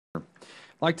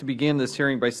I'd like to begin this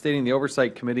hearing by stating the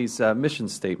Oversight Committee's mission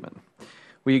statement.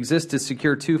 We exist to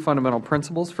secure two fundamental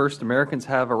principles. First, Americans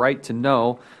have a right to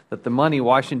know that the money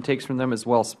Washington takes from them is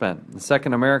well spent. And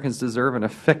second, Americans deserve an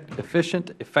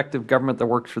efficient, effective government that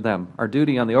works for them. Our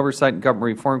duty on the Oversight and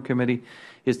Government Reform Committee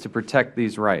is to protect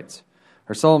these rights.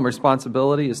 Our solemn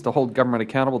responsibility is to hold government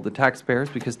accountable to taxpayers,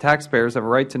 because taxpayers have a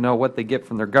right to know what they get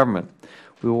from their government.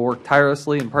 We will work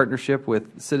tirelessly in partnership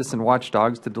with citizen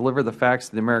watchdogs to deliver the facts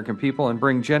to the American people and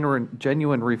bring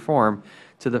genuine reform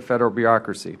to the Federal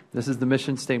bureaucracy. This is the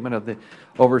mission statement of the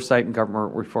Oversight and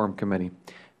Government Reform Committee.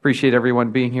 Appreciate everyone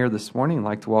being here this morning. I'd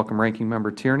like to welcome Ranking Member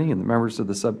Tierney and the members of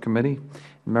the subcommittee,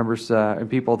 members and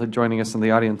people that are joining us in the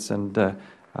audience and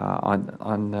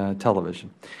on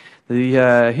television.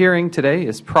 The hearing today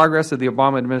is progress of the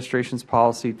Obama administration's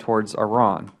policy towards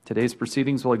Iran. Today's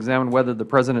proceedings will examine whether the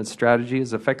President's strategy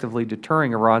is effectively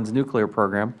deterring Iran's nuclear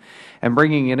program and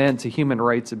bringing an end to human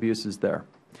rights abuses there.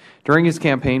 During his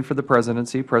campaign for the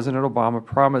presidency, President Obama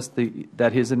promised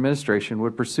that his administration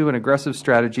would pursue an aggressive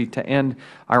strategy to end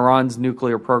Iran's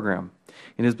nuclear program.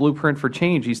 In his blueprint for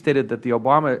change, he stated that the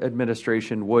Obama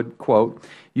administration would, quote,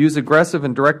 use aggressive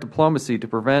and direct diplomacy to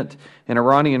prevent an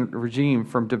Iranian regime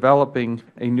from developing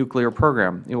a nuclear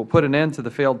program. It will put an end to the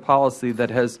failed policy that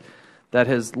has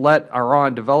let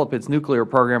Iran develop its nuclear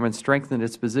program and strengthen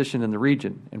its position in the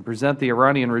region, and present the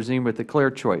Iranian regime with a clear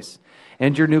choice: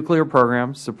 end your nuclear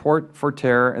program, support for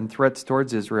terror and threats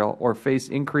towards Israel, or face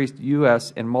increased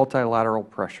U.S. and multilateral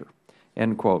pressure,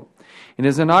 end quote. In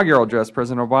his inaugural address,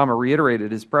 President Obama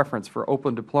reiterated his preference for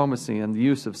open diplomacy and the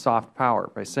use of soft power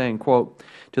by saying, quote,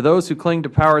 to those who cling to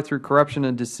power through corruption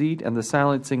and deceit and the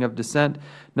silencing of dissent,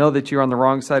 know that you are on the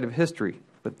wrong side of history,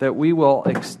 but that we will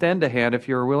extend a hand if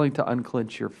you are willing to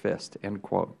unclench your fist, end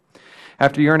quote.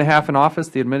 After a year and a half in office,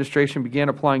 the administration began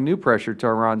applying new pressure to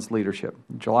Iran's leadership.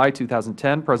 In July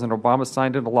 2010, President Obama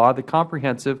signed into law the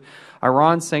Comprehensive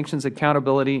Iran Sanctions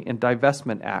Accountability and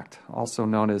Divestment Act, also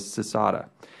known as CISADA.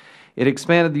 It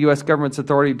expanded the U.S. government's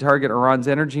authority to target Iran's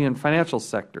energy and financial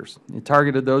sectors. It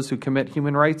targeted those who commit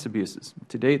human rights abuses.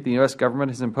 To date, the U.S. government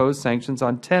has imposed sanctions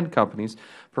on 10 companies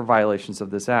for violations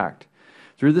of this act.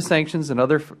 Through the sanctions and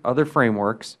other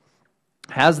frameworks,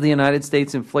 has the United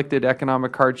States inflicted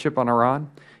economic hardship on Iran?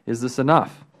 Is this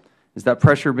enough? Is that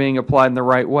pressure being applied in the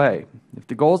right way? If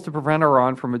the goal is to prevent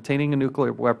Iran from obtaining a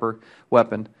nuclear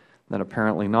weapon, then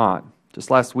apparently not.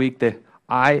 Just last week, the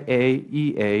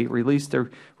IAEA released a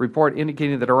report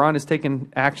indicating that Iran has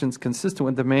taken actions consistent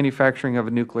with the manufacturing of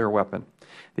a nuclear weapon.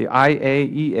 The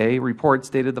IAEA report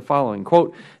stated the following,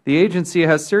 quote, the agency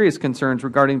has serious concerns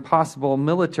regarding possible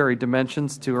military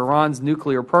dimensions to Iran's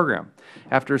nuclear program.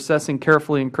 After assessing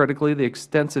carefully and critically the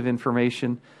extensive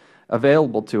information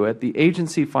available to it, the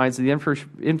agency finds the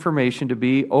information to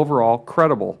be overall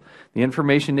credible. The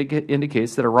information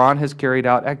indicates that Iran has carried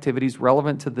out activities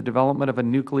relevant to the development of a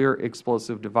nuclear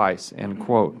explosive device, end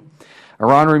quote.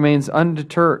 Iran remains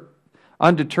undeterred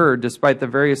despite the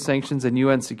various sanctions and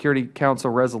UN Security Council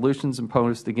resolutions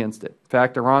imposed against it. In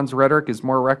fact, Iran's rhetoric is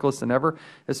more reckless than ever,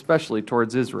 especially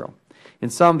towards Israel. In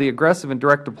sum, the aggressive and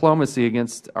direct diplomacy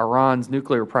against Iran's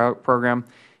nuclear program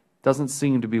doesn't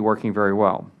seem to be working very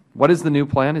well. What is the new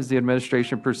plan? Is the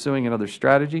administration pursuing another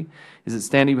strategy? Is it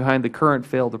standing behind the current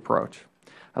failed approach?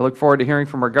 I look forward to hearing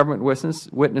from our government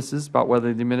witnesses about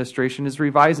whether the administration is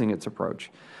revising its approach.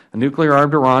 A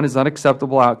nuclear-armed Iran is an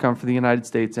unacceptable outcome for the United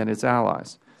States and its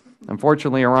allies.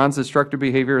 Unfortunately, Iran's destructive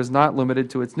behavior is not limited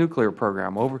to its nuclear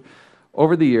program.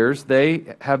 Over the years,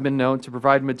 they have been known to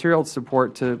provide material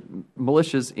support to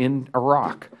militias in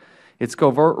Iraq. Its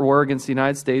covert war against the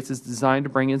United States is designed to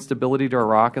bring instability to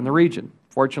Iraq and the region.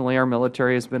 Fortunately, our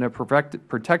military has been a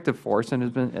protective force and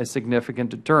has been a significant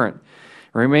deterrent.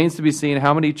 It remains to be seen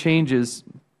how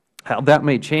that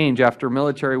may change after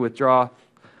military withdrawal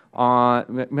on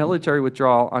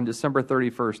December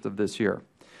 31st of this year.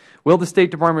 Will the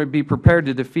State Department be prepared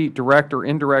to defeat direct or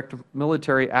indirect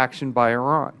military action by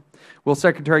Iran? Will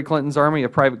Secretary Clinton's army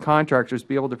of private contractors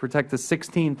be able to protect the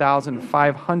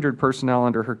 16,500 personnel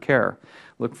under her care?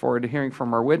 Look forward to hearing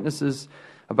from our witnesses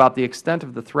about the extent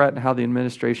of the threat and how the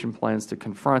administration plans to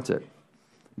confront it.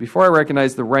 Before I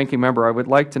recognize the ranking member, I would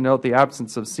like to note the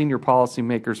absence of senior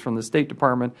policymakers from the State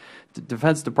Department, the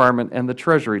Defense Department, and the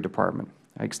Treasury Department.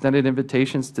 I extended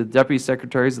invitations to deputy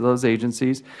secretaries of those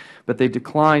agencies, but they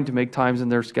declined to make times in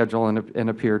their schedule and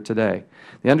appear today.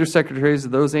 The undersecretaries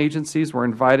of those agencies were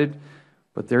invited,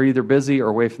 but they are either busy or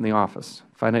away from the office.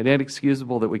 I find it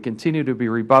inexcusable that we continue to be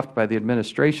rebuffed by the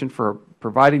administration for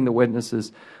providing the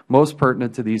witnesses most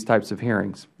pertinent to these types of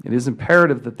hearings. It is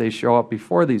imperative that they show up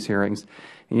before these hearings,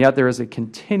 and yet there is a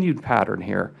continued pattern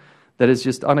here that is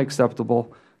just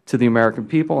unacceptable to the American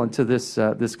people and to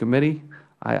this committee,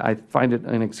 I find it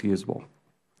inexcusable.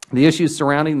 The issues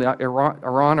surrounding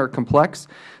Iran are complex.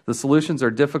 The solutions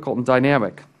are difficult and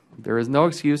dynamic. There is no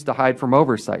excuse to hide from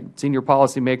oversight. Senior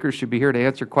policymakers should be here to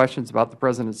answer questions about the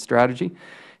President's strategy,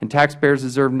 and taxpayers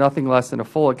deserve nothing less than a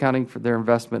full accounting for their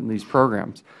investment in these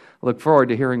programs. I look forward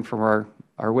to hearing from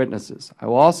our witnesses. I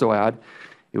will also add,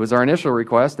 it was our initial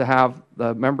request to have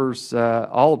the members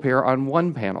all appear on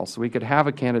one panel so we could have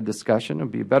a candid discussion. It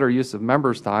would be a better use of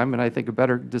members' time and I think a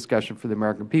better discussion for the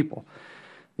American people.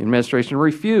 The administration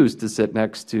refused to sit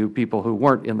next to people who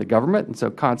weren't in the government, and so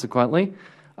consequently,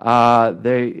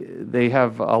 they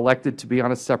have elected to be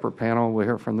on a separate panel. We'll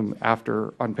hear from them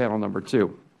after on panel number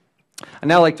 2. I'd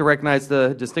now like to recognize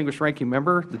the distinguished ranking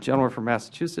member, the gentleman from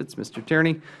Massachusetts, Mr.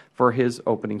 Tierney, for his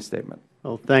opening statement.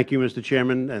 Well, thank you, Mr.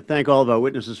 Chairman. Thank all of our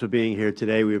witnesses for being here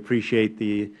today. We appreciate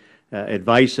the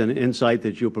advice and insight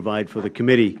that you'll provide for the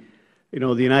committee. You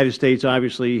know, the United States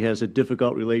obviously has a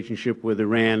difficult relationship with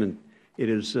Iran, and it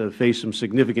has faced some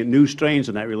significant new strains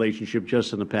in that relationship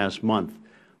just in the past month.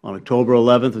 On October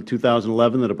 11th of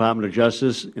 2011, the Department of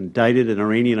Justice indicted an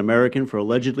Iranian American for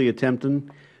allegedly attempting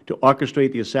to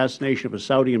orchestrate the assassination of a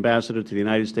Saudi ambassador to the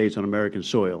United States on American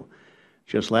soil.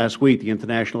 Just last week, the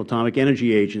International Atomic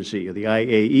Energy Agency, or the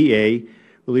IAEA,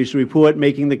 released a report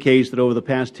making the case that over the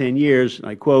past 10 years, and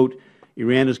I quote,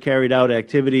 Iran has carried out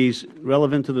activities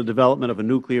relevant to the development of a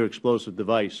nuclear explosive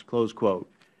device, close quote.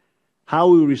 How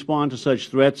we respond to such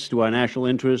threats to our national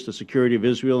interest, the security of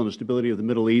Israel, and the stability of the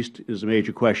Middle East is a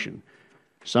major question.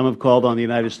 Some have called on the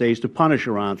United States to punish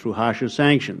Iran through harsher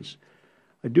sanctions.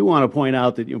 I do want to point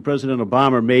out that President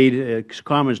Obama made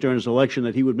comments during his election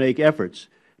that he would make efforts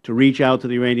to reach out to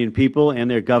the Iranian people and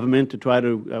their government to try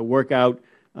to work out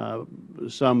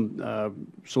some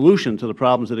solution to the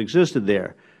problems that existed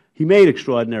there. He made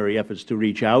extraordinary efforts to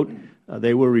reach out.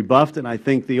 They were rebuffed, and I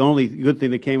think the only good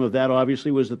thing that came of that,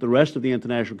 obviously, was that the rest of the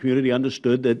international community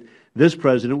understood that this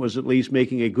President was at least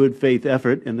making a good faith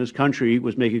effort, and this country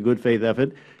was making a good faith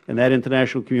effort, and that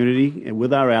international community, and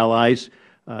with our allies,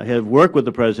 have worked with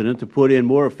the President to put in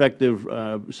more effective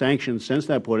sanctions since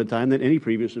that point in time than any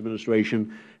previous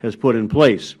administration has put in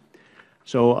place.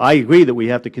 So I agree that we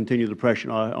have to continue the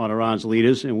pressure on Iran's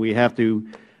leaders, and we have to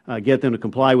get them to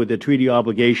comply with their treaty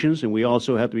obligations, and we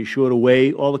also have to be sure to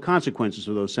weigh all the consequences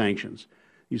of those sanctions.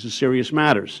 These are serious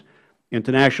matters.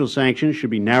 International sanctions should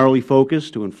be narrowly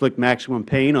focused to inflict maximum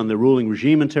pain on the ruling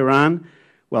regime in Tehran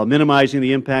while minimizing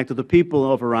the impact of the people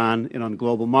of Iran and on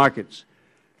global markets.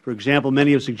 For example,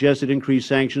 many have suggested increased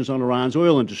sanctions on Iran's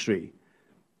oil industry.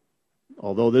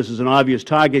 Although this is an obvious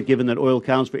target, given that oil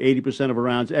accounts for 80% of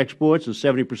Iran's exports and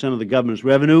 70% of the government's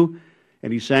revenue,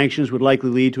 any sanctions would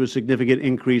likely lead to a significant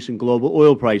increase in global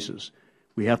oil prices.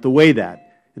 We have to weigh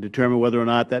that and determine whether or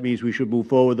not that means we should move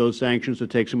forward with those sanctions or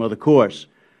take some other course.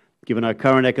 Given our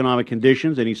current economic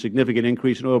conditions, any significant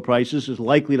increase in oil prices is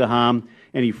likely to harm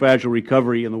any fragile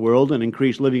recovery in the world and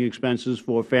increase living expenses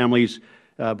for families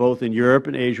both in Europe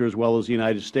and Asia as well as the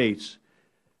United States.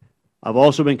 I have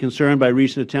also been concerned by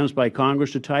recent attempts by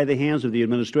Congress to tie the hands of the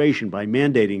administration by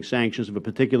mandating sanctions of a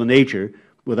particular nature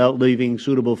without leaving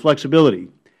suitable flexibility.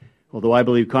 Although I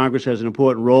believe Congress has an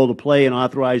important role to play in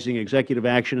authorizing executive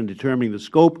action and determining the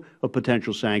scope of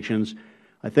potential sanctions,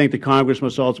 I think that Congress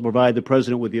must also provide the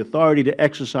President with the authority to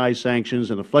exercise sanctions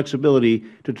and the flexibility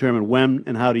to determine when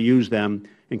and how to use them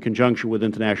in conjunction with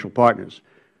international partners.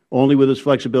 Only with this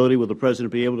flexibility will the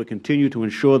President be able to continue to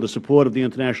ensure the support of the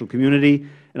international community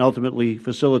and ultimately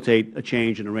facilitate a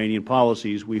change in Iranian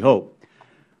policies, we hope.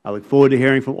 I look forward to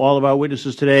hearing from all of our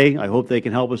witnesses today. I hope they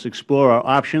can help us explore our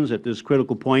options at this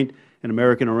critical point in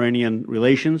American-Iranian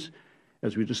relations.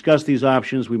 As we discuss these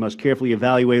options, we must carefully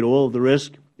evaluate all of the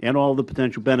risk and all of the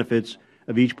potential benefits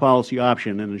of each policy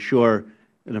option and ensure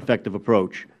an effective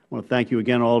approach. I want to thank you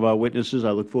again, all of our witnesses.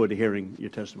 I look forward to hearing your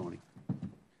testimony.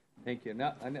 Thank you.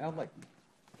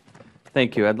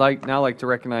 Thank you. I'd now like to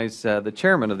recognize the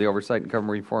Chairman of the Oversight and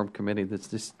Government Reform Committee,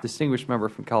 this distinguished member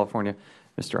from California,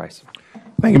 Mr. Rice.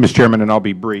 Thank you, Mr. Chairman, and I'll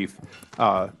be brief.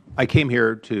 I came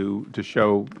here to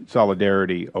show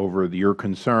solidarity over your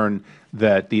concern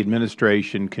that the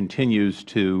administration continues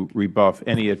to rebuff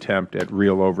any attempt at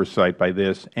real oversight by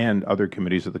this and other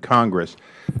committees of the Congress.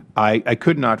 I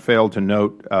could not fail to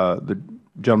note the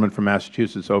gentleman from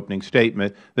Massachusetts' opening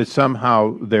statement that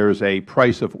somehow there is a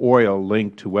price of oil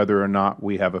linked to whether or not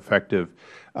we have effective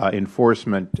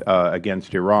enforcement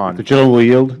against Iran. The gentleman will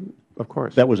yield. Of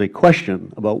course. That was a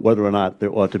question about whether or not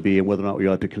there ought to be and whether or not we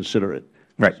ought to consider it.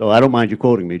 Right. So I don't mind you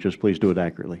quoting me. Just please do it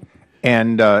accurately.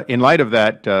 And in light of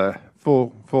that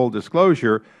full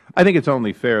disclosure, I think it's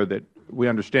only fair that we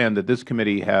understand that this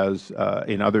committee has,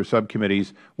 in other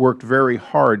subcommittees, worked very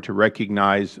hard to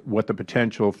recognize what the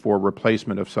potential for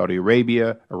replacement of Saudi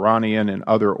Arabia, Iranian, and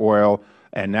other oil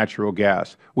and natural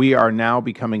gas. We are now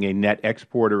becoming a net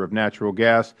exporter of natural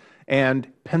gas, and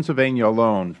Pennsylvania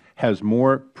alone has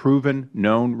more proven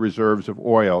known reserves of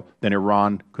oil than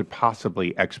Iran could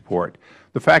possibly export.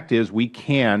 The fact is we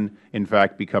can, in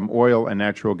fact, become oil and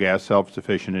natural gas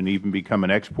self-sufficient and even become an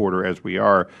exporter, as we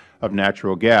are, of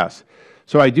natural gas.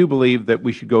 So I do believe that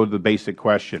we should go to the basic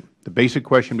question. The basic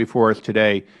question before us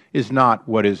today is not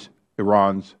what is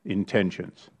Iran's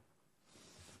intentions.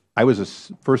 I was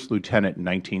a first lieutenant in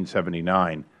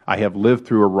 1979. I have lived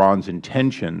through Iran's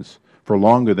intentions for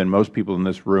longer than most people in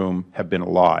this room have been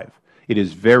alive. It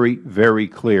is very, very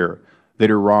clear that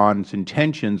Iran's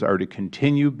intentions are to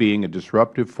continue being a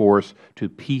disruptive force to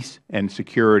peace and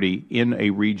security in a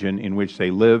region in which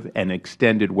they live and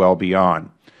extended well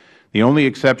beyond. The only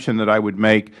exception that I would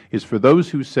make is for those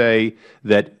who say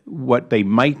that what they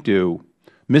might do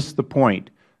miss the point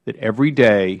that every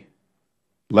day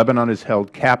Lebanon is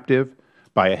held captive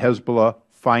by a Hezbollah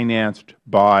financed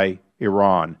by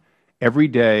Iran. Every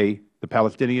day the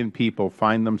Palestinian people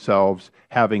find themselves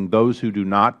having those who do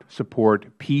not support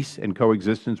peace and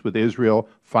coexistence with Israel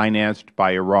financed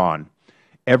by Iran.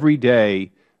 Every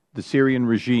day, the Syrian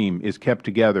regime is kept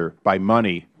together by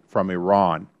money from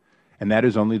Iran, and that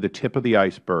is only the tip of the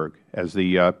iceberg. As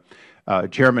the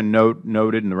Chairman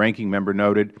noted and the Ranking Member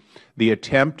noted, the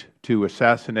attempt to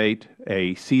assassinate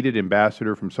a seated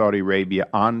ambassador from Saudi Arabia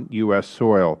on U.S.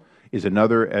 soil is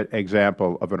another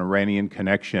example of an Iranian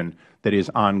connection that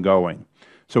is ongoing.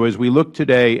 So as we look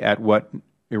today at what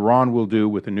Iran will do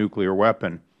with a nuclear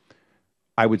weapon,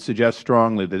 I would suggest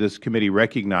strongly that this committee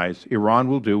recognize Iran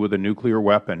will do with a nuclear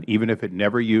weapon, even if it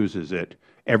never uses it,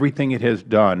 everything it has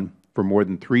done for more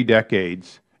than 3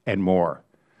 decades and more.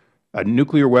 A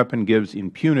nuclear weapon gives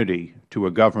impunity to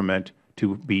a government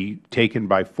to be taken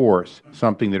by force,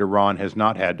 something that Iran has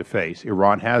not had to face.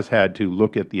 Iran has had to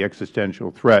look at the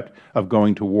existential threat of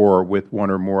going to war with one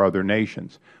or more other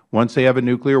nations. Once they have a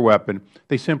nuclear weapon,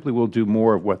 they simply will do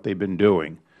more of what they have been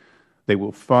doing. They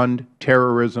will fund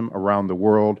terrorism around the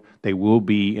world. They will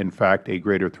be, in fact, a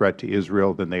greater threat to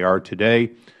Israel than they are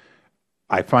today.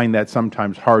 I find that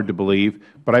sometimes hard to believe,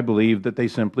 but I believe that they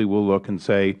simply will look and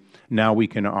say, now we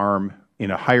can arm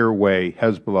in a higher way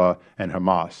Hezbollah and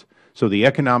Hamas. So the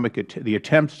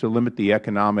attempts to limit the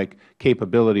economic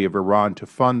capability of Iran to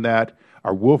fund that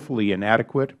are woefully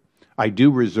inadequate. I do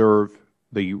reserve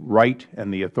the right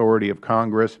and the authority of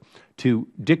Congress to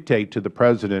dictate to the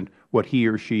President what he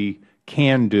or she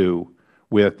can do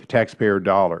with taxpayer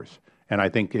dollars. And I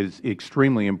think it is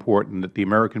extremely important that the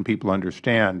American people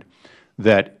understand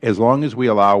that as long as we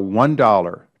allow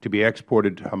 $1 to be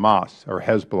exported to Hamas or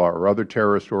Hezbollah or other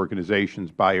terrorist organizations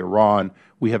by Iran,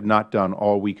 we have not done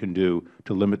all we can do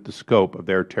to limit the scope of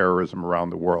their terrorism around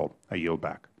the world. I yield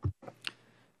back.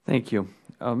 Thank you.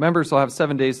 Members will have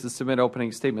 7 days to submit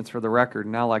opening statements for the record.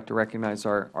 Now I'd like to recognize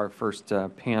our first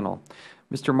panel.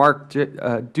 Mr. Mark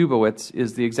Dubowitz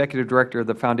is the Executive Director of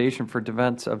the Foundation for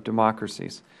Defense of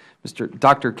Democracies.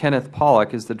 Dr. Kenneth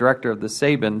Pollack is the Director of the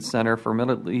Saban Center for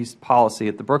Middle East Policy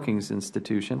at the Brookings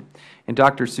Institution, and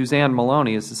Dr. Suzanne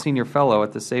Maloney is the Senior Fellow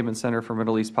at the Saban Center for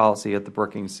Middle East Policy at the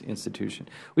Brookings Institution.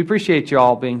 We appreciate you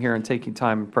all being here and taking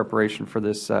time in preparation for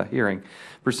this hearing.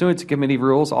 Pursuant to committee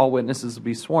rules, all witnesses will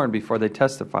be sworn before they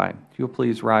testify. If you will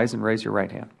please rise and raise your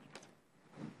right hand.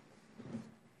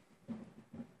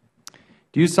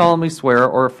 Do you solemnly swear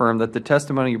or affirm that the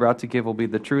testimony you are about to give will be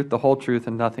the truth, the whole truth,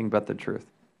 and nothing but the truth?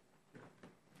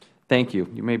 Thank you.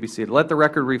 You may be seated. Let the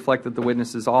record reflect that the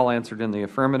witnesses all answered in the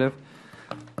affirmative.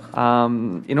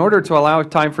 In order to allow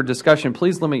time for discussion,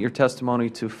 please limit your testimony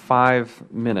to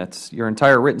 5 minutes. Your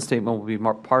entire written statement will be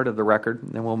part of the record,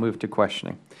 and then we'll move to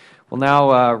questioning. We'll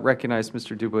now recognize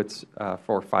Mr. Dubowitz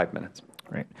for 5 minutes.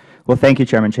 Great. Well, thank you,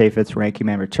 Chairman Chaffetz, Ranking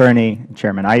Member Turney, and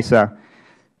Chairman Issa,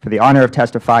 for the honor of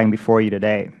testifying before you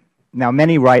today. Now,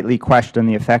 many rightly question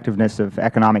the effectiveness of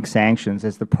economic sanctions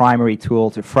as the primary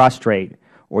tool to frustrate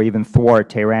or even thwart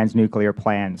Tehran's nuclear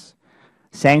plans.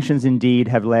 Sanctions indeed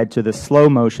have led to the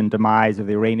slow-motion demise of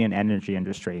the Iranian energy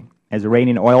industry, as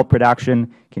Iranian oil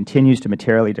production continues to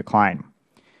materially decline.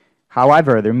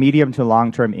 However, their medium to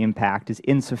long-term impact is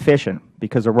insufficient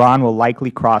because Iran will likely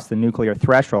cross the nuclear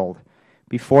threshold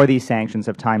before these sanctions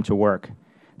have time to work.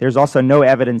 There is also no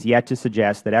evidence yet to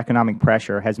suggest that economic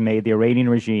pressure has made the Iranian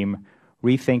regime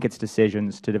rethink its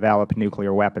decisions to develop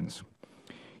nuclear weapons.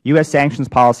 U.S. sanctions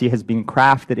policy has been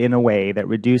crafted in a way that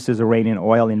reduces Iranian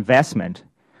oil investment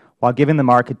while giving the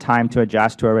market time to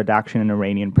adjust to a reduction in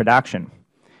Iranian production.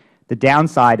 The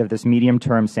downside of this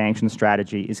medium-term sanctions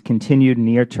strategy is continued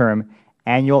near-term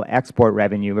annual export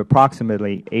revenue of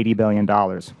approximately $80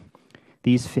 billion.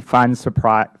 These funds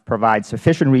provide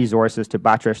sufficient resources to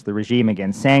buttress the regime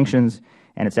against sanctions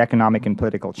and its economic and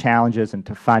political challenges and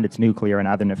to fund its nuclear and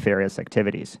other nefarious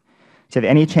activities. To have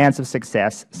any chance of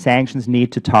success, sanctions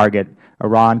need to target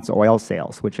Iran's oil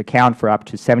sales, which account for up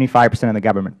to 75% of the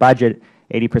government budget,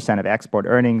 80% of export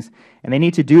earnings, and they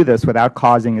need to do this without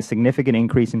causing a significant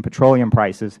increase in petroleum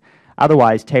prices.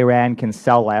 Otherwise, Tehran can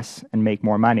sell less and make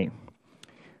more money.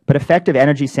 But effective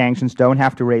energy sanctions don't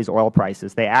have to raise oil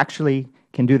prices. They actually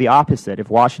can do the opposite if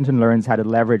Washington learns how to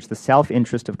leverage the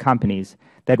self-interest of companies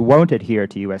that won't adhere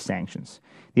to U.S. sanctions.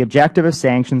 The objective of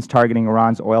sanctions targeting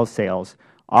Iran's oil sales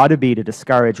ought to be to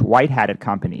discourage white-hatted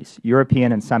companies,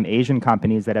 European and some Asian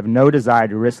companies that have no desire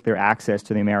to risk their access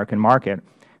to the American market,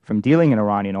 from dealing in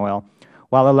Iranian oil,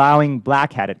 while allowing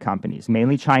black-hatted companies,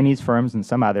 mainly Chinese firms and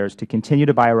some others, to continue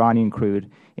to buy Iranian crude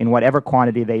in whatever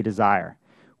quantity they desire.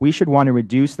 We should want to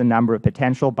reduce the number of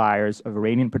potential buyers of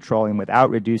Iranian petroleum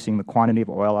without reducing the quantity of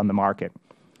oil on the market.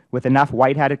 With enough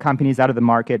white-hatted companies out of the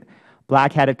market,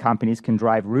 black-hatted companies can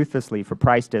drive ruthlessly for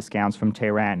price discounts from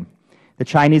Tehran. The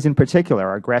Chinese in particular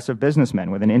are aggressive businessmen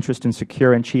with an interest in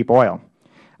secure and cheap oil.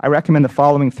 I recommend the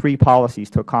following 3 policies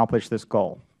to accomplish this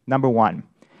goal. Number 1,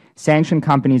 sanction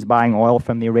companies buying oil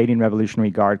from the Iranian Revolutionary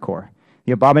Guard Corps.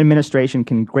 The Obama administration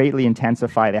can greatly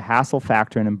intensify the hassle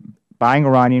factor in buying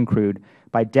Iranian crude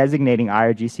by designating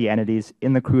IRGC entities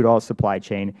in the crude oil supply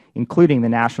chain, including the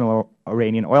National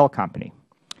Iranian Oil Company.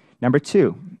 Number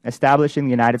 2, establishing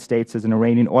the United States as an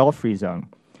Iranian oil-free zone.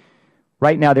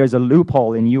 Right now, there is a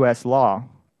loophole in U.S. law.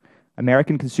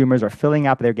 American consumers are filling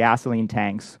up their gasoline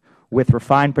tanks with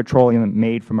refined petroleum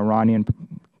made from Iranian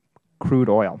crude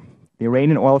oil. The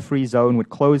Iranian oil-free zone would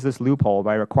close this loophole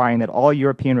by requiring that all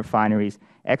European refineries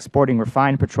exporting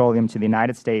refined petroleum to the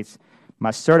United States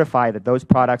must certify that those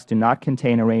products do not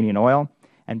contain Iranian oil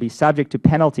and be subject to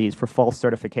penalties for false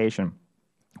certification.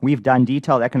 We've done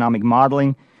detailed economic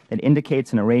modeling that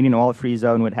indicates an Iranian oil-free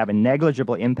zone would have a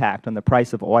negligible impact on the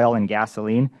price of oil and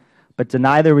gasoline, but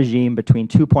deny the regime between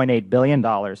 $2.8 billion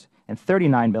and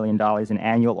 $39 billion in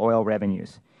annual oil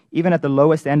revenues. Even at the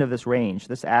lowest end of this range,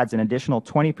 this adds an additional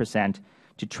 20%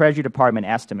 to Treasury Department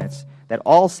estimates that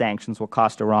all sanctions will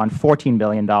cost Iran $14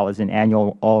 billion in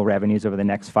annual oil revenues over the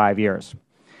next 5 years.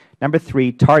 Number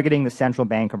 3, targeting the Central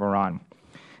Bank of Iran.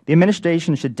 The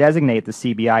administration should designate the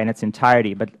CBI in its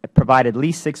entirety, but provide at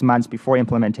least 6 months before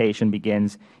implementation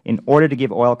begins in order to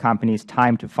give oil companies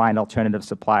time to find alternative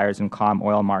suppliers and calm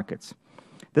oil markets.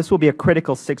 This will be a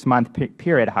critical 6-month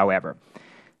period, however.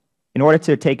 In order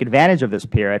to take advantage of this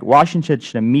period, Washington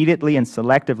should immediately and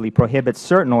selectively prohibit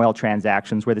certain oil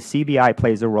transactions where the CBI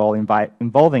plays a role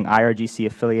involving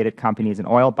IRGC-affiliated companies and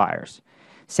oil buyers.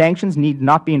 Sanctions need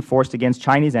not be enforced against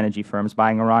Chinese energy firms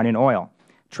buying Iranian oil.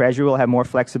 Treasury will have more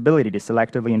flexibility to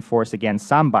selectively enforce against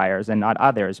some buyers and not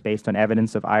others based on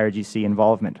evidence of IRGC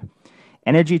involvement.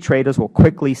 Energy traders will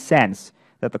quickly sense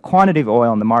that the quantity of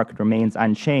oil in the market remains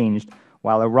unchanged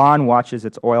while Iran watches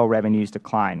its oil revenues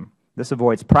decline. This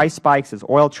avoids price spikes as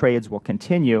oil trades will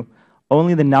continue.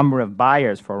 Only the number of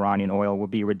buyers for Iranian oil will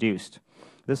be reduced.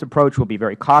 This approach will be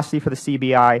very costly for the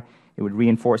CBI. It would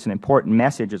reinforce an important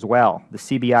message as well. The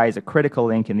CBI is a critical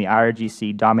link in the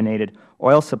IRGC-dominated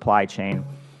oil supply chain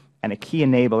and a key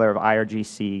enabler of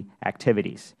IRGC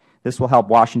activities. This will help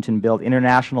Washington build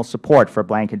international support for a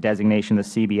blanket designation of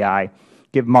the CBI,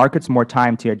 give markets more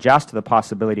time to adjust to the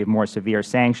possibility of more severe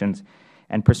sanctions,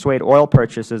 and persuade oil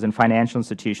purchasers and financial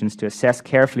institutions to assess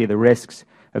carefully the risks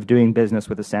of doing business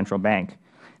with the central bank.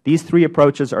 These 3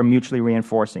 approaches are mutually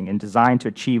reinforcing and designed to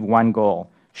achieve one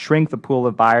goal: shrink the pool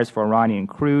of buyers for Iranian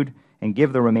crude and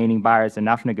give the remaining buyers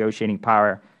enough negotiating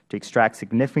power to extract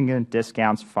significant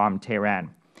discounts from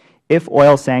Tehran. If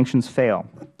oil sanctions fail,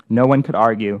 no one could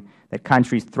argue that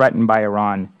countries threatened by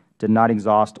Iran did not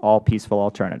exhaust all peaceful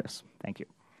alternatives. Thank you.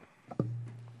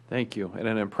 Thank you. And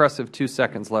an impressive 2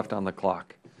 seconds left on the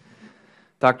clock.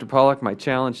 Dr. Pollack, my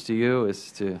challenge to you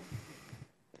is to,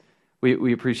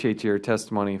 we appreciate your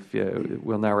testimony.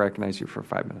 We'll now recognize you for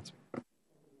 5 minutes.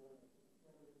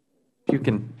 If you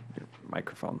can, your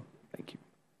microphone. Thank you.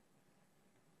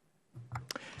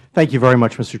 Thank you very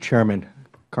much, Mr. Chairman.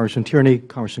 Congressman Tierney,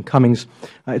 Congressman Cummings,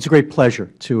 it's a great pleasure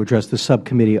to address the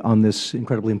subcommittee on this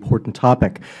incredibly important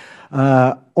topic.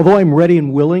 Although I'm ready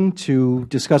and willing to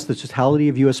discuss the totality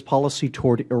of U.S. policy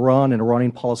toward Iran and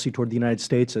Iranian policy toward the United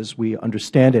States as we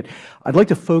understand it, I'd like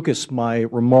to focus my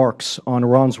remarks on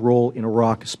Iran's role in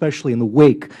Iraq, especially in the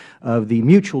wake of the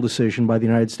mutual decision by the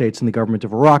United States and the government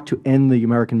of Iraq to end the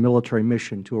American military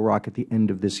mission to Iraq at the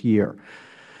end of this year.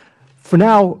 For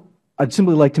now, I'd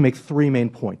simply like to make three main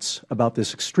points about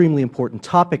this extremely important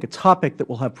topic, a topic that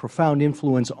will have profound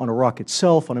influence on Iraq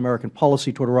itself, on American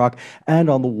policy toward Iraq, and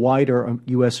on the wider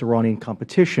U.S.-Iranian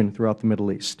competition throughout the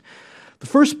Middle East. The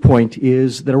first point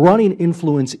is that Iranian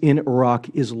influence in Iraq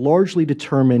is largely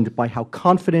determined by how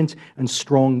confident and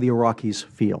strong the Iraqis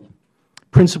feel,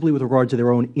 principally with regard to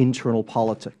their own internal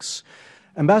politics.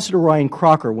 Ambassador Ryan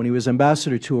Crocker, when he was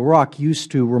ambassador to Iraq,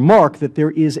 used to remark that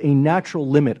there is a natural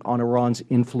limit on Iran's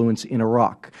influence in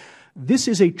Iraq. This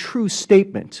is a true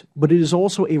statement, but it is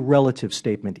also a relative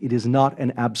statement. It is not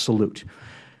an absolute.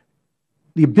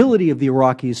 The ability of the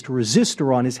Iraqis to resist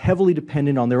Iran is heavily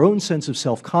dependent on their own sense of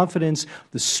self-confidence,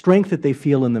 the strength that they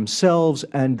feel in themselves,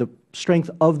 and the strength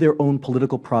of their own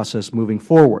political process moving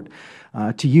forward.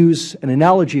 To use an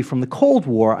analogy from the Cold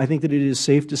War, I think that it is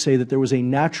safe to say that there was a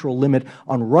natural limit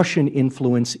on Russian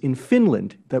influence in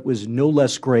Finland that was no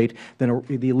less great than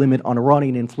the limit on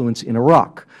Iranian influence in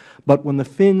Iraq. But when the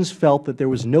Finns felt that there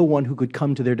was no one who could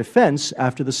come to their defense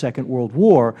after the Second World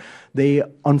War, they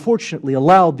unfortunately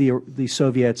allowed the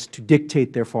Soviets to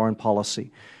dictate their foreign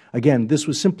policy. Again, this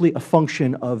was simply a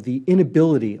function of the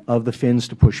inability of the Finns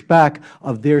to push back,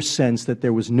 of their sense that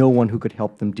there was no one who could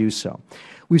help them do so.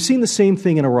 We've seen the same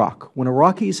thing in Iraq. When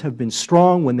Iraqis have been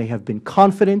strong, when they have been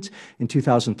confident, in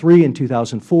 2003 and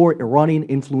 2004, Iranian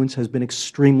influence has been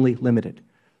extremely limited.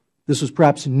 This was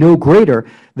perhaps no greater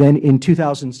than in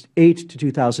 2008 to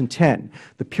 2010,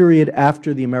 the period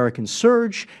after the American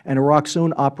surge and Iraq's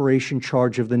own Operation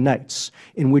Charge of the Nights,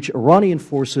 in which Iranian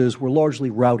forces were largely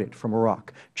routed from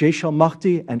Iraq. Jaish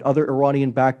al-Mahdi and other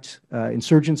Iranian-backed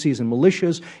insurgencies and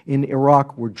militias in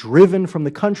Iraq were driven from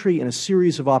the country in a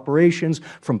series of operations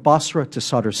from Basra to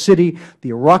Sadr City. The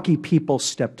Iraqi people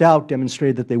stepped out,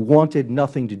 demonstrated that they wanted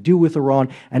nothing to do with Iran,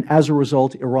 and as a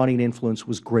result, Iranian influence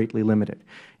was greatly limited.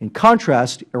 In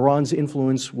contrast, Iran's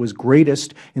influence was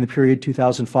greatest in the period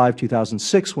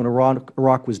 2005-2006 when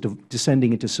Iraq was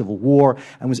descending into civil war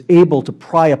and was able to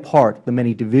pry apart the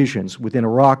many divisions within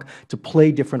Iraq, to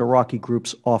play different Iraqi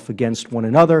groups off against one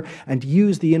another, and to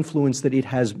use the influence that it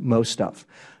has most of: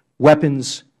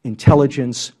 weapons,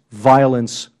 intelligence,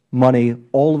 violence, money,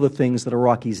 all of the things that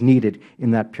Iraqis needed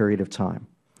in that period of time.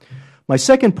 My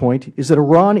second point is that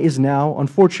Iran is now,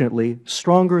 unfortunately,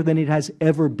 stronger than it has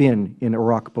ever been in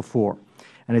Iraq before,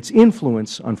 and its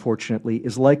influence, unfortunately,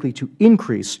 is likely to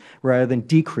increase rather than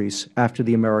decrease after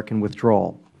the American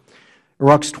withdrawal.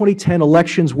 Iraq's 2010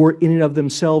 elections were in and of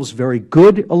themselves very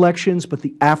good elections, but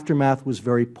the aftermath was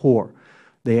very poor.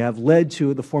 They have led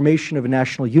to the formation of a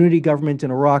national unity government in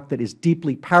Iraq that is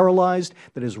deeply paralyzed,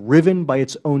 that is riven by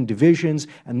its own divisions,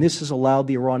 and this has allowed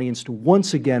the Iranians to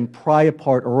once again pry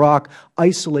apart Iraq,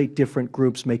 isolate different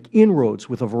groups, make inroads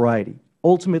with a variety.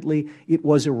 Ultimately, it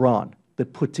was Iran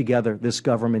that put together this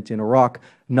government in Iraq,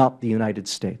 not the United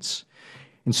States.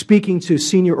 In speaking to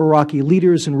senior Iraqi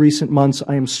leaders in recent months,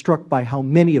 I am struck by how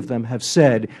many of them have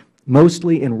said,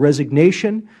 mostly in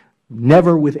resignation,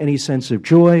 never with any sense of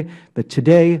joy, that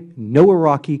today no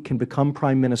Iraqi can become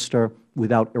prime minister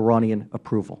without Iranian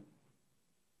approval.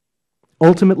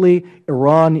 Ultimately,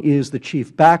 Iran is the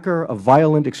chief backer of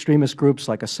violent extremist groups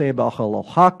like Asayib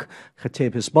al-Haq,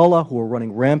 Khattab Hezbollah, who are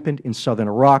running rampant in southern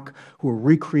Iraq, who are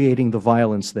recreating the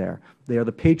violence there. They are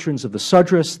the patrons of the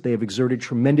Sudras. They have exerted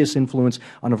tremendous influence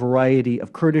on a variety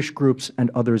of Kurdish groups and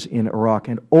others in Iraq.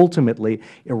 And ultimately,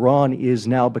 Iran is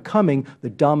now becoming the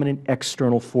dominant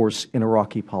external force in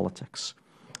Iraqi politics.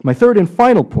 My third and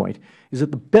final point is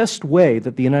that the best way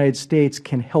that the United States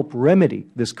can help remedy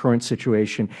this current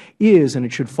situation is, and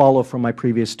it should follow from my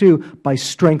previous two, by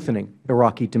strengthening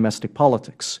Iraqi domestic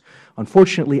politics.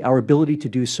 Unfortunately, our ability to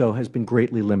do so has been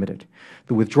greatly limited.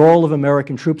 The withdrawal of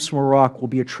American troops from Iraq will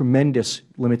be a tremendous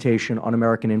limitation on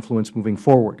American influence moving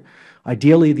forward.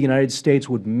 Ideally, the United States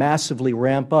would massively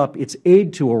ramp up its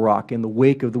aid to Iraq in the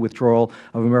wake of the withdrawal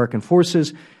of American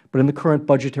forces, but in the current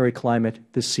budgetary climate,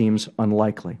 this seems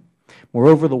unlikely.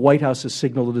 Moreover, the White House has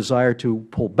signaled a desire to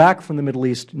pull back from the Middle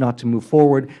East, not to move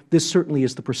forward. This certainly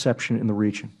is the perception in the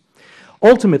region.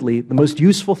 Ultimately, the most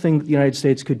useful thing that the United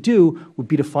States could do would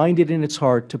be to find it in its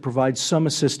heart to provide some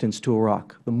assistance to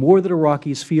Iraq. The more that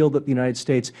Iraqis feel that the United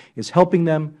States is helping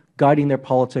them, guiding their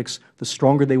politics, the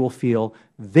stronger they will feel.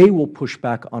 They will push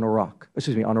back on Iran.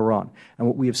 And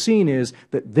what we have seen is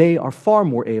that they are far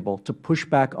more able to push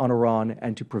back on Iran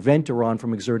and to prevent Iran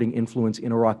from exerting influence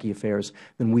in Iraqi affairs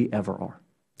than we ever are.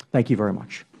 Thank you very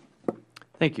much.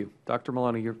 Thank you. Dr.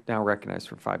 Maloney, you're now recognized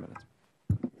for 5 minutes.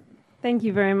 Thank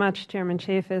you very much, Chairman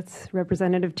Chaffetz,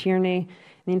 Representative Tierney,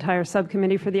 the entire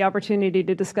subcommittee for the opportunity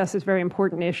to discuss this very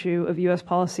important issue of U.S.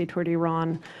 policy toward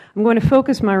Iran. I'm going to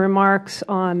focus my remarks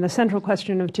on the central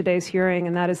question of today's hearing,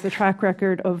 and that is the track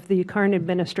record of the current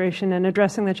administration in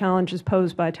addressing the challenges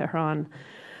posed by Tehran.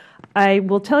 I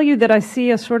will tell you that I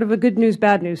see a sort of a good news,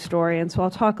 bad news story, and so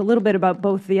I'll talk a little bit about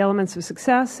both the elements of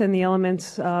success and the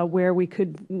elements where we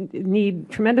could need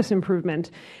tremendous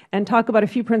improvement, and talk about a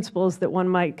few principles that one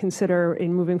might consider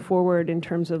in moving forward in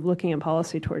terms of looking at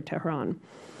policy toward Tehran.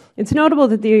 It's notable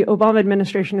that the Obama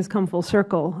administration has come full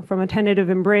circle from a tentative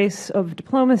embrace of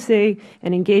diplomacy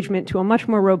and engagement to a much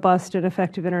more robust and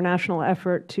effective international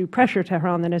effort to pressure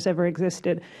Tehran than has ever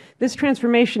existed. This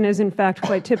transformation is, in fact,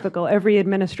 quite typical. Every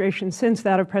administration since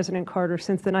that of President Carter,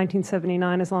 since the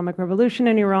 1979 Islamic Revolution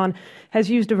in Iran, has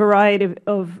used a variety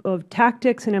of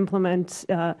tactics and implements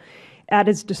at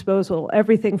its disposal,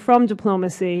 everything from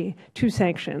diplomacy to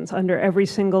sanctions under every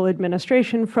single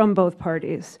administration from both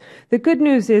parties. The good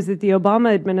news is that the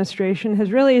Obama administration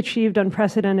has really achieved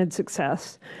unprecedented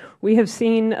success. We have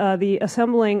seen the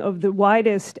assembling of the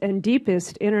widest and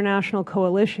deepest international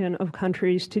coalition of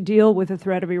countries to deal with the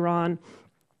threat of Iran.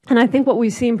 And I think what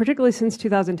we've seen, particularly since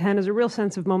 2010, is a real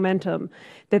sense of momentum,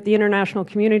 that the international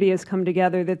community has come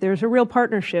together, that there's a real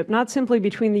partnership, not simply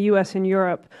between the U.S. and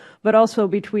Europe, but also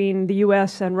between the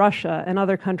U.S. and Russia and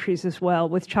other countries as well,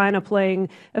 with China playing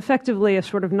effectively a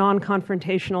sort of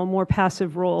non-confrontational, more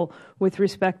passive role with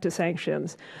respect to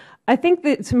sanctions. I think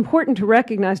that it's important to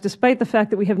recognize, despite the fact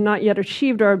that we have not yet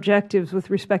achieved our objectives with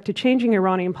respect to changing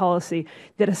Iranian policy,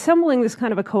 that assembling this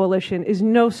kind of a coalition is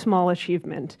no small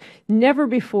achievement. Never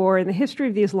before in the history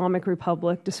of the Islamic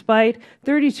Republic, despite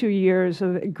 32 years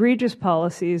of egregious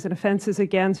policies and offenses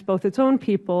against both its own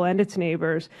people and its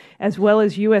neighbors, as well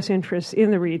as U.S. interests in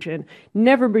the region,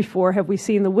 never before have we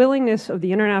seen the willingness of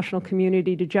the international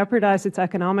community to jeopardize its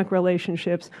economic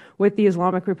relationships with the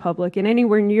Islamic Republic in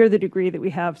anywhere near the degree that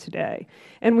we have today.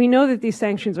 And we know that these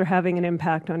sanctions are having an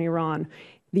impact on Iran.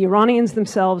 The Iranians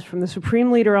themselves, from the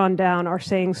supreme leader on down, are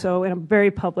saying so in a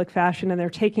very public fashion, and they're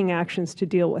taking actions to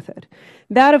deal with it.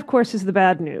 That, of course, is the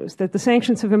bad news, that the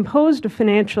sanctions have imposed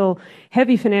a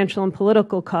heavy financial and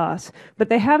political costs, but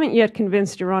they haven't yet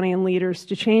convinced Iranian leaders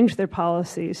to change their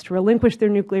policies, to relinquish their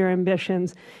nuclear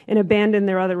ambitions and abandon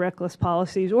their other reckless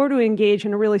policies, or to engage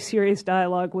in a really serious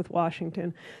dialogue with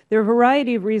Washington. There are a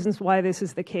variety of reasons why this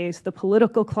is the case. The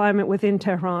political climate within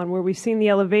Tehran, where we've seen the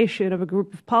elevation of a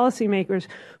group of policymakers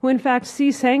who in fact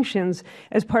see sanctions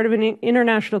as part of an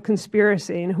international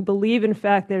conspiracy and who believe in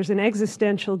fact there's an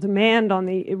existential demand on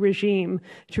the regime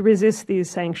to resist these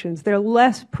sanctions. They're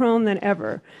less prone than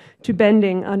ever to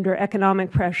bending under economic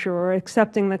pressure or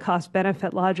accepting the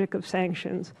cost-benefit logic of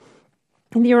sanctions.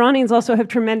 And the Iranians also have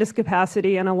tremendous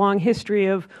capacity and a long history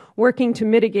of working to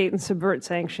mitigate and subvert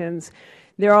sanctions.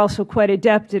 They're also quite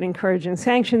adept at encouraging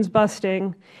sanctions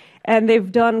busting, and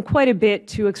they've done quite a bit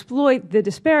to exploit the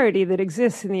disparity that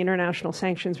exists in the international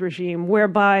sanctions regime,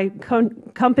 whereby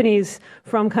companies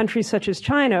from countries such as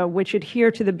China, which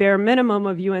adhere to the bare minimum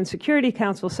of UN Security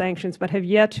Council sanctions but have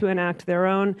yet to enact their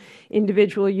own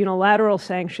individual unilateral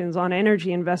sanctions on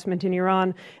energy investment in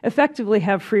Iran, effectively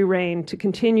have free rein to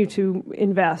continue to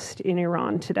invest in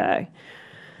Iran today.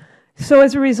 So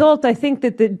as a result, I think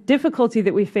that the difficulty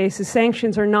that we face is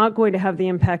sanctions are not going to have the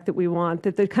impact that we want,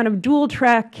 that the kind of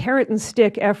dual-track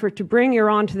carrot-and-stick effort to bring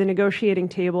Iran to the negotiating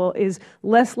table is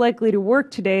less likely to work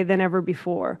today than ever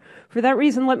before. For that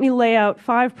reason, let me lay out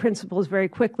 5 principles very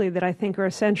quickly that I think are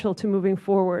essential to moving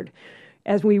forward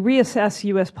as we reassess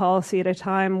U.S. policy at a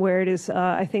time where it is,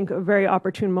 I think, a very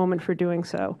opportune moment for doing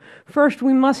so. First,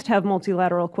 we must have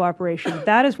multilateral cooperation.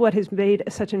 That is what has made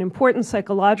such an important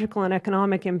psychological and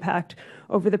economic impact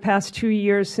over the past 2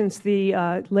 years since the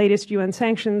latest UN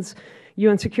sanctions,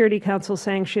 UN Security Council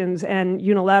sanctions, and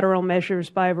unilateral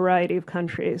measures by a variety of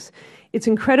countries. It's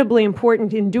incredibly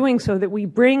important in doing so that we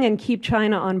bring and keep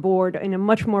China on board in a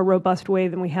much more robust way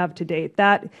than we have to date.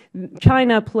 That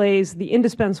China plays the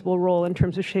indispensable role in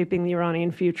terms of shaping the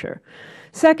Iranian future.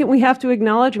 Second, we have to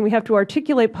acknowledge and we have to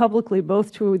articulate publicly,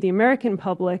 both to the American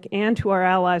public and to our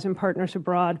allies and partners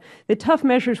abroad, that tough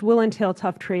measures will entail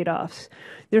tough trade-offs.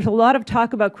 There's a lot of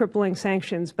talk about crippling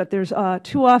sanctions, but there's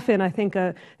too often, I think,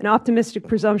 an optimistic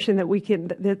presumption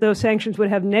that those sanctions would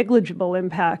have negligible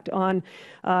impact on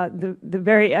the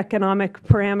very economic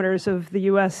parameters of the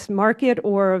U.S. market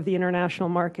or of the international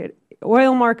market.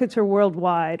 Oil markets are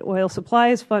worldwide. Oil supply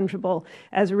is fungible.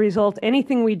 As a result,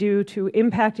 anything we do to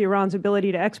impact Iran's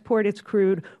ability to export its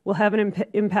crude will have an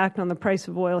impact on the price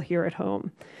of oil here at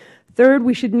home. Third,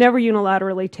 we should never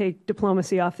unilaterally take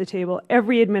diplomacy off the table.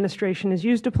 Every administration has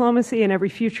used diplomacy, and every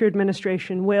future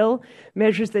administration will.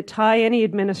 Measures that tie any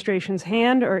administration's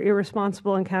hand are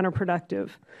irresponsible and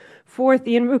counterproductive. Fourth,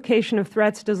 the invocation of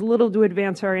threats does little to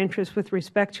advance our interests with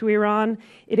respect to Iran.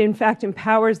 It, in fact,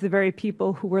 empowers the very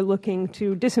people who we're looking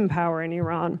to disempower in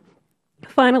Iran.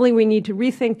 Finally, we need to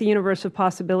rethink the universe of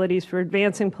possibilities for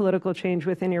advancing political change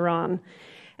within Iran.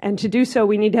 And to do so,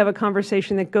 we need to have a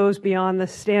conversation that goes beyond the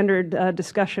standard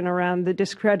discussion around the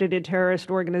discredited terrorist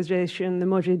organization, the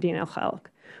Mujahideen al-Khalq.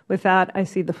 With that, I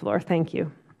cede the floor. Thank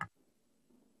you.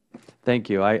 Thank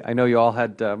you. I know you all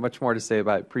had much more to say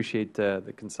about it. Appreciate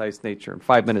the concise nature. And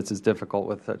 5 minutes is difficult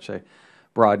with such a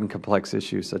broad and complex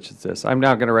issue such as this. I'm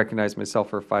now going to recognize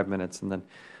myself for 5 minutes, and then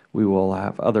we will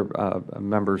have other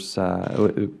members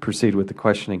proceed with the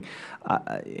questioning.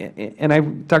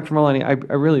 And Dr. Maloney, I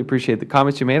really appreciate the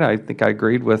comments you made. I think I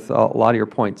agreed with a lot of your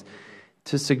points.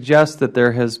 To suggest that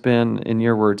there has been, in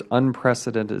your words,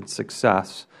 unprecedented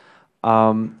success,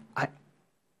 I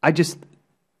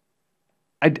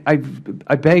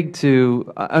beg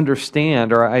to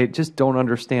understand, or I just don't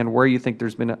understand where you think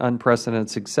there's been unprecedented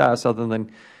success other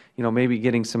than maybe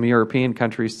getting some European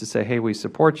countries to say, hey, we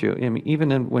support you. I mean,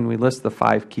 even when we list the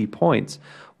 5 key points,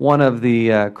 one of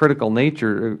the critical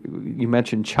nature, you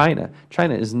mentioned China.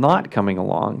 China is not coming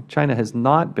along. China has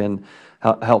not been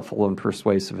helpful and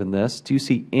persuasive in this. Do you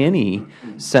see any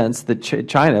sense that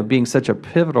China, being such a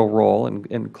pivotal role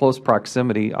in close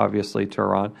proximity, obviously, to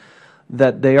Iran,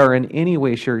 that they are in any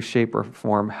way, shape, or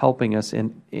form helping us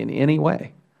in any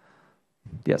way?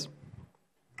 Yes.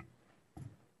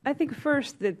 I think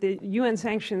first that the UN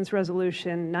Sanctions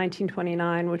Resolution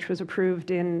 1929, which was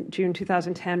approved in June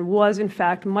 2010, was in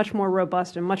fact much more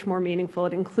robust and much more meaningful.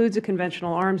 It includes a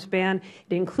conventional arms ban.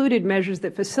 It included measures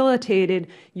that facilitated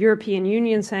European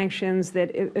Union sanctions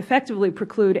that effectively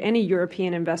preclude any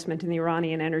European investment in the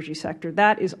Iranian energy sector.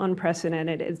 That is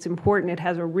unprecedented. It's important. It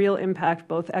has a real impact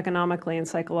both economically and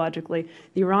psychologically.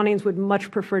 The Iranians would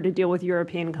much prefer to deal with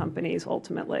European companies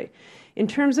ultimately. In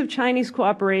terms of Chinese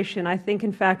cooperation, I think,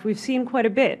 in fact, we've seen quite a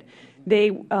bit.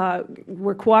 They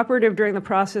were cooperative during the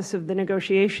process of the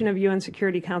negotiation of UN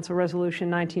Security Council Resolution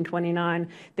 1929.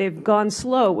 They've gone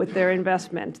slow with their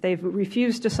investment. They've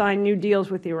refused to sign new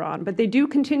deals with Iran, but they do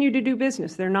continue to do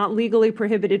business. They're not legally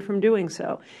prohibited from doing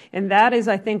so. And that is,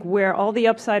 I think, where all the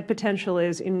upside potential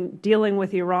is in dealing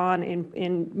with Iran,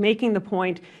 in making the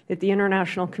point that the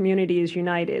international community is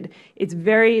united. It's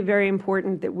very, very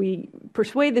important that we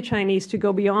persuade the Chinese to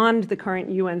go beyond the current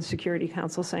UN Security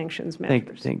Council sanctions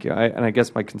measures. Thank you. And I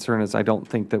guess my concern is I don't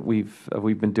think that we've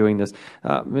been doing this.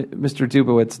 Mr.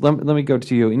 Dubowitz, let me go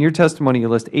to you. In your testimony, you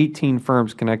list 18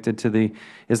 firms connected to the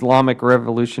Islamic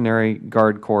Revolutionary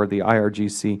Guard Corps, the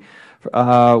IRGC,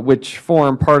 which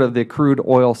form part of the crude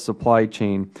oil supply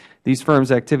chain. These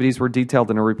firms' activities were detailed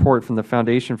in a report from the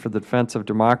Foundation for the Defense of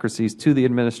Democracies to the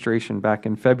administration back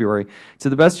in February. To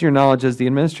the best of your knowledge, has the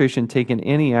administration taken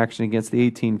any action against the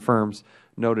 18 firms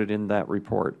noted in that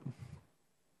report?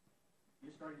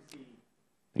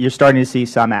 You're starting to see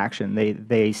some action.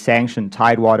 They sanctioned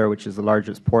Tidewater, which is the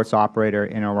largest ports operator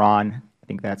in Iran. I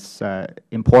think that's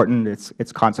important.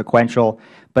 It's consequential.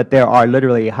 But there are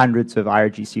literally hundreds of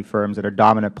IRGC firms that are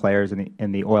dominant players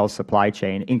in the oil supply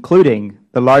chain, including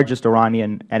the largest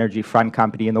Iranian energy front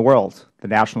company in the world, the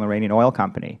National Iranian Oil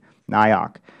Company,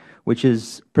 NIOC, which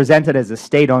is presented as a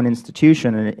state-owned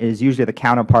institution and is usually the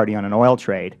counterparty on an oil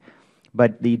trade.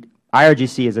 But the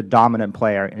IRGC is a dominant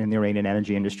player in the Iranian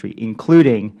energy industry,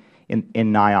 including in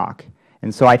NIOC.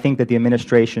 And so I think that the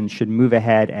administration should move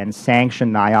ahead and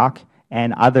sanction NIOC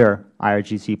and other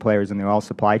IRGC players in the oil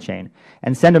supply chain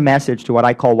and send a message to what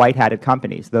I call white-hatted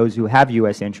companies, those who have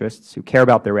U.S. interests, who care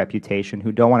about their reputation,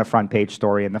 who don't want a front-page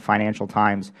story in the Financial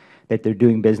Times that they're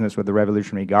doing business with the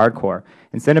Revolutionary Guard Corps,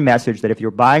 and send a message that if you're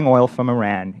buying oil from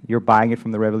Iran, you're buying it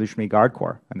from the Revolutionary Guard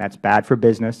Corps, and that's bad for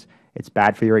business. It's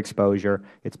bad for your exposure.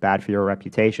 It's bad for your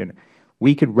reputation.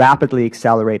 We could rapidly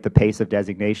accelerate the pace of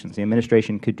designations. The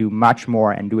administration could do much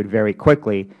more and do it very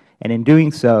quickly, and in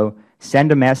doing so,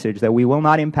 send a message that we will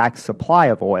not impact supply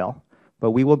of oil,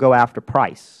 but we will go after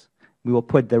price. We will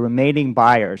put the remaining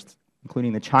buyers,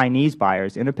 including the Chinese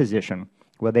buyers, in a position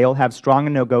where they will have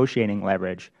strong negotiating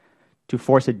leverage to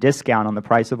force a discount on the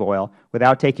price of oil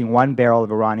without taking one barrel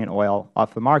of Iranian oil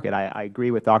off the market. I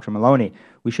agree with Dr. Maloney.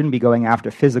 We shouldn't be going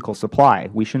after physical supply.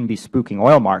 We shouldn't be spooking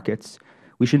oil markets.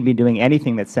 We shouldn't be doing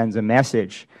anything that sends a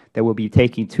message that we'll be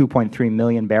taking 2.3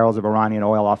 million barrels of Iranian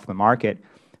oil off the market,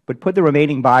 but put the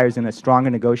remaining buyers in a stronger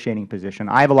negotiating position.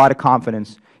 I have a lot of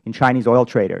confidence in Chinese oil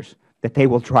traders that they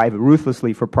will drive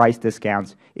ruthlessly for price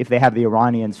discounts if they have the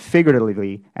Iranians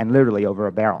figuratively and literally over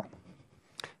a barrel.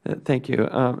 Thank you.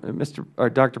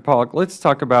 Dr. Pollack, let's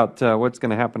talk about what's going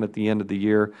to happen at the end of the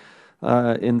year.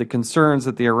 In the concerns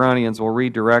that the Iranians will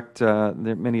redirect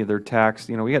many of their tax.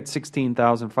 We got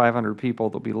 16,500 people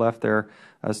that will be left there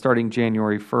starting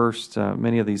January 1st,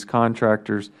 many of these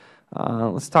contractors.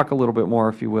 Let's talk a little bit more,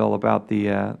 if you will, about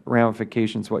the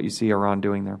ramifications, what you see Iran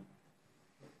doing there.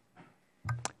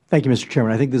 Thank you, Mr.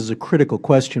 Chairman. I think this is a critical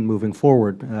question moving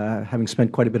forward. Having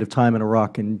spent quite a bit of time in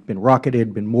Iraq and been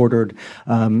rocketed, been mortared,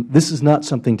 this is not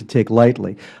something to take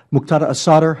lightly. Muqtada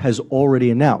al-Sadr has already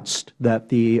announced that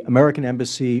the American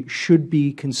embassy should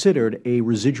be considered a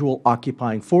residual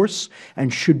occupying force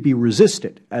and should be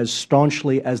resisted as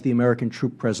staunchly as the American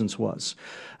troop presence was.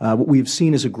 What we have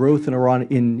seen is a growth in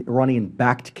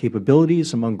Iranian-backed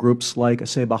capabilities among groups like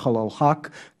Asebah al-Haq,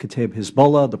 Kataib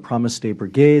Hezbollah, the Promised Day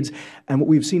Brigades, and what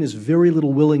we've seen is very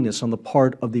little willingness on the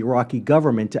part of the Iraqi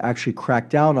government to actually crack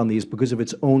down on these because of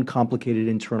its own complicated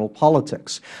internal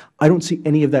politics. I don't see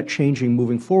any of that changing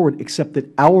moving forward, except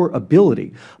that our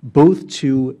ability both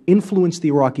to influence the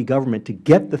Iraqi government to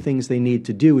get the things they need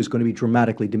to do is going to be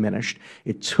dramatically diminished.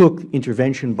 It took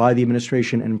intervention by the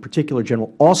administration, and in particular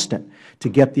General Austin, to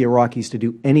get the Iraqis to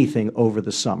do anything over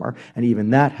the summer, and even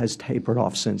that has tapered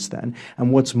off since then.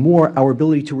 And what's more, our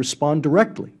ability to respond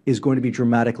directly is going to be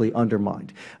dramatically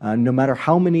undermined. No matter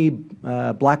how many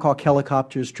Black Hawk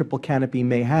helicopters Triple Canopy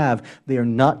may have, they are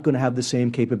not going to have the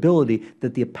same capability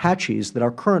that the Apaches that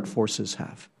our current forces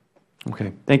have.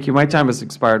 Okay. Thank you. My time has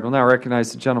expired. We'll now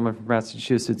recognize the gentleman from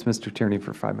Massachusetts, Mr. Tierney,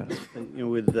 for 5 minutes.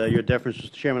 With your deference,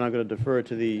 Mr. Chairman, I'm going to defer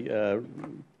to the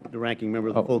ranking member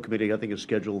of the full committee. I think it's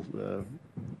scheduled.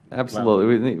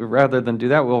 Absolutely. Rather than do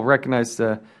that, we'll recognize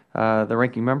the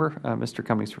ranking member, Mr.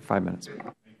 Cummings, for 5 minutes.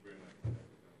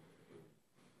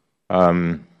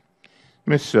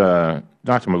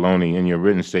 Dr. Maloney, in your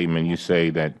written statement, you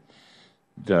say that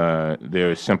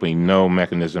there is simply no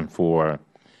mechanism for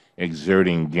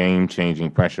exerting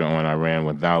game-changing pressure on Iran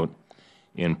without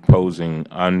imposing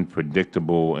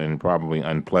unpredictable and probably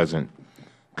unpleasant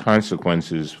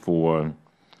consequences for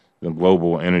the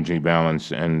global energy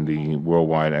balance and the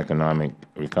worldwide economic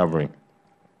recovery.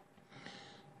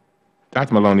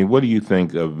 Dr. Maloney, what do you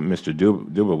think of Mr.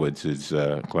 Dubowitz's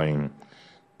claim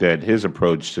that his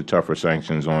approach to tougher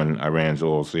sanctions on Iran's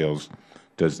oil sales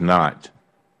does not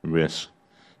risk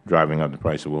driving up the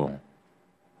price of oil?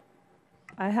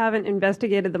 I haven't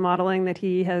investigated the modeling that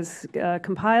he has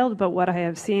compiled, but what I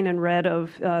have seen and read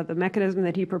of the mechanism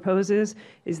that he proposes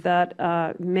is that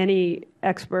many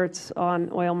experts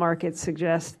on oil markets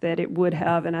suggest that it would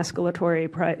have an escalatory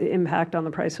impact on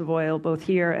the price of oil, both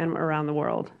here and around the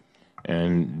world.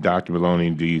 And Dr.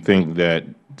 Maloney, do you think that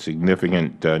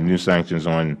significant new sanctions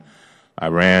on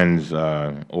Iran's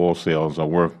oil sales are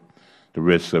worth the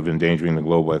risk of endangering the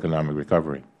global economic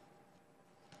recovery?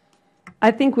 I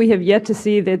think we have yet to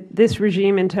see that this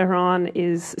regime in Tehran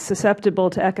is susceptible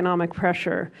to economic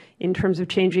pressure in terms of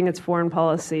changing its foreign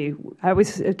policy. I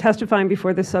was testifying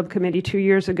before the subcommittee 2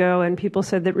 years ago, and people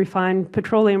said that refined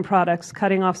petroleum products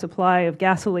cutting off supply of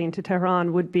gasoline to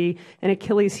Tehran would be an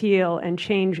Achilles heel and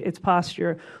change its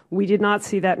posture. We did not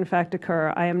see that, in fact,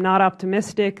 occur. I am not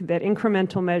optimistic that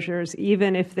incremental measures,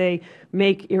 even if they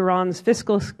make Iran's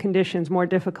fiscal conditions more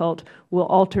difficult, will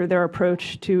alter their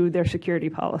approach to their security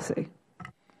policy.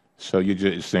 So you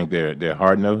just think they're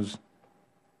hard-nosed?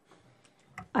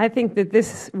 I think that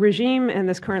this regime and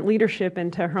this current leadership in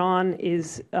Tehran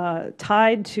is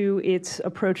tied to its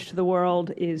approach to the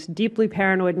world, is deeply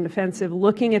paranoid and defensive,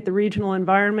 looking at the regional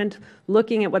environment,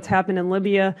 looking at what's happened in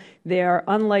Libya. They are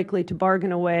unlikely to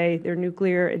bargain away their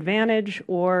nuclear advantage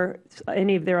or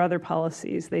any of their other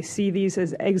policies. They see these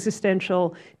as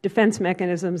existential defense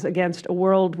mechanisms against a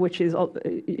world which is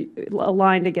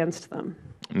aligned against them.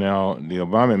 Now, the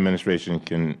Obama administration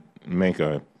can make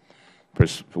a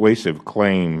persuasive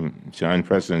claim to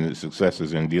unprecedented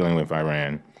successes in dealing with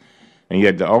Iran, and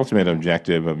yet the ultimate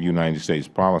objective of United States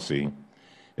policy,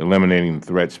 eliminating the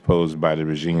threats posed by the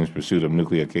regime's pursuit of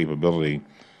nuclear capability,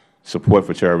 support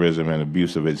for terrorism, and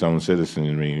abuse of its own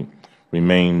citizenry,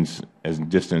 remains as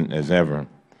distant as ever.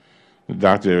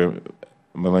 Dr.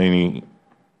 Maloney,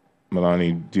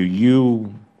 do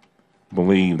you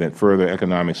believe that further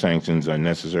economic sanctions are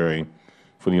necessary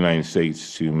for the United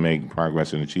States to make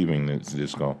progress in achieving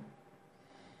this goal?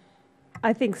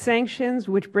 I think sanctions,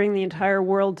 which bring the entire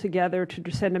world together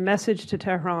to send a message to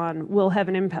Tehran, will have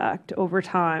an impact over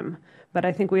time. But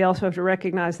I think we also have to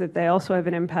recognize that they also have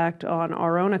an impact on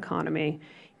our own economy.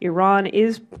 Iran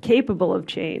is capable of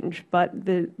change, but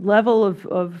the level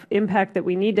of impact that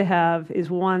we need to have is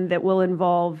one that will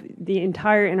involve the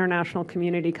entire international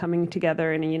community coming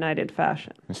together in a united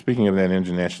fashion. And speaking of that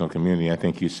international community, I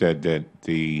think you said that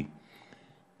the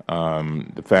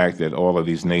fact that all of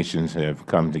these nations have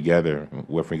come together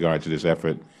with regard to this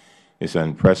effort is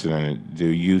unprecedented. Do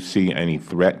you see any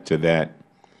threat to that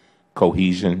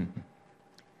cohesion?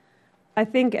 I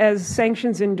think as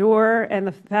sanctions endure and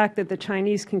the fact that the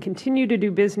Chinese can continue to do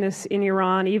business in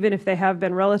Iran, even if they have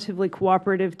been relatively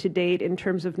cooperative to date in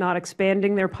terms of not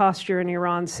expanding their posture in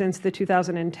Iran since the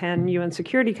 2010 UN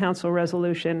Security Council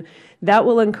resolution, that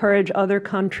will encourage other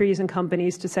countries and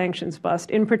companies to sanctions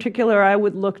bust. In particular, I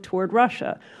would look toward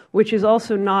Russia, which is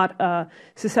also not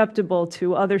susceptible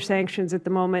to other sanctions at the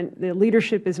moment. The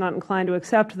leadership is not inclined to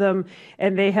accept them,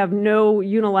 and they have no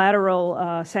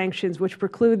unilateral sanctions which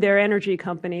preclude their energy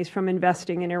companies from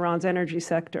investing in Iran's energy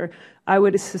sector. I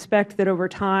would suspect that over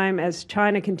time, as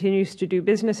China continues to do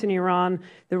business in Iran,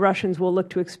 the Russians will look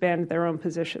to expand their own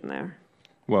position there.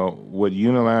 Well, would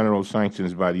unilateral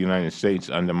sanctions by the United States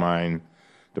undermine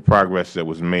the progress that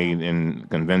was made in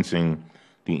convincing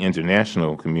the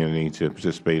international community to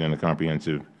participate in a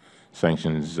comprehensive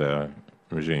sanctions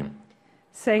regime?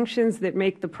 Sanctions that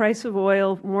make the price of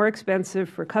oil more expensive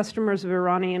for customers of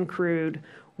Iranian crude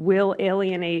will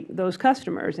alienate those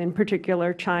customers, in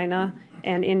particular China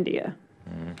and India.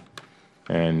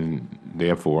 And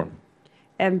therefore?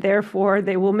 And therefore,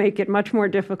 they will make it much more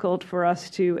difficult for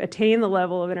us to attain the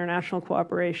level of international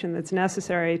cooperation that's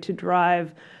necessary to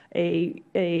drive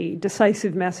a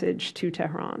decisive message to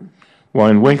Tehran. Well,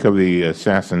 in wake of the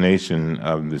assassination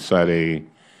of the Saudi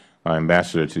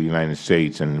ambassador to the United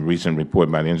States and a recent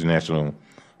report by the International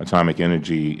Atomic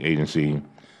Energy Agency,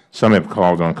 some have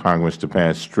called on Congress to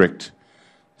pass strict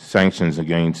sanctions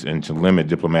against and to limit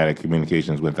diplomatic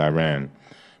communications with Iran.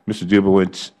 Mr.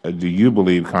 Dubowitz, do you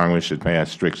believe Congress should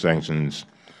pass strict sanctions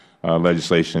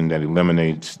legislation that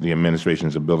eliminates the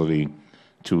administration's ability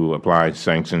to apply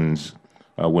sanctions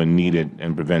when needed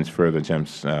and prevents further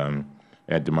attempts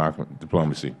at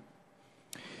diplomacy?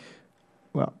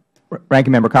 Well,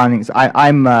 Ranking Member Collins,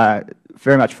 I'm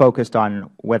very much focused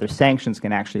on whether sanctions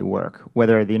can actually work.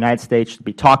 Whether the United States should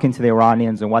be talking to the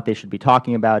Iranians and what they should be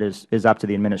talking about is up to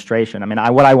the administration. I mean,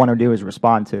 what I want to do is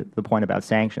respond to the point about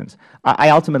sanctions. I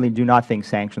ultimately do not think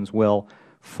sanctions will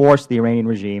force the Iranian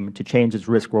regime to change its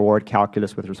risk-reward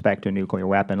calculus with respect to a nuclear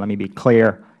weapon. Let me be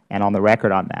clear and on the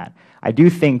record on that. I do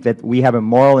think that we have a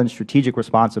moral and strategic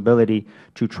responsibility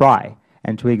to try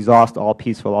and to exhaust all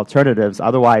peaceful alternatives.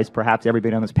 Otherwise, perhaps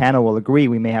everybody on this panel will agree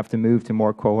we may have to move to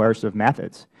more coercive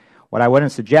methods. What I want to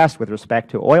suggest with respect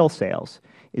to oil sales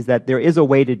is that there is a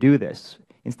way to do this.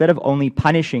 Instead of only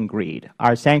punishing greed,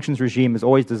 our sanctions regime is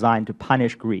always designed to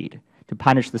punish greed, to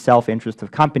punish the self-interest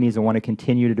of companies that want to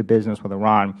continue to do business with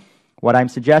Iran. What I'm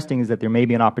suggesting is that there may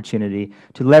be an opportunity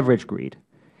to leverage greed.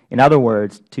 In other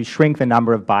words, to shrink the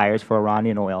number of buyers for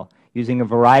Iranian oil using a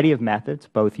variety of methods,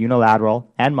 both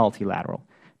unilateral and multilateral,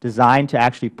 designed to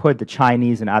actually put the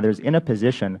Chinese and others in a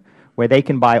position where they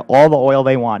can buy all the oil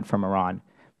they want from Iran,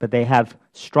 but they have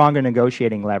stronger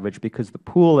negotiating leverage because the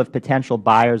pool of potential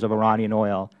buyers of Iranian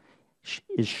oil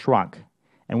is shrunk.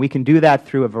 And we can do that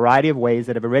through a variety of ways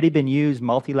that have already been used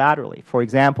multilaterally. For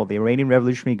example, the Iranian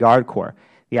Revolutionary Guard Corps.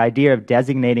 The idea of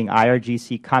designating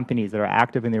IRGC companies that are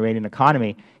active in the Iranian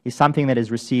economy is something that has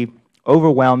received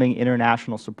overwhelming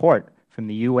international support from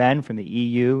the UN, from the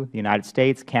EU, the United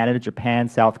States, Canada, Japan,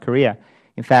 South Korea.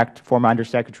 In fact, former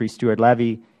Undersecretary Stuart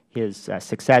Levy, his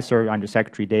successor,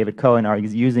 Undersecretary David Cohen, are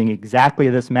using exactly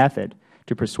this method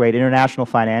to persuade international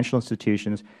financial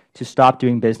institutions to stop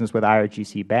doing business with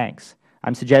IRGC banks.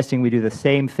 I'm suggesting we do the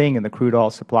same thing in the crude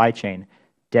oil supply chain,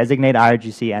 designate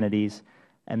IRGC entities,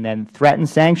 and then threaten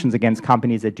sanctions against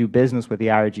companies that do business with the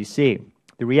IRGC.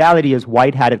 The reality is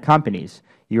white-hatted companies,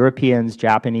 Europeans,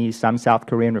 Japanese, some South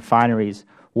Korean refineries,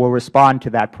 will respond to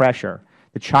that pressure.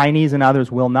 The Chinese and others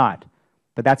will not.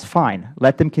 But that's fine.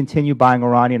 Let them continue buying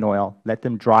Iranian oil. Let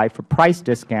them drive for price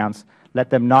discounts.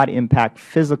 Let them not impact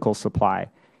physical supply.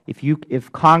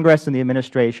 If Congress and the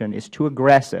administration is too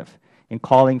aggressive in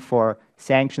calling for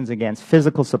sanctions against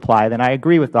physical supply, then I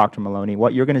agree with Dr. Maloney.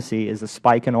 What you're going to see is a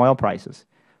spike in oil prices.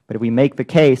 But if we make the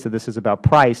case that this is about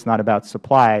price, not about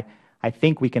supply, I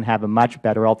think we can have a much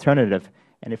better alternative.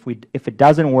 And if it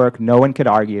doesn't work, no one could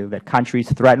argue that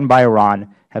countries threatened by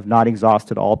Iran have not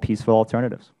exhausted all peaceful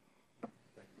alternatives.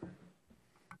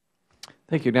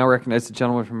 Thank you. Now recognize the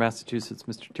gentleman from Massachusetts,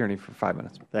 Mr. Tierney, for 5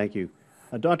 minutes. Thank you.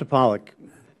 Dr. Pollack,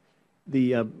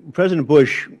 President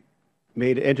Bush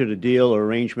entered a deal or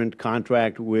arrangement,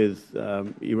 contract with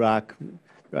Iraq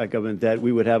government that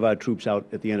we would have our troops out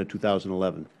at the end of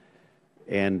 2011.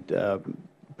 And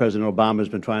President Obama has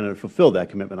been trying to fulfill that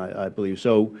commitment, I believe.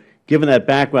 So given that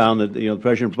background, that the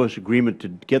President Bush agreement to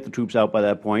get the troops out by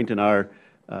that point, and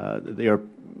the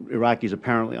Iraqis'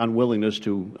 apparently unwillingness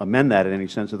to amend that in any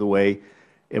sense of the way,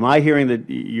 am I hearing that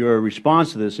your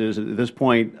response to this is, at this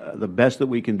point, the best that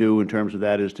we can do in terms of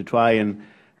that is to try and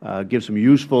give some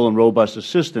useful and robust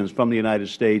assistance from the United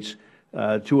States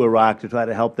to Iraq to try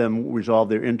to help them resolve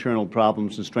their internal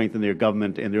problems and strengthen their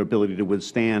government and their ability to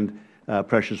withstand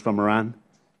pressures from Iran?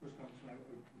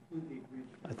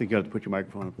 I think you have to put your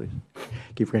microphone on,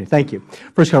 please. Thank you.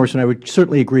 First, Congressman, I would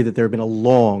certainly agree that there have been a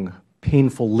long,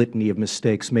 painful litany of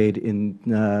mistakes made in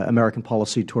American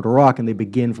policy toward Iraq, and they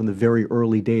begin from the very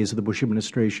early days of the Bush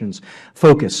administration's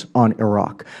focus on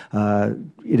Iraq.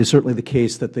 It is certainly the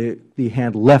case that the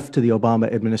hand left to the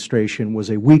Obama administration was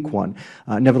a weak one.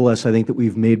 Nevertheless, I think that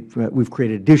we've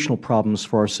created additional problems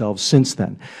for ourselves since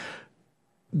then.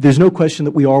 There's no question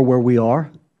that we are where we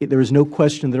are. There is no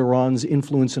question that Iran's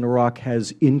influence in Iraq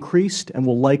has increased and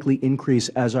will likely increase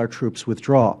as our troops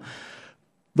withdraw.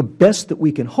 The best that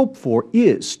we can hope for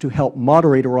is to help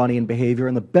moderate Iranian behavior,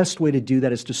 and the best way to do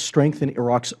that is to strengthen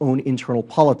Iraq's own internal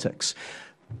politics.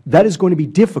 That is going to be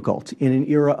difficult in an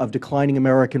era of declining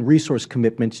American resource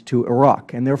commitment to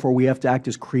Iraq, and therefore we have to act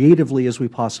as creatively as we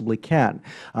possibly can.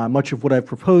 Much of what I have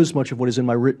proposed, much of what is in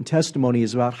my written testimony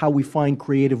is about how we find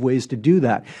creative ways to do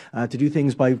that, to do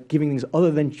things by giving things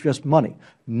other than just money,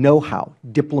 know-how,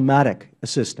 diplomatic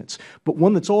assistance, but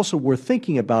one that's also worth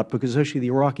thinking about, because actually the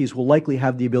Iraqis will likely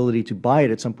have the ability to buy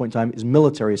it at some point in time, is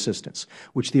military assistance,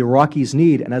 which the Iraqis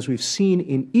need, and as we've seen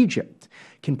in Egypt,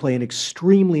 can play an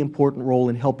extremely important role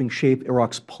in helping shape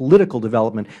Iraq's political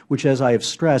development, which, as I have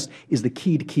stressed, is the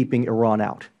key to keeping Iran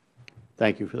out.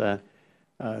 Thank you for that.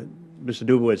 Mr.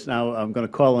 Dubowitz, now I'm going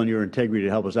to call on your integrity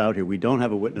to help us out here. We don't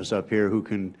have a witness up here who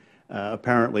can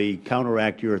apparently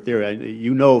counteract your theory.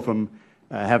 You know from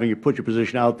having you put your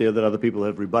position out there that other people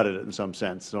have rebutted it in some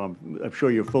sense, so I'm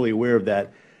sure you're fully aware of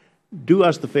that. Do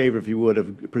us the favor, if you would,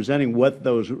 of presenting what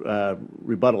those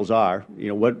rebuttals are.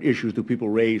 What issues do people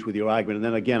raise with your argument? And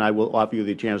then, again, I will offer you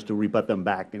the chance to rebut them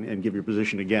back and give your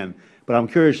position again. But I'm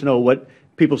curious to know what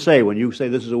people say when you say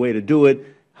this is a way to do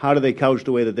it. How do they couch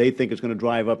the way that they think it's going to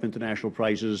drive up international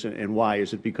prices, and why?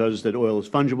 Is it because that oil is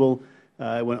fungible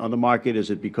on the market? Is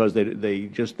it because they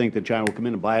just think that China will come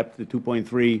in and buy up to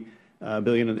 $2.3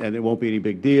 billion and it won't be any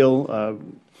big deal?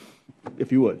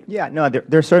 If you would. Yeah, no,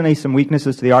 there are certainly some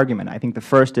weaknesses to the argument. I think the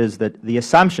first is that the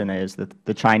assumption is that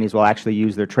the Chinese will actually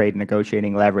use their trade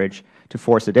negotiating leverage to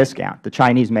force a discount. The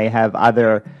Chinese may have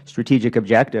other strategic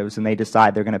objectives, and they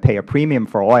decide they're going to pay a premium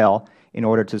for oil in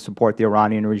order to support the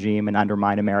Iranian regime and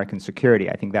undermine American security.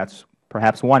 I think that's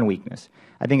perhaps one weakness.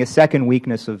 I think a second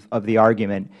weakness of the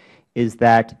argument is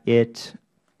that it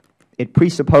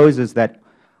presupposes that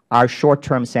our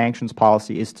short-term sanctions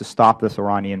policy is to stop this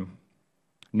Iranian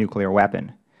nuclear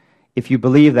weapon. If you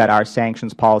believe that our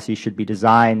sanctions policy should be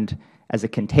designed as a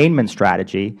containment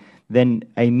strategy, then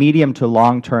a medium to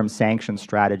long-term sanctions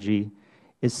strategy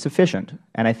is sufficient.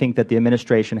 And I think that the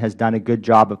administration has done a good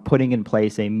job of putting in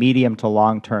place a medium to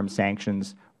long-term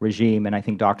sanctions regime, and I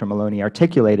think Dr. Maloney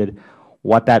articulated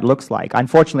what that looks like.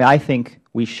 Unfortunately, I think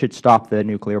we should stop the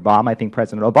nuclear bomb. I think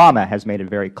President Obama has made it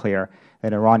very clear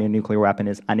that an Iranian nuclear weapon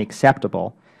is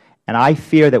unacceptable. And I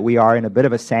fear that we are in a bit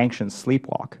of a sanctions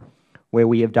sleepwalk, where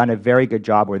we have done a very good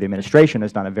job, where the administration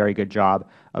has done a very good job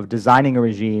of designing a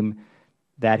regime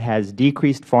that has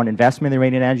decreased foreign investment in the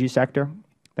Iranian energy sector,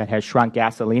 that has shrunk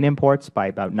gasoline imports by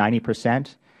about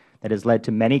 90%, that has led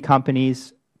to many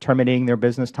companies terminating their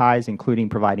business ties, including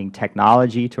providing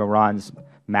technology to Iran's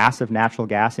massive natural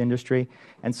gas industry.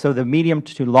 And so the medium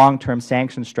to long-term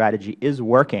sanctions strategy is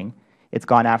working. It's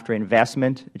gone after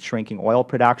investment. It's shrinking oil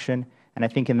production. And I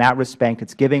think in that respect,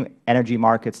 it's giving energy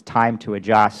markets time to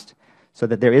adjust so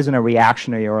that there isn't a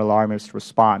reactionary or alarmist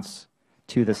response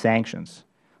to the sanctions.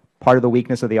 Part of the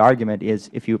weakness of the argument is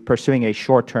if you're pursuing a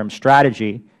short-term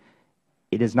strategy,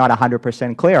 it is not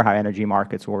 100% clear how energy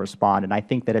markets will respond. And I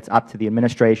think that it's up to the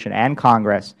administration and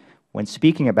Congress, when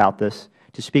speaking about this,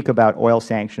 to speak about oil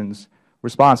sanctions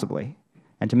responsibly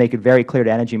and to make it very clear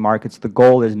to energy markets the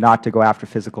goal is not to go after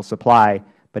physical supply,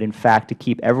 but in fact to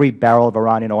keep every barrel of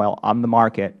Iranian oil on the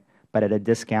market, but at a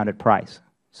discounted price.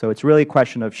 So it's really a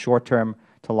question of short-term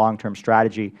to long-term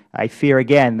strategy. I fear,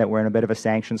 again, that we're in a bit of a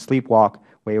sanctions sleepwalk,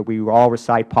 where we all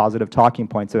recite positive talking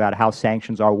points about how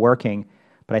sanctions are working,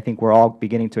 but I think we're all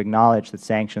beginning to acknowledge that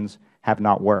sanctions have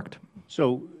not worked.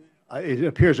 So it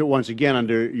appears that once again,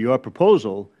 under your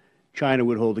proposal, China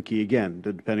would hold the key again,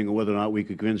 depending on whether or not we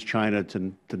could convince China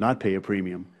to not pay a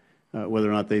premium. whether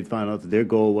or not they'd found out that their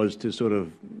goal was to sort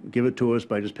of give it to us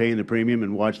by just paying the premium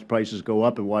and watch the prices go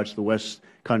up and watch the West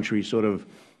countries sort of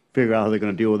figure out how they're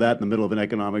going to deal with that in the middle of an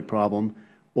economic problem,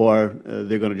 or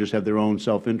they're going to just have their own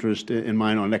self-interest in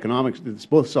mind on economics. It's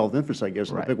both self-interest, I guess,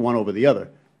 and pick one over the other.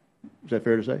 Is that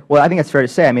fair to say? Well, I think that's fair to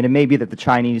say. I mean, it may be that the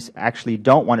Chinese actually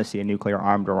don't want to see a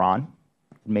nuclear-armed Iran.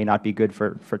 It may not be good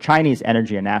for Chinese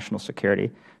energy and national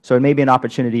security. So it may be an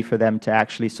opportunity for them to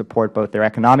actually support both their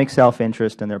economic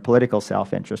self-interest and their political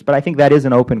self-interest. But I think that is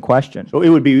an open question. So it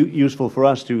would be useful for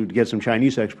us to get some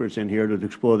Chinese experts in here to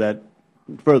explore that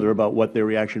further about what their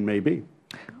reaction may be.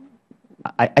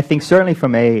 I think certainly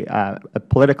from a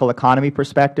political economy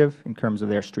perspective, in terms of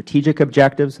their strategic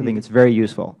objectives, I think it's very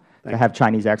useful to have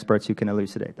Chinese experts who can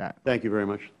elucidate that. Thank you very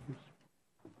much.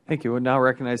 Thank you. We will now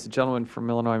recognize the gentleman from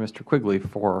Illinois, Mr. Quigley,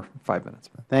 for 5 minutes.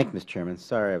 Thank you, Mr. Chairman.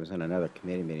 Sorry, I was in another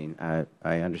committee meeting.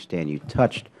 I understand you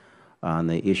touched on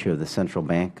the issue of the central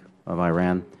bank of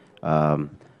Iran.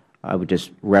 I would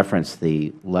just reference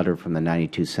the letter from the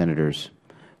 92 senators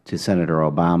to Senator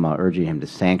Obama urging him to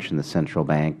sanction the central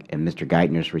bank, and Mr.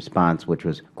 Geithner's response, which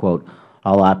was, quote,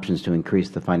 all options to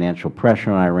increase the financial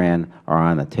pressure on Iran are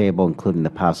on the table, including the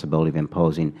possibility of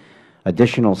imposing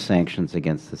additional sanctions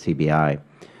against the CBI.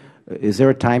 Is there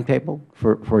a timetable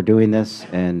for doing this,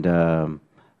 and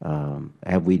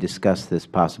have we discussed this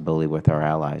possibility with our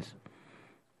allies?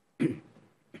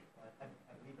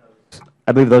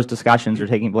 I believe those discussions are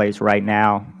taking place right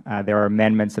now. There are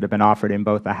amendments that have been offered in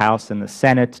both the House and the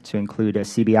Senate to include a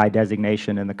CBI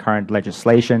designation in the current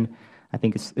legislation. I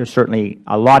think there's certainly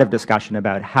a lot of discussion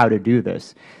about how to do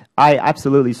this. I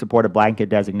absolutely support a blanket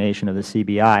designation of the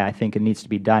CBI. I think it needs to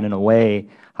be done in a way,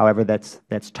 however, that's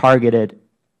targeted,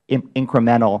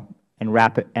 incremental,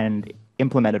 and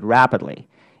implemented rapidly.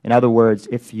 In other words,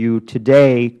 if you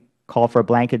today call for a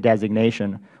blanket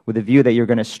designation with a view that you're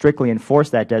going to strictly enforce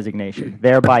that designation,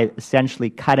 thereby essentially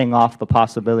cutting off the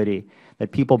possibility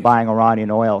that people buying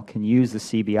Iranian oil can use the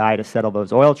CBI to settle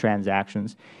those oil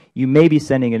transactions, you may be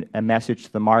sending a message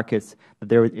to the markets that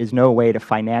there is no way to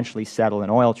financially settle an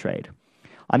oil trade.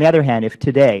 On the other hand, if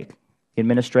today the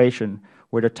administration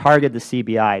were to target the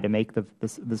CBI to make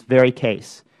this very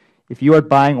case, if you are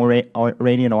buying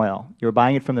Iranian oil, you're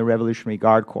buying it from the Revolutionary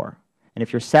Guard Corps, and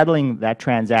if you're settling that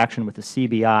transaction with the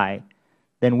CBI,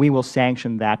 then we will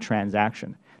sanction that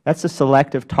transaction. That's a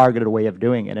selective, targeted way of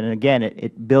doing it. And again,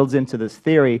 it builds into this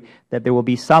theory that there will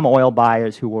be some oil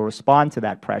buyers who will respond to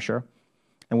that pressure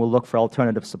and will look for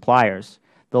alternative suppliers.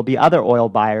 There will be other oil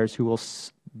buyers who will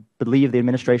believe the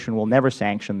administration will never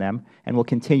sanction them and will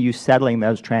continue settling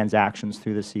those transactions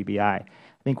through the CBI. I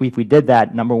think if we did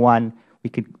that, number one, we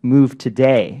could move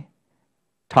today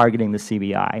targeting the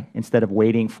CBI instead of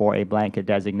waiting for a blanket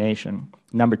designation.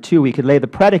 Number two, we could lay the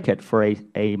predicate for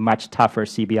a much tougher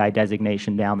CBI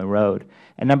designation down the road.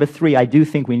 And number three, I do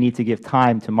think we need to give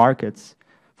time to markets,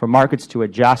 for markets to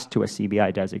adjust to a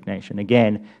CBI designation.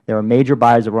 Again, there are major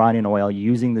buyers of Iranian oil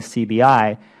using the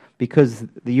CBI because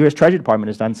the U.S. Treasury Department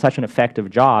has done such an effective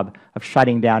job of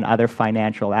shutting down other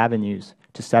financial avenues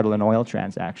to settle an oil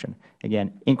transaction.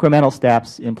 Again, incremental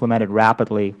steps implemented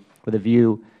rapidly with a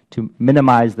view to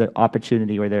minimize the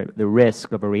opportunity or the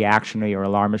risk of a reactionary or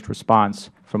alarmist response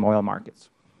from oil markets.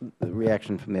 The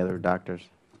reaction from the other doctors?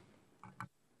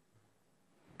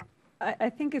 I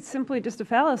think it's simply just a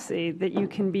fallacy that you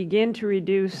can begin to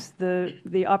reduce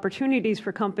the opportunities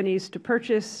for companies to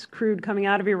purchase crude coming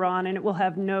out of Iran, and it will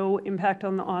have no impact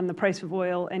on the price of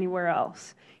oil anywhere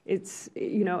else. It's,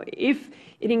 you know, if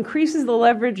it increases the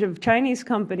leverage of Chinese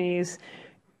companies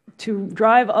to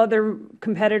drive other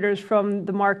competitors from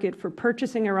the market for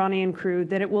purchasing Iranian crude,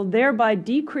 then it will thereby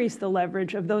decrease the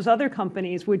leverage of those other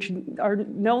companies, which are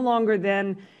no longer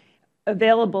then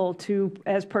available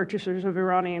as purchasers of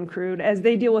Iranian crude as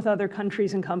they deal with other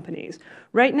countries and companies.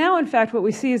 Right now, in fact, what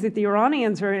we see is that the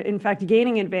Iranians are, in fact,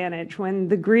 gaining advantage. When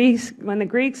the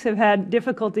Greeks have had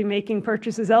difficulty making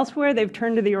purchases elsewhere, they've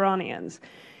turned to the Iranians.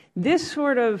 This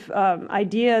sort of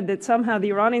idea that somehow the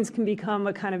Iranians can become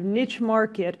a kind of niche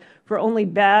market for only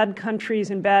bad countries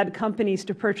and bad companies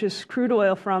to purchase crude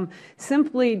oil from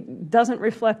simply doesn't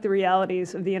reflect the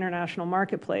realities of the international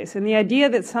marketplace. And the idea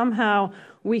that somehow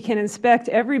we can inspect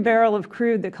every barrel of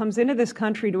crude that comes into this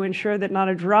country to ensure that not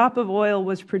a drop of oil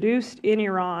was produced in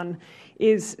Iran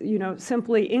is, you know,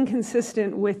 simply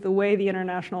inconsistent with the way the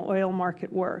international oil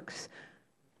market works.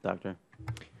 Doctor.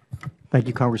 Thank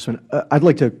you, Congressman. I'd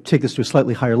like to take this to a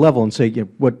slightly higher level and say, you know,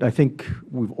 what I think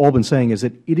we've all been saying is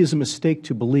that it is a mistake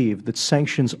to believe that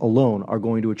sanctions alone are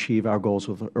going to achieve our goals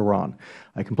with Iran.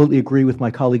 I completely agree with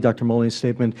my colleague, Dr. Maloney's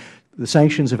statement. The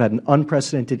sanctions have had an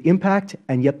unprecedented impact,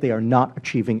 and yet they are not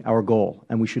achieving our goal,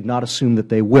 and we should not assume that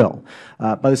they will.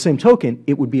 By the same token,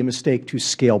 it would be a mistake to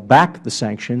scale back the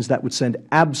sanctions. That would send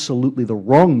absolutely the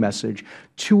wrong message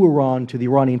to Iran, to the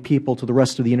Iranian people, to the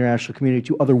rest of the international community,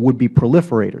 to other would-be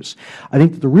proliferators. I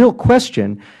think that the real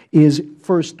question is,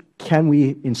 first, can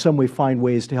we in some way find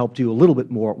ways to help do a little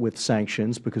bit more with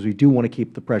sanctions, because we do want to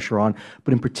keep the pressure on,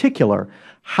 but in particular,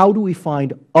 how do we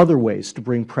find other ways to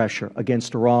bring pressure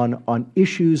against Iran on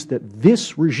issues that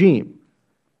this regime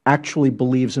actually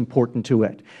believes important to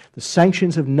it? The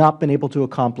sanctions have not been able to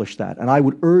accomplish that, and I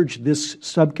would urge this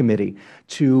subcommittee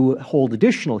to hold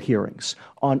additional hearings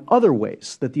on other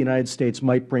ways that the United States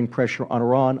might bring pressure on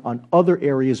Iran on other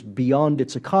areas beyond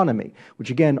its economy, which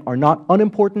again are not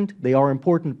unimportant. They are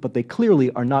important, but they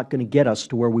clearly are not going to get us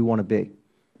to where we want to be.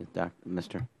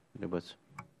 Mr. Dubowitz.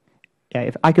 Yeah,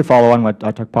 if I could follow on what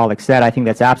Dr. Pollack said, I think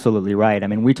that's absolutely right. I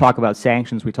mean, we talk about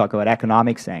sanctions, we talk about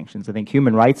economic sanctions. I think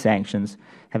human rights sanctions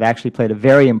have actually played a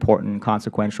very important and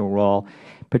consequential role,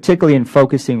 particularly in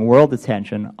focusing world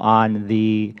attention on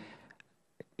the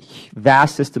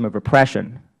vast system of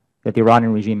repression that the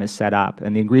Iranian regime has set up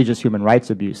and the egregious human rights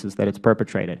abuses that it's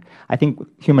perpetrated. I think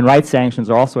human rights sanctions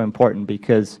are also important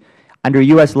because under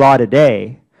U.S. law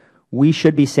today, we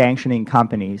should be sanctioning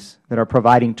companies that are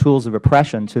providing tools of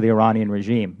oppression to the Iranian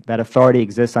regime. That authority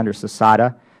exists under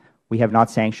SASADA. We have not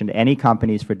sanctioned any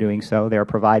companies for doing so. They are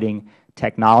providing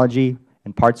technology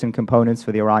and parts and components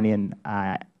for the Iranian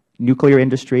nuclear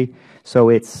industry. So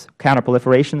it's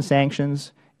counterproliferation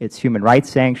sanctions, it's human rights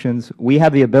sanctions. We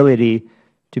have the ability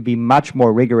to be much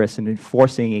more rigorous in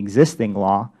enforcing existing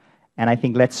law. And I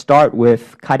think let's start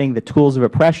with cutting the tools of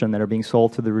oppression that are being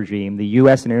sold to the regime, the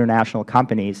U.S. and international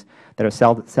companies that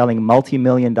are selling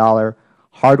multi-million-dollar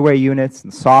hardware units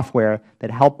and software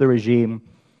that help the regime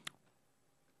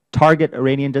target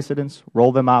Iranian dissidents,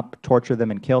 roll them up, torture them,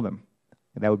 and kill them.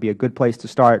 That would be a good place to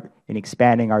start in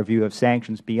expanding our view of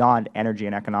sanctions beyond energy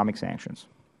and economic sanctions.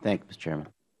 Thank you, Mr. Chairman.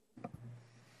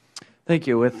 Thank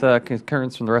you. With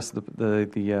concurrence from the rest of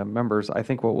the members, I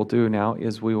think what we'll do now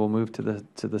is we will move to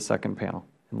the second panel,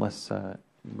 unless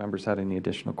members had any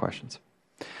additional questions.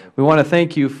 We want to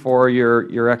thank you for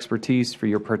your expertise, for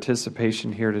your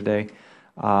participation here today.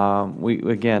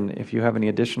 Again, if you have any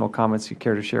additional comments you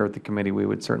care to share with the committee, we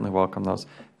would certainly welcome those.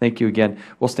 Thank you again.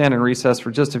 We'll stand in recess for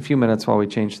just a few minutes while we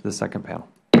change to the second panel.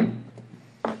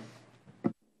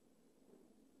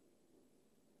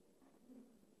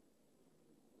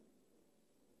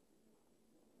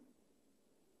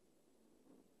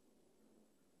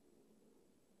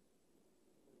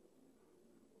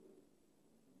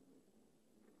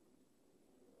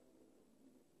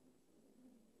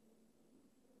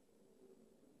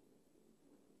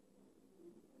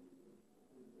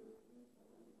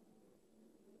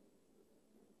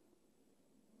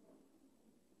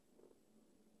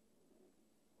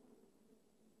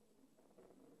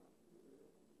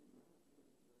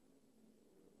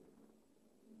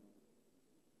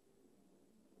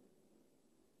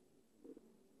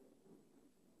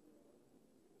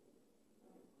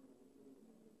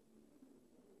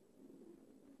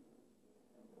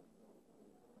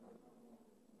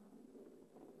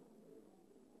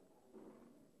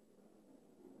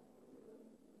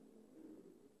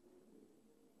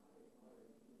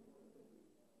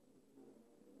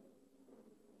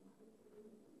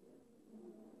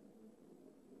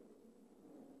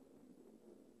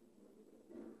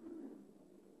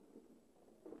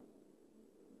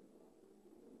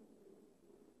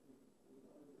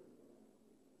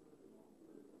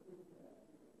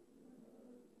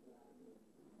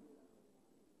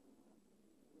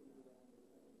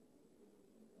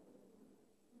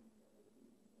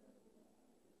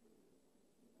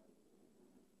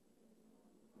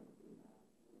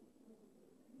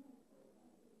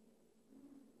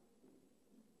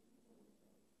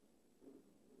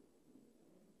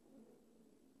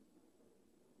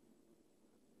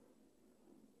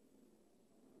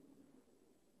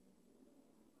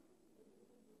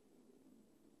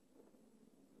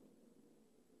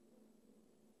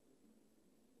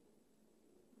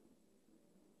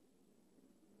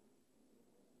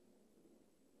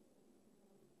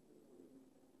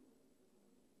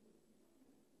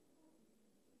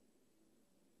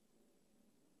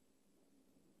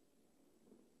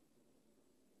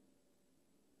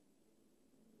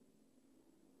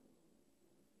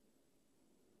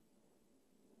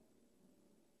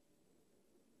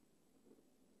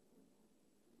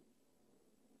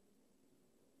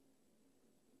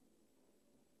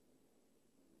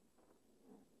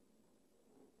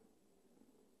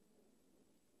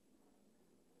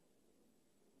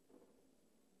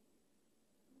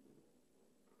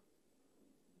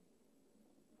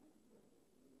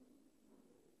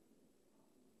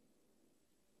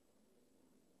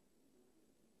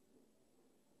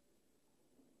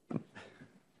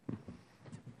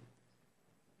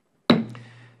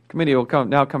 Committee will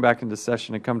now come back into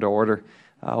session and come to order.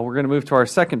 We're going to move to our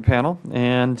second panel,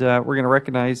 and we're going to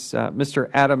recognize Mr.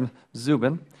 Adam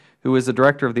Szubin, who is the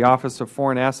Director of the Office of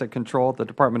Foreign Asset Control at the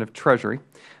Department of Treasury,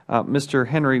 Mr.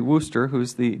 Henry Wooster, who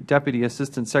is the Deputy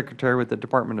Assistant Secretary with the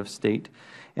Department of State,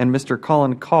 and Mr.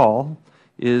 Colin Kahl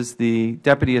is the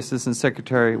Deputy Assistant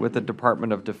Secretary with the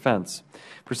Department of Defense.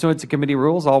 Pursuant to committee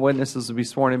rules, all witnesses will be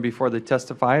sworn in before they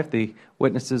testify. If the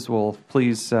witnesses will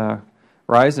please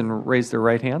rise and raise their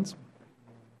right hands.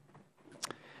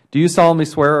 Do you solemnly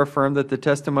swear or affirm that the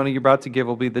testimony you're about to give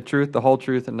will be the truth, the whole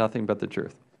truth, and nothing but the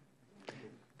truth?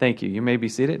 Thank you. You may be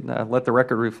seated. Let the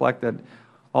record reflect that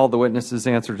all the witnesses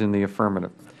answered in the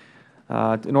affirmative.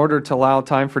 In order to allow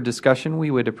time for discussion, we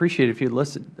would appreciate if you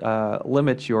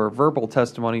limit your verbal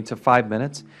testimony to 5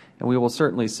 minutes, and we will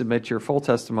certainly submit your full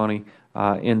testimony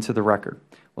into the record.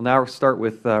 We'll now start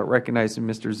with recognizing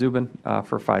Mr. Szubin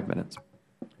for 5 minutes.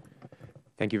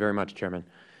 Thank you very much, Chairman.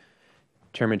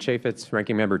 Chairman Chaffetz,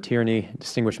 Ranking Member Tierney,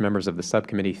 distinguished members of the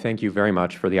subcommittee, thank you very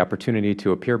much for the opportunity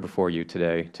to appear before you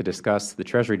today to discuss the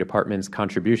Treasury Department's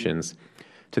contributions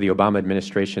to the Obama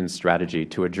administration's strategy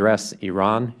to address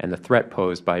Iran and the threat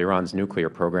posed by Iran's nuclear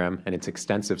program and its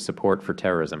extensive support for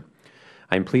terrorism.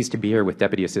 I am pleased to be here with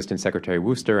Deputy Assistant Secretary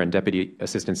Wooster and Deputy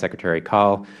Assistant Secretary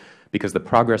Kahl because the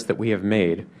progress that we have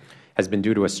made has been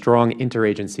due to a strong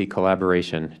interagency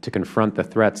collaboration to confront the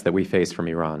threats that we face from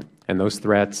Iran, and those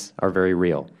threats are very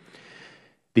real.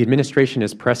 The administration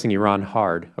is pressing Iran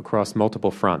hard across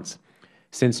multiple fronts.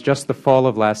 Since just the fall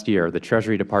of last year, the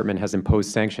Treasury Department has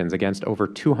imposed sanctions against over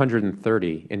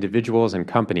 230 individuals and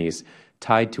companies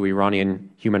tied to Iranian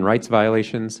human rights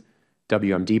violations,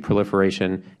 WMD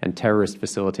proliferation, and terrorist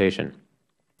facilitation.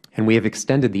 And we have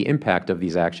extended the impact of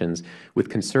these actions with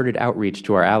concerted outreach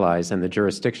to our allies and the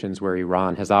jurisdictions where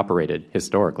Iran has operated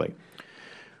historically.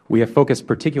 We have focused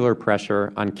particular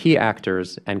pressure on key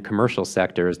actors and commercial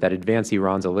sectors that advance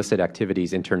Iran's illicit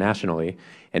activities internationally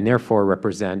and therefore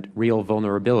represent real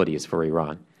vulnerabilities for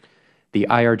Iran. The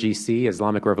IRGC,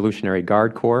 Islamic Revolutionary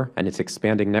Guard Corps, and its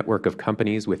expanding network of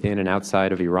companies within and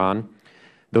outside of Iran,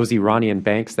 those Iranian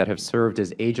banks that have served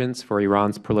as agents for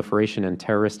Iran's proliferation and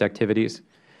terrorist activities,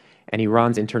 and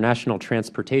Iran's international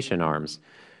transportation arms,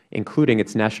 including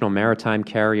its national maritime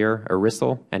carrier,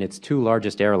 Arisil, and its two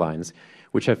largest airlines,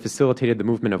 which have facilitated the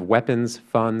movement of weapons,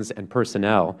 funds, and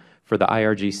personnel for the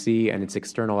IRGC and its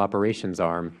external operations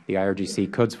arm, the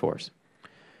IRGC Quds Force.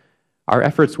 Our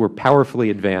efforts were powerfully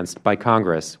advanced by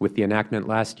Congress with the enactment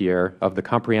last year of the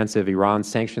Comprehensive Iran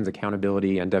Sanctions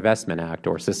Accountability and Divestment Act,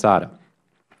 or CISADA.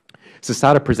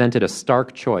 CISADA presented a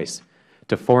stark choice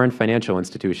to foreign financial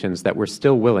institutions that were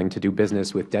still willing to do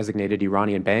business with designated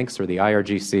Iranian banks or the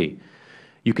IRGC.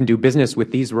 You can do business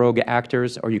with these rogue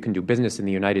actors, or you can do business in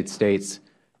the United States.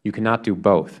 You cannot do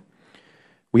both.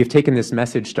 We have taken this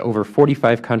message to over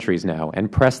 45 countries now and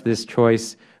pressed this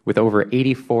choice with over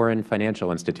 80 foreign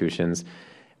financial institutions,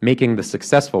 making the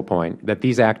successful point that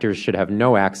these actors should have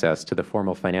no access to the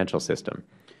formal financial system.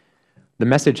 The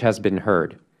message has been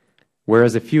heard.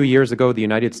 Whereas a few years ago the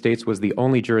United States was the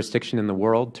only jurisdiction in the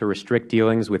world to restrict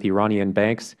dealings with Iranian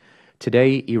banks,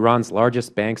 today Iran's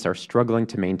largest banks are struggling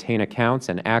to maintain accounts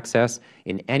and access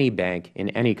in any bank in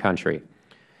any country.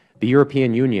 The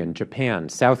European Union, Japan,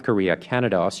 South Korea,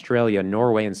 Canada, Australia,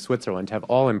 Norway, and Switzerland have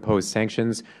all imposed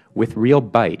sanctions with real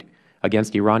bite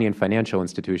against Iranian financial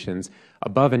institutions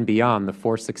above and beyond the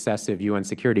 4 successive UN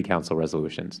Security Council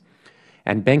resolutions.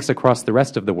 And banks across the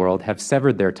rest of the world have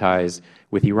severed their ties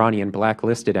with Iranian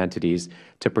blacklisted entities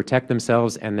to protect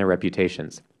themselves and their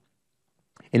reputations.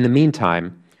 In the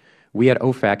meantime, we at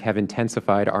OFAC have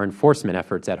intensified our enforcement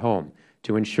efforts at home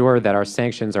to ensure that our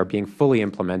sanctions are being fully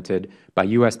implemented by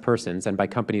U.S. persons and by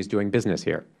companies doing business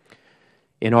here.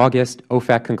 In August,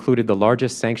 OFAC concluded the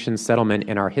largest sanctions settlement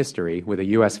in our history with a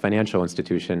U.S. financial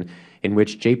institution in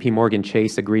which J.P. Morgan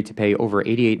Chase agreed to pay over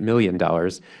 $88 million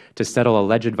to settle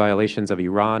alleged violations of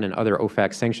Iran and other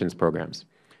OFAC sanctions programs.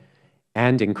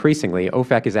 And increasingly,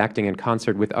 OFAC is acting in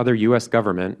concert with other U.S.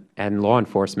 government and law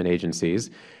enforcement agencies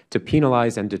to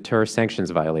penalize and deter sanctions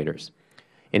violators.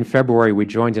 In February, we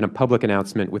joined in a public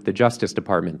announcement with the Justice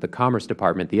Department, the Commerce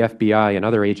Department, the FBI, and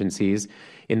other agencies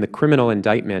in the criminal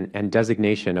indictment and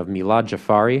designation of Milad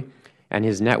Jafari and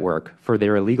his network for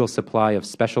their illegal supply of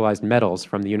specialized metals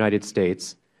from the United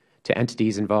States to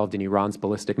entities involved in Iran's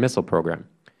ballistic missile program.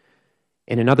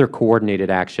 In another coordinated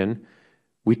action,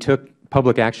 we took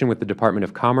public action with the Department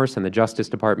of Commerce and the Justice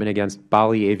Department against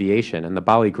Bali Aviation and the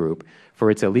Bali Group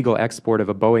for its illegal export of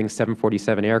a Boeing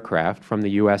 747 aircraft from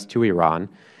the U.S. to Iran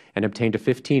and obtained a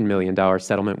 $15 million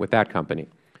settlement with that company.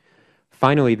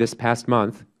 Finally, this past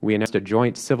month, we announced a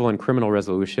joint civil and criminal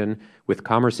resolution with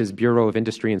Commerce's Bureau of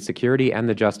Industry and Security and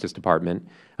the Justice Department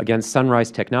against Sunrise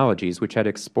Technologies, which had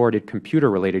exported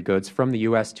computer-related goods from the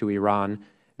U.S. to Iran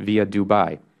via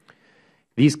Dubai.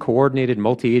 These coordinated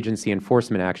multi-agency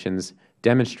enforcement actions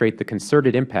demonstrate the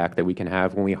concerted impact that we can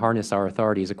have when we harness our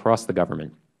authorities across the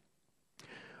government.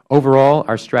 Overall,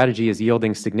 our strategy is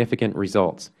yielding significant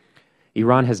results.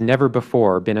 Iran has never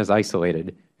before been as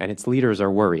isolated, and its leaders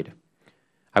are worried.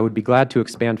 I would be glad to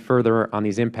expand further on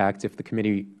these impacts if the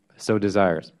committee so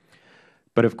desires.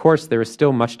 But of course, there is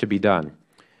still much to be done.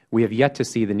 We have yet to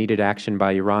see the needed action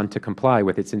by Iran to comply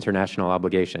with its international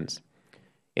obligations.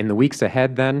 In the weeks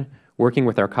ahead, then, working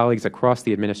with our colleagues across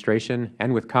the administration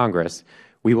and with Congress,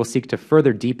 we will seek to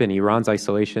further deepen Iran's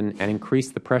isolation and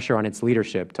increase the pressure on its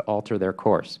leadership to alter their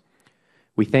course.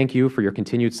 We thank you for your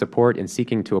continued support in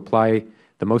seeking to apply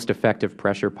the most effective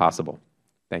pressure possible.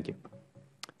 Thank you.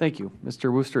 Thank you.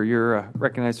 Mr. Wooster, you are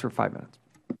recognized for 5 minutes.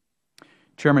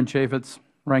 Chairman Chaffetz,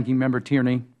 Ranking Member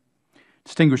Tierney,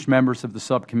 distinguished members of the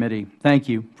subcommittee, thank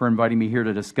you for inviting me here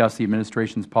to discuss the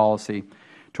administration's policy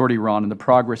toward Iran and the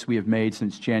progress we have made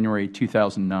since January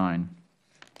 2009.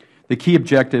 The key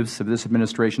objectives of this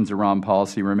administration's Iran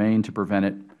policy remain to prevent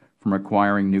it from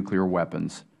acquiring nuclear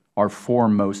weapons, our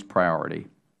foremost priority,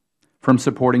 from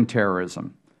supporting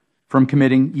terrorism, from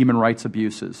committing human rights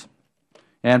abuses,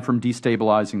 and from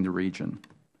destabilizing the region.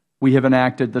 We have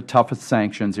enacted the toughest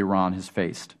sanctions Iran has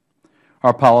faced.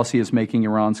 Our policy is making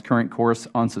Iran's current course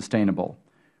unsustainable,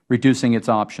 reducing its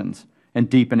options, and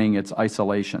deepening its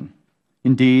isolation.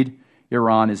 Indeed,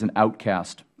 Iran is an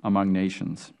outcast among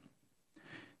nations.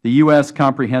 The U.S.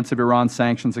 Comprehensive Iran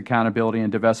Sanctions Accountability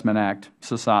and Divestment Act,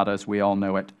 CSADA as we all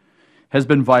know it, has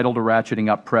been vital to ratcheting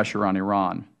up pressure on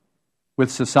Iran. With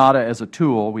CSADA as a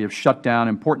tool, we have shut down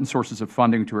important sources of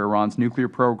funding to Iran's nuclear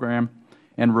program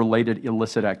and related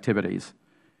illicit activities.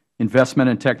 Investment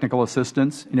and technical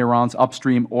assistance in Iran's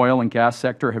upstream oil and gas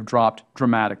sector have dropped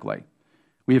dramatically.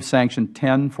 We have sanctioned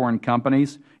 10 foreign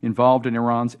companies involved in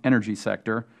Iran's energy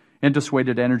sector and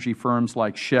dissuaded energy firms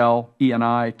like Shell,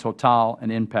 Eni, Total,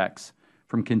 and Inpex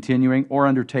from continuing or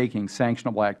undertaking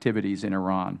sanctionable activities in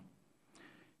Iran.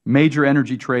 Major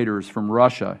energy traders from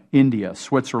Russia, India,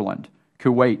 Switzerland,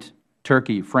 Kuwait,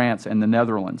 Turkey, France, and the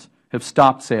Netherlands have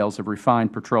stopped sales of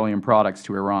refined petroleum products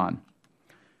to Iran.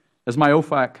 As my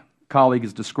OFAC colleague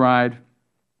has described,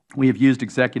 we have used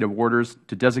executive orders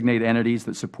to designate entities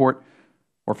that support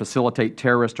or facilitate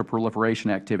terrorist or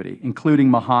proliferation activity, including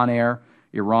Mahan Air,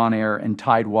 Iran Air, and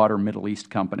Tidewater Middle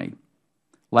East Company.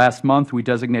 Last month, we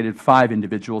designated 5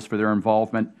 individuals for their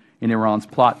involvement in Iran's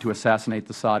plot to assassinate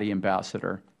the Saudi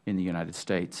ambassador in the United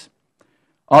States.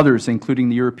 Others, including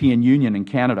the European Union and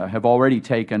Canada, have already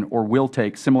taken or will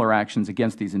take similar actions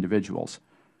against these individuals.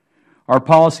 Our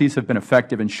policies have been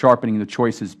effective in sharpening the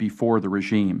choices before the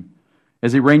regime.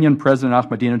 As Iranian President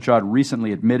Ahmadinejad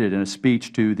recently admitted in a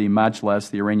speech to the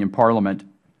Majlis, the Iranian parliament,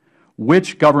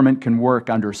 which government can work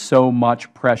under so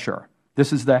much pressure?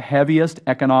 This is the heaviest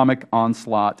economic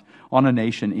onslaught on a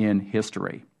nation in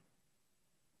history.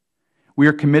 We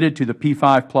are committed to the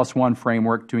P5+1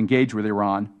 framework to engage with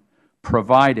Iran,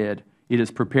 provided it is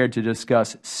prepared to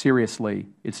discuss seriously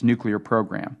its nuclear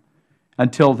program.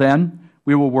 Until then,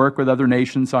 we will work with other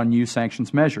nations on new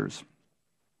sanctions measures.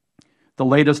 The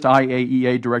latest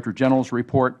IAEA Director General's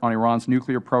report on Iran's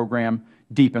nuclear program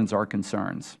deepens our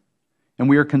concerns, and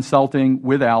we are consulting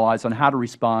with allies on how to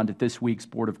respond at this week's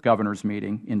Board of Governors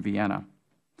meeting in Vienna.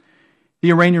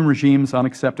 The Iranian regime's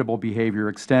unacceptable behavior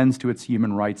extends to its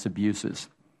human rights abuses.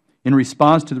 In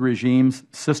response to the regime's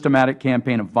systematic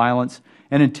campaign of violence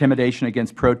and intimidation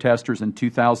against protesters in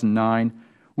 2009,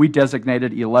 we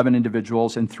designated 11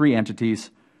 individuals and 3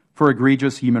 entities for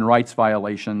egregious human rights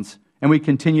violations, and we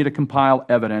continue to compile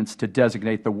evidence to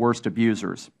designate the worst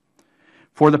abusers.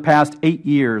 For the past 8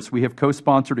 years, we have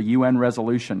co-sponsored a UN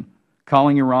resolution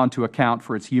calling Iran to account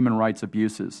for its human rights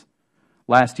abuses.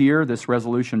 Last year, this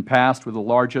resolution passed with the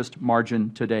largest margin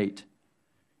to date.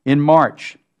 In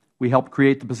March, we helped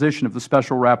create the position of the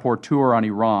Special Rapporteur on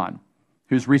Iran,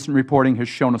 whose recent reporting has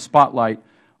shown a spotlight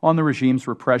on the regime's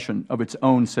repression of its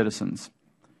own citizens.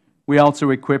 We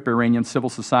also equip Iranian civil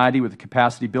society with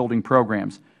capacity-building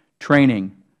programs,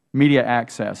 training, media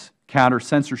access,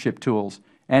 counter-censorship tools,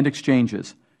 and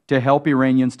exchanges to help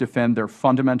Iranians defend their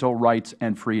fundamental rights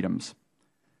and freedoms.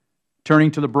 Turning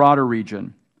to the broader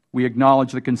region, we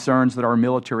acknowledge the concerns that our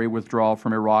military withdrawal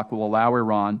from Iraq will allow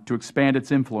Iran to expand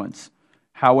its influence.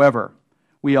 However,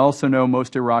 we also know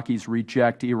most Iraqis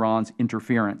reject Iran's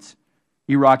interference.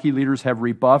 Iraqi leaders have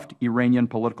rebuffed Iranian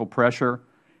political pressure,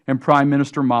 and Prime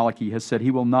Minister Maliki has said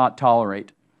he will not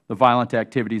tolerate the violent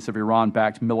activities of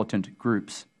Iran-backed militant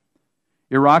groups.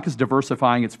 Iraq is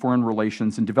diversifying its foreign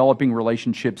relations and developing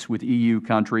relationships with EU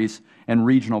countries and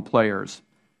regional players.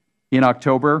 In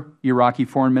October, Iraqi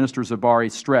Foreign Minister Zabari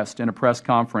stressed in a press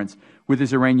conference with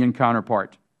his Iranian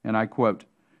counterpart, and I quote,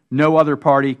 "No other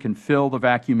party can fill the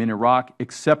vacuum in Iraq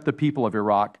except the people of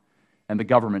Iraq and the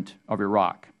government of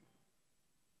Iraq."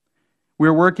 We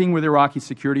are working with Iraqi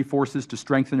security forces to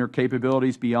strengthen their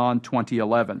capabilities beyond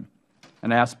 2011,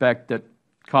 an aspect that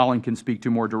Colin can speak to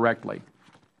more directly.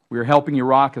 We are helping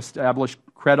Iraq establish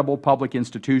credible public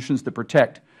institutions that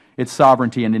protect its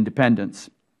sovereignty and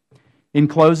independence. In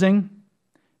closing,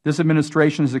 this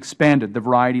administration has expanded the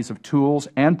varieties of tools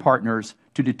and partners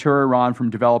to deter Iran from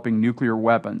developing nuclear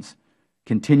weapons,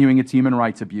 continuing its human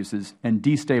rights abuses, and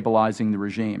destabilizing the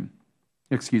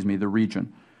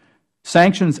region.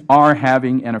 Sanctions are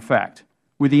having an effect.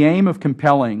 With the aim of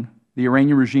compelling the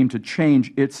Iranian regime to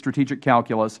change its strategic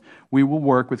calculus, we will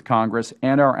work with Congress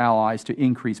and our allies to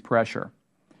increase pressure.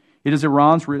 It is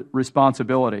Iran's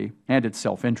responsibility and its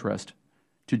self-interest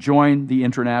to join the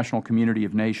international community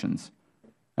of nations.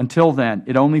 Until then,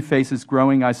 it only faces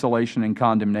growing isolation and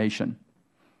condemnation.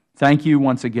 Thank you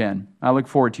once again. I look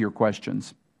forward to your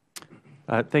questions.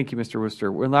 Thank you, Mr.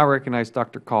 Wooster. We will now recognize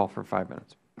Dr. Kahl for 5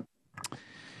 minutes.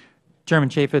 Chairman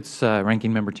Chaffetz,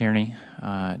 Ranking Member Tierney,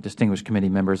 distinguished committee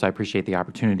members, I appreciate the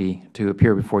opportunity to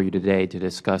appear before you today to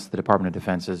discuss the Department of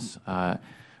Defense's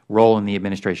role in the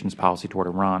administration's policy toward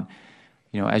Iran.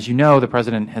 As you know, the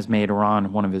President has made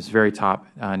Iran one of his very top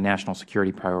national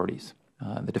security priorities.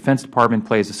 The Defense Department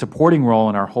plays a supporting role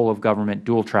in our whole-of-government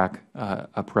dual-track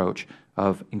approach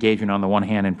of engagement on the one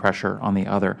hand and pressure on the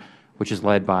other, which is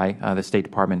led by the State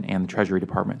Department and the Treasury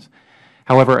Departments.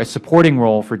 However, a supporting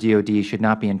role for DoD should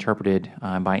not be interpreted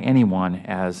by anyone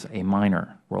as a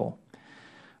minor role.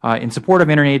 In support of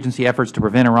interagency efforts to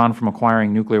prevent Iran from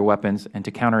acquiring nuclear weapons and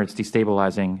to counter its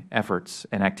destabilizing efforts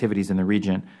and activities in the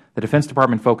region, the Defense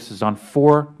Department focuses on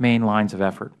 4 main lines of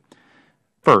effort.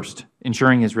 First,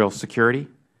 ensuring Israel's security.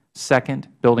 Second,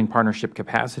 building partnership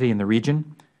capacity in the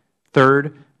region.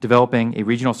 Third, developing a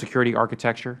regional security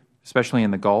architecture, especially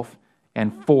in the Gulf.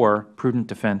 And 4, prudent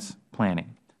defense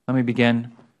planning. Let me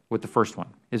begin with the first one,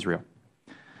 Israel.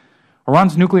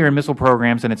 Iran's nuclear and missile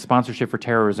programs and its sponsorship for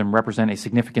terrorism represent a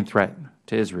significant threat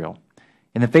to Israel.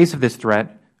 In the face of this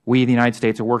threat, we, the United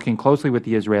States, are working closely with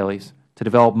the Israelis to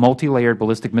develop multi-layered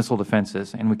ballistic missile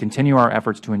defenses, and we continue our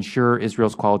efforts to ensure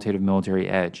Israel's qualitative military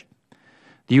edge.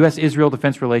 The U.S.-Israel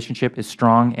defense relationship is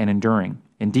strong and enduring.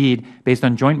 Indeed, based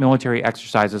on joint military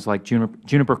exercises like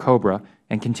Juniper Cobra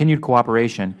and continued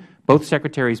cooperation, both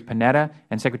Secretaries Panetta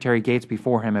and Secretary Gates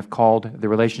before him have called the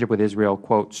relationship with Israel,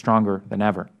 quote, stronger than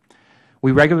ever.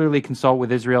 We regularly consult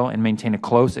with Israel and maintain a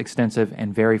close, extensive,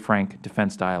 and very frank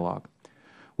defense dialogue.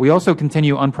 We also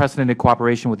continue unprecedented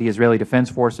cooperation with the Israeli Defense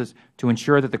Forces to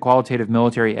ensure that the qualitative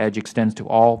military edge extends to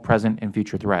all present and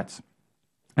future threats.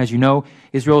 As you know,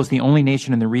 Israel is the only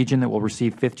nation in the region that will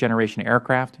receive 5th-generation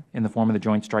aircraft in the form of the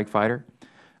Joint Strike Fighter.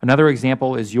 Another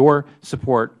example is your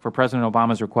support for President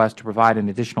Obama's request to provide an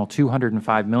additional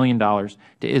 $205 million to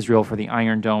Israel for the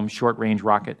Iron Dome short-range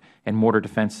rocket and mortar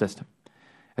defense system.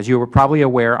 As you are probably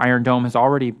aware, Iron Dome has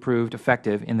already proved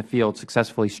effective in the field,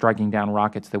 successfully striking down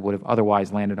rockets that would have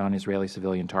otherwise landed on Israeli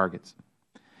civilian targets.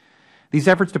 These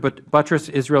efforts to buttress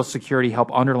Israel's security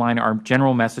help underline our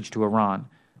general message to Iran,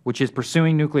 which is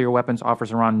pursuing nuclear weapons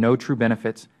offers Iran no true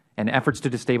benefits, and efforts to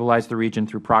destabilize the region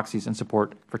through proxies and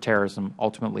support for terrorism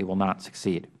ultimately will not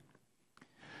succeed.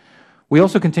 We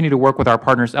also continue to work with our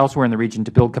partners elsewhere in the region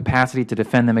to build capacity to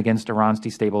defend them against Iran's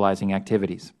destabilizing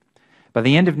activities. By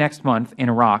the end of next month in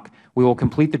Iraq, we will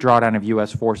complete the drawdown of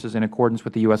U.S. forces in accordance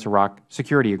with the U.S.-Iraq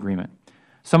Security Agreement.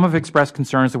 Some have expressed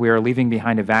concerns that we are leaving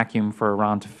behind a vacuum for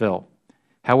Iran to fill.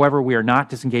 However, we are not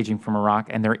disengaging from Iraq,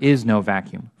 and there is no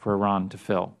vacuum for Iran to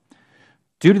fill.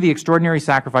 Due to the extraordinary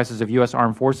sacrifices of U.S.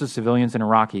 armed forces, civilians, and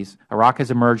Iraqis, Iraq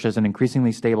has emerged as an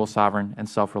increasingly stable, sovereign, and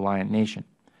self-reliant nation.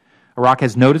 Iraq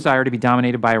has no desire to be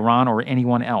dominated by Iran or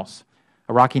anyone else.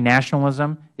 Iraqi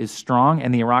nationalism is strong,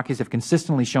 and the Iraqis have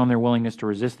consistently shown their willingness to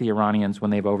resist the Iranians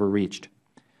when they have overreached.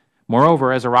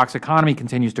 Moreover, as Iraq's economy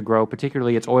continues to grow,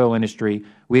 particularly its oil industry,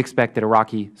 we expect that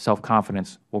Iraqi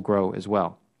self-confidence will grow as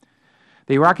well.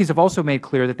 The Iraqis have also made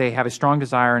clear that they have a strong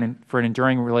desire for an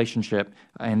enduring relationship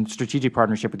and strategic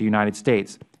partnership with the United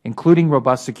States, including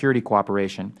robust security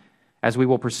cooperation, as we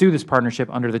will pursue this partnership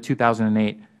under the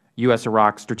 2008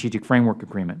 U.S.-Iraq Strategic Framework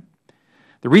Agreement.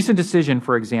 The recent decision,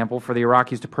 for example, for the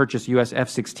Iraqis to purchase U.S.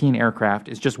 F-16 aircraft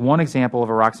is just one example of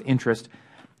Iraq's interest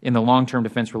in the long-term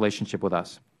defense relationship with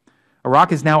us.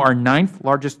 Iraq is now our 9th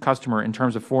largest customer in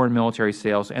terms of foreign military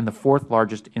sales and the 4th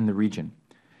largest in the region.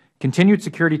 Continued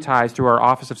security ties through our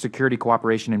Office of Security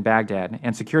Cooperation in Baghdad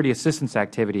and security assistance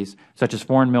activities such as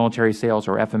foreign military sales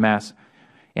or FMS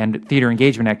and theater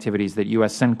engagement activities that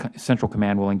U.S. Central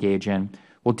Command will engage in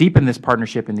will deepen this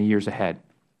partnership in the years ahead.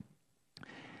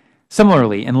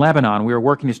 Similarly, in Lebanon, we are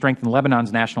working to strengthen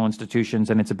Lebanon's national institutions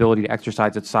and its ability to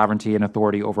exercise its sovereignty and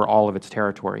authority over all of its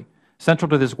territory. Central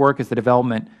to this work is the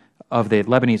development of the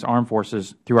Lebanese armed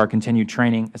forces through our continued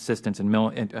training, assistance, and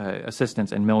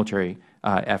military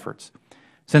efforts.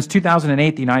 Since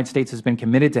 2008, the United States has been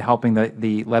committed to helping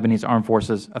the Lebanese armed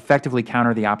forces effectively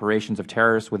counter the operations of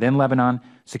terrorists within Lebanon,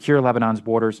 secure Lebanon's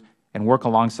borders, and work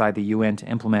alongside the UN to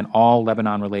implement all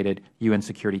Lebanon-related UN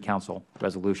Security Council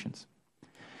resolutions.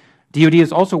 DoD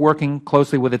is also working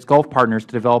closely with its Gulf partners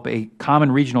to develop a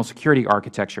common regional security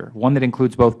architecture, one that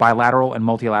includes both bilateral and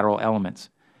multilateral elements.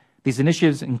 These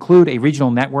initiatives include a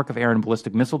regional network of air and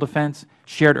ballistic missile defense,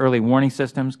 shared early warning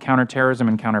systems, counterterrorism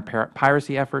and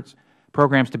counter-piracy efforts,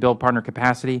 programs to build partner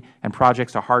capacity, and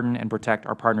projects to harden and protect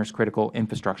our partners' critical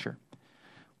infrastructure.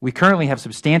 We currently have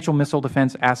substantial missile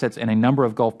defense assets in a number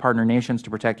of Gulf partner nations to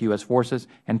protect U.S. forces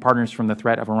and partners from the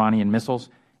threat of Iranian missiles,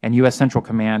 and U.S. Central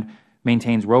Command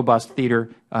maintains robust theater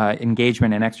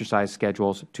engagement and exercise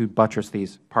schedules to buttress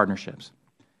these partnerships.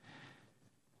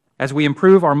 As we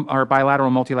improve our bilateral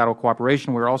and multilateral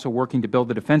cooperation, we are also working to build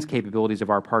the defense capabilities of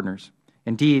our partners.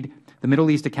 Indeed, the Middle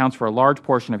East accounts for a large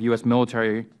portion of U.S.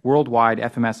 military worldwide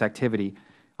FMS activity,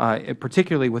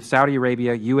 particularly with Saudi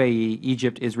Arabia, UAE,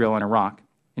 Egypt, Israel, and Iraq.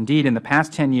 Indeed, in the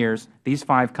past 10 years, these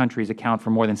 5 countries account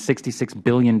for more than $66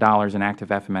 billion in active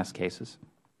FMS cases.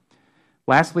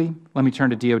 Lastly, let me turn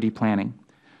to DoD planning.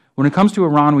 When it comes to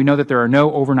Iran, we know that there are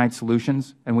no overnight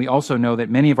solutions, and we also know that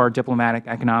many of our diplomatic,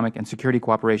 economic, and security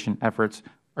cooperation efforts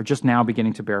are just now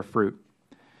beginning to bear fruit,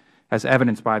 as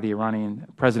evidenced by the Iranian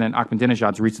President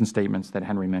Ahmadinejad's recent statements that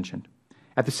Henry mentioned.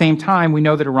 At the same time, we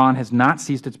know that Iran has not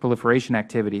ceased its proliferation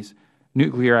activities,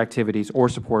 nuclear activities, or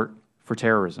support for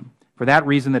terrorism. For that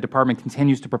reason, the Department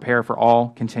continues to prepare for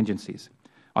all contingencies.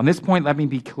 On this point, let me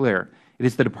be clear. It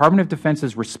is the Department of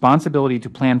Defense's responsibility to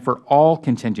plan for all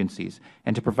contingencies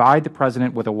and to provide the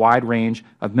President with a wide range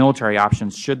of military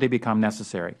options should they become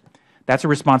necessary. That is a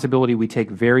responsibility we take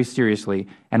very seriously,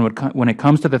 and when it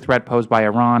comes to the threat posed by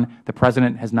Iran, the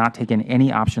President has not taken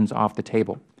any options off the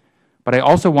table. But I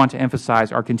also want to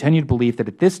emphasize our continued belief that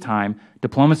at this time,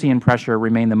 diplomacy and pressure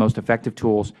remain the most effective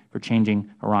tools for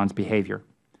changing Iran's behavior.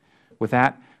 With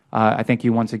that, I thank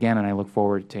you once again, and I look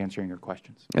forward to answering your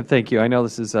questions. Thank you. I know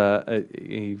this is a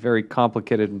very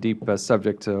complicated and deep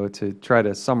subject, so to try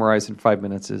to summarize in 5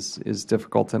 minutes is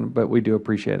difficult, but we do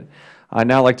appreciate it. I'd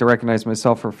now like to recognize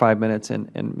myself for 5 minutes,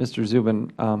 and Mr.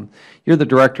 Szubin, you're the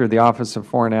Director of the Office of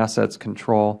Foreign Assets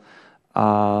Control,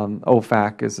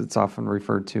 OFAC as it's often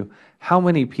referred to. How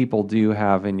many people do you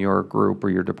have in your group or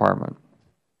your department?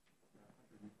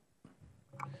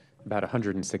 About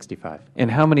 165.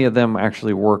 And how many of them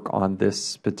actually work on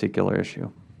this particular issue?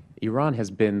 Iran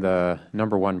has been the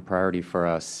 #1 priority for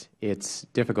us. It's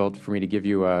difficult for me to give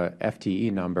you a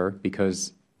FTE number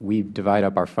because we divide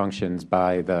up our functions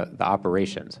by the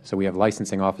operations. So we have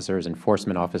licensing officers,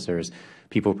 enforcement officers,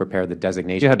 people who prepare the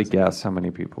designations. If you had to guess, how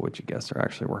many people would you guess are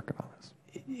actually working on this?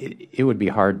 It would be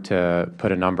hard to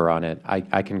put a number on it.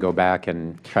 I can go back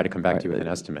and try to come back to you with an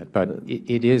estimate. But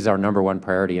it is our #1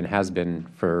 priority and has been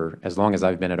for as long as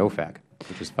I've been at OFAC,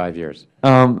 which is 5 years.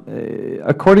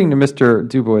 According to Mr.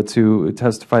 Dubowitz, who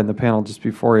testified in the panel just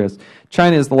before us,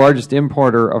 China is the largest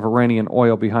importer of Iranian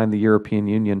oil behind the European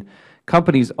Union.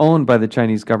 Companies owned by the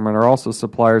Chinese government are also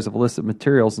suppliers of illicit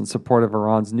materials in support of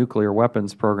Iran's nuclear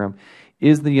weapons program.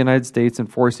 Is the United States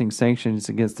enforcing sanctions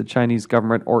against the Chinese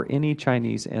government or any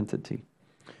Chinese entity?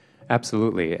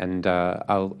 Absolutely, and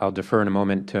I'll defer in a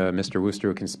moment to Mr. Wooster,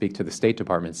 who can speak to the State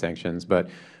Department sanctions, but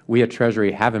we at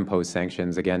Treasury have imposed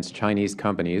sanctions against Chinese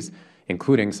companies,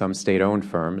 including some state-owned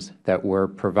firms, that were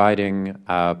providing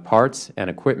parts and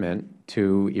equipment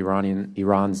to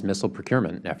Iran's missile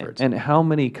procurement efforts. And how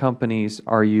many companies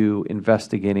are you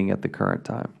investigating at the current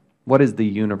time? What does the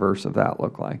universe of that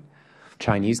look like?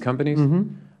 Chinese companies? Mm-hmm.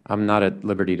 I'm not at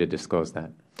liberty to disclose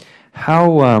that.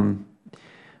 How,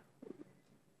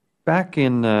 back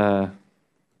in, let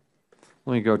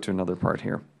me go to another part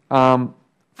here.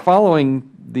 Following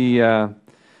the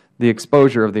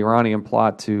exposure of the Iranian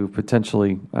plot to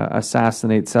potentially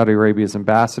assassinate Saudi Arabia's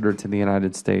ambassador to the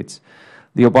United States,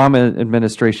 the Obama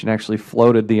administration actually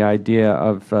floated the idea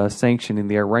of sanctioning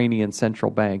the Iranian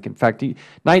central bank. In fact,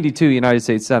 92 United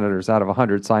States senators out of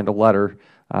 100 signed a letter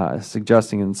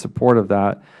suggesting in support of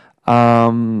that.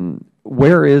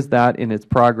 Where is that in its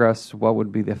progress? What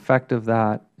would be the effect of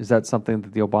that? Is that something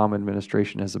that the Obama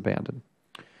administration has abandoned?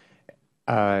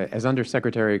 As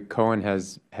Undersecretary Cohen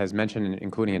has mentioned,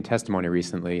 including in testimony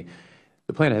recently,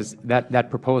 the plan has that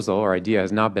proposal or idea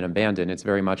has not been abandoned. It's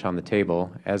very much on the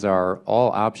table, as are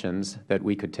all options that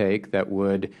we could take that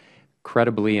would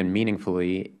credibly and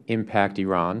meaningfully impact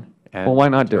Iran and why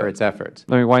not do it? its efforts.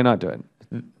 I mean, why not do it?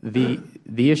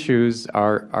 The issues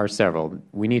are several.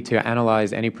 We need to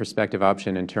analyze any prospective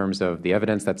option in terms of the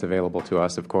evidence that's available to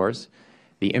us, of course,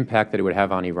 the impact that it would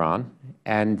have on Iran,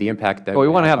 and the impact that we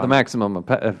want to have the maximum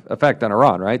effect on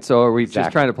Iran, right? So are we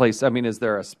just trying to place, I mean, is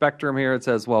there a spectrum here that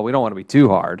says, well, we don't want to be too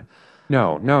hard?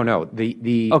 No.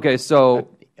 Okay, so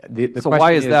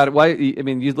why is that? Why? I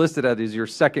mean, you listed that as your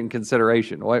second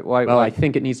consideration. Why? Well, I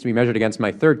think it needs to be measured against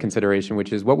my third consideration,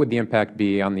 which is what would the impact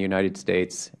be on the United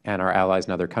States and our allies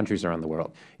and other countries around the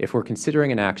world if we're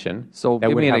considering an action. So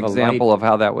give me an example of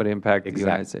how that would impact the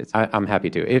United States. I'm happy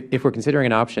to. If we're considering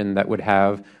an option that would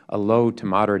have a low to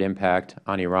moderate impact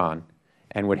on Iran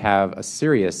and would have a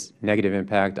serious negative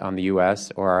impact on the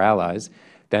U.S. or our allies,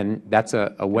 then that's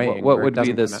a way. What would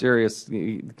be the serious?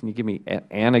 Can you give me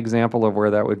an example of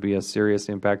where that would be a serious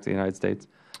impact to the United States?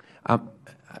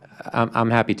 I'm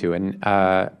happy to, and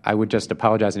I would just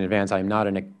apologize in advance. I'm not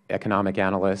an economic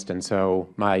analyst, and so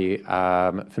my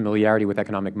familiarity with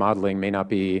economic modeling may not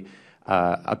be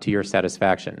up to your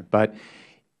satisfaction. But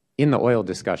in the oil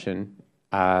discussion,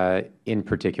 in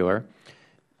particular,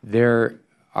 there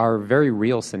are very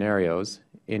real scenarios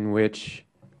in which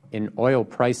an oil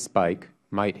price spike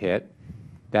might hit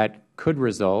that could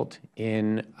result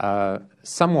in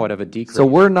somewhat of a decrease. So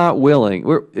we're not willing.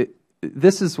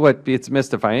 This is what it's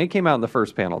mystifying. It came out in the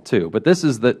first panel too, but this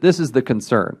is the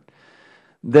concern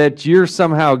that you're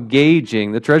somehow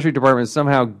gauging. The Treasury Department is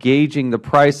somehow gauging the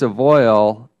price of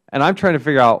oil, and I'm trying to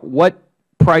figure out what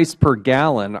price per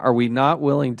gallon are we not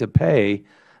willing to pay.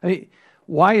 I mean,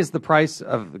 why is the price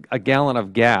of a gallon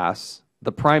of gas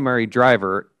the primary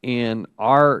driver in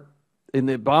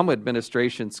the Obama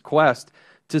administration's quest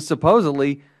to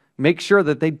supposedly make sure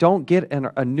that they don't get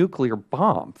a nuclear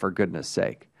bomb, for goodness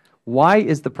sake? Why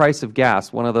is the price of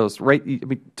gas one of those,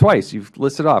 twice you've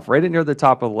listed off, right near the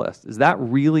top of the list? Is that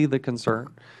really the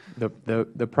concern?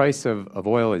 The price of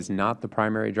oil is not the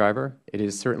primary driver. It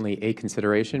is certainly a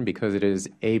consideration because it is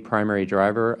a primary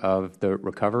driver of the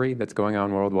recovery that's going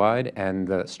on worldwide and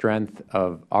the strength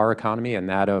of our economy and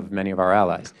that of many of our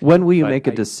allies. When will you make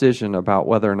a decision about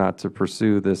whether or not to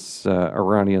pursue this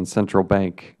Iranian central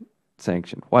bank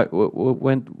sanction?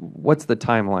 What's the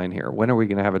timeline here? When are we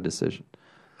going to have a decision?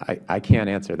 I can't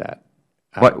answer that.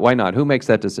 Why not? Who makes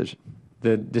that decision?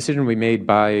 The decision will be made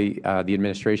by the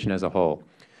administration as a whole.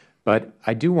 But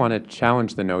I do want to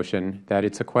challenge the notion that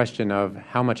it's a question of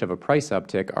how much of a price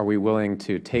uptick are we willing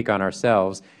to take on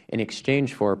ourselves in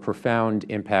exchange for a profound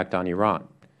impact on Iran.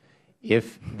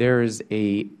 If there's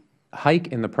a hike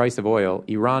in the price of oil,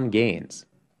 Iran gains.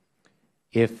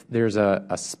 If there's a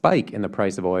spike in the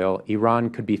price of oil, Iran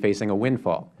could be facing a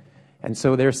windfall. And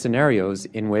so there are scenarios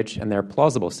in which, and there are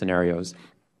plausible scenarios,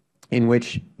 in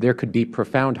which there could be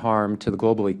profound harm to the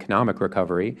global economic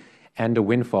recovery and a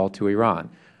windfall to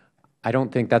Iran. I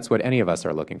don't think that's what any of us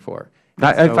are looking for.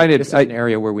 I find this is an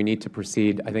area where we need to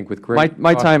proceed, I think, with great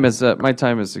my time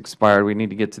has expired. We need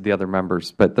to get to the other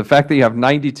members. But the fact that you have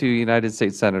 92 United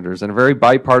States senators in a very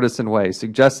bipartisan way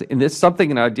suggests, and this is something,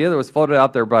 an idea that was floated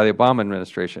out there by the Obama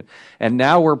administration, and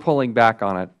now we're pulling back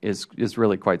on it is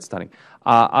really quite stunning.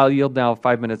 I'll yield now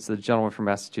 5 minutes to the gentleman from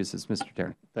Massachusetts, Mr.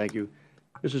 Tierney. Thank you.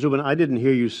 Mr. Szubin, I didn't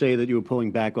hear you say that you were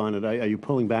pulling back on it. Are you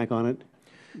pulling back on it?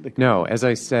 No. As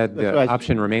I said, the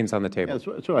option remains on the table.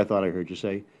 Yeah, that's what I thought I heard you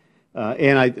say.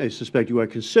 And I suspect you are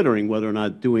considering whether or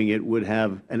not doing it would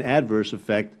have an adverse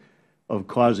effect of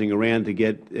causing Iran to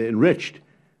get enriched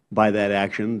by that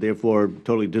action, therefore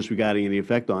totally disregarding any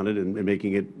effect on it and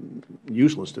making it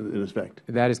useless in effect.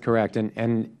 That is correct,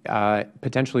 and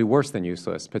potentially worse than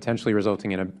useless, potentially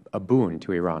resulting in a boon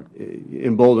to Iran.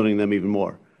 Emboldening them even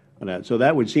more on that. So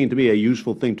that would seem to be a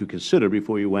useful thing to consider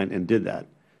before you went and did that.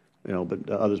 But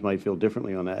others might feel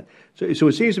differently on that. So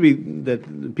it seems to be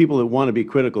that people that want to be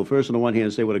critical, first on the one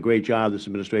hand say what a great job this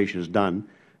administration has done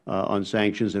on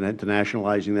sanctions and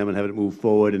internationalizing them and having it move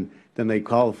forward, and then they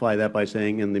qualify that by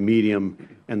saying in the medium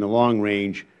and the long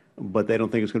range, but they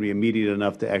don't think it's going to be immediate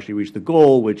enough to actually reach the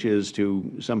goal, which is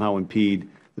to somehow impede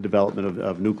the development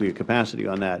of nuclear capacity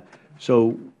on that.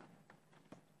 So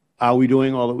are we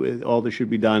doing all that should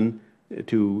be done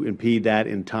to impede that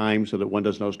in time so that one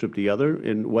doesn't outstrip the other?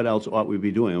 And what else ought we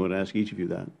be doing? I want to ask each of you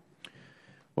that.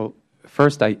 Well,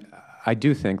 first, I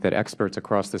do think that experts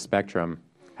across the spectrum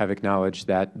have acknowledged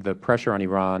that the pressure on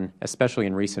Iran, especially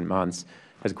in recent months,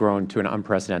 has grown to an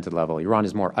unprecedented level. Iran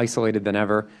is more isolated than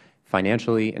ever,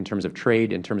 financially, in terms of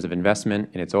trade, in terms of investment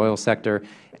in its oil sector,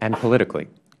 and politically.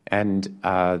 And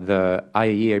the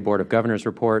IAEA Board of Governors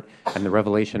report and the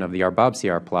revelation of the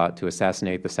Arbab-CR plot to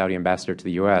assassinate the Saudi ambassador to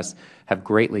the U.S. have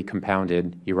greatly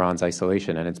compounded Iran's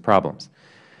isolation and its problems.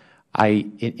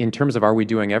 In terms of are we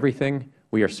doing everything,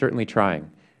 we are certainly trying.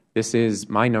 This is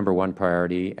my #1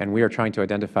 priority, and we are trying to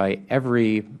identify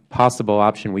every possible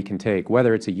option we can take,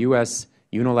 whether it's a U.S.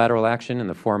 unilateral action in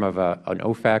the form of an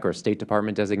OFAC or a State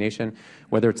Department designation,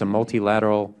 whether it's a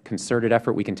multilateral concerted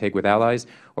effort we can take with allies,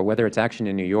 or whether it's action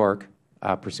in New York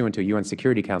pursuant to a UN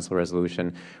Security Council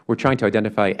resolution. We're trying to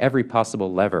identify every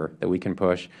possible lever that we can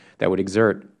push that would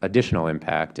exert additional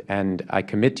impact, and I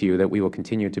commit to you that we will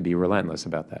continue to be relentless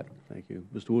about that. Thank you.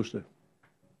 Mr. Wooster.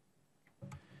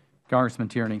 Congressman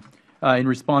Tierney, in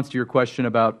response to your question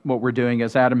about what we're doing,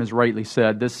 as Adam has rightly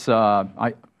said, this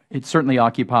it certainly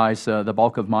occupies the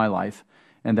bulk of my life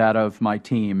and that of my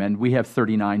team. And we have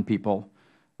 39 people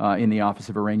in the Office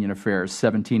of Iranian Affairs,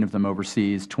 17 of them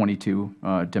overseas, 22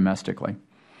 domestically.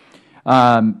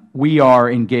 We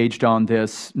are engaged on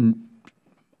this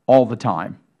all the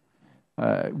time.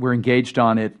 We're engaged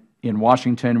on it in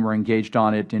Washington. We're engaged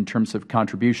on it in terms of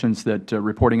contributions that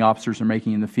reporting officers are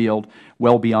making in the field,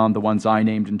 well beyond the ones I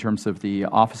named in terms of the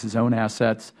office's own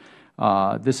assets.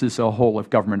 This is a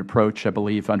whole-of-government approach. I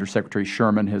believe Undersecretary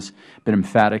Sherman has been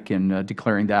emphatic in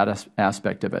declaring that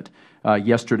aspect of it.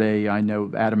 Yesterday, I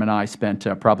know Adam and I spent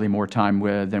probably more time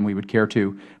than we would care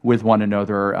to with one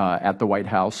another at the White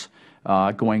House,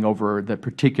 going over the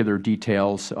particular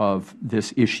details of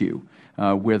this issue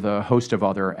with a host of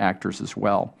other actors as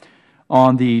well.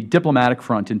 On the diplomatic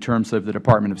front, in terms of the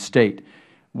Department of State,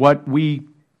 what we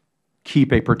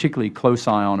keep a particularly close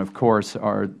eye on, of course,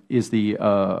 is the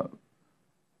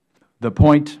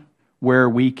point where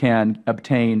we can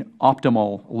obtain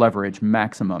optimal leverage,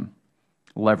 maximum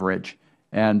leverage,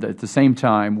 and at the same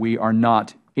time, we are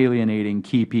not alienating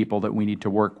key people that we need to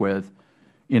work with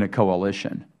in a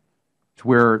coalition.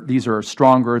 Where these are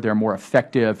stronger, they're more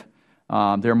effective,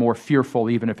 they're more fearful,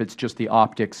 even if it's just the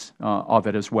optics of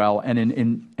it as well. And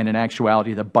in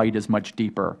actuality, the bite is much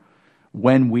deeper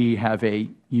when we have a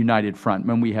united front,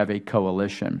 when we have a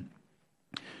coalition.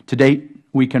 To date,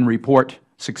 we can report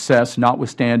success,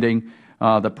 notwithstanding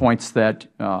the points that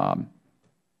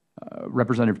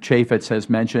Representative Chaffetz has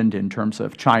mentioned in terms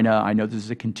of China. I know this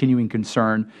is a continuing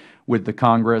concern with the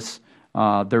Congress.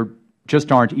 There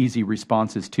just aren't easy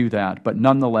responses to that. But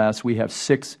nonetheless, we have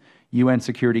 6 UN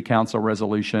Security Council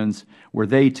resolutions where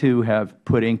they, too, have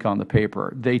put ink on the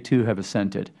paper. They, too, have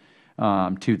assented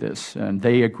to this. And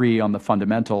they agree on the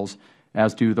fundamentals,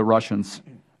 as do the Russians,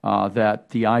 that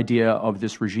the idea of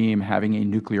this regime having a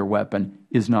nuclear weapon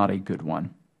is not a good one.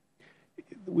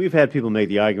 We've had people make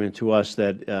the argument to us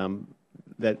that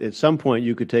that at some point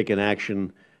you could take an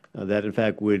action that, in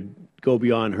fact, would go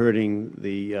beyond hurting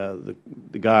the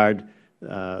Guard,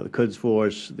 the Quds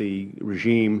Force, the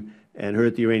regime, and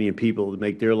hurt the Iranian people, to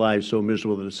make their lives so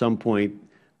miserable that at some point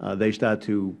they start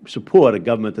to support a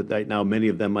government that right now many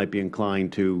of them might be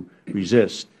inclined to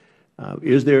resist.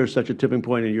 Is there such a tipping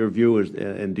point in your view,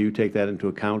 and do you take that into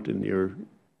account in your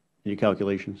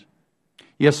calculations?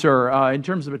 Yes, sir. In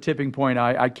terms of a tipping point,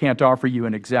 I can't offer you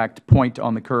an exact point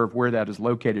on the curve where that is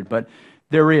located, but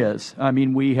there is. I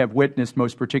mean, we have witnessed,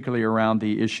 most particularly around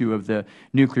the issue of the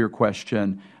nuclear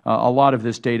question, a lot of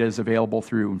this data is available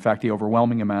through, in fact, the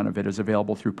overwhelming amount of it is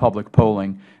available through public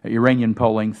polling, Iranian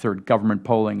polling, third government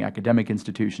polling, academic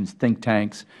institutions, think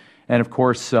tanks, and of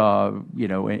course, you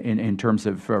know, in terms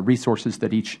of resources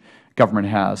that each government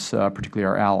has, particularly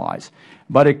our allies.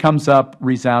 But it comes up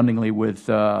resoundingly with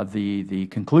the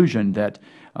conclusion that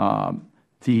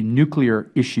the nuclear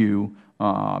issue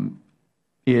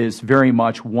is very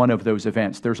much one of those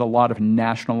events. There's a lot of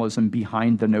nationalism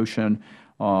behind the notion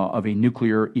of a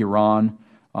nuclear Iran.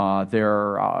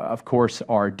 There, of course,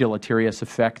 are deleterious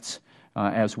effects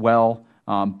as well.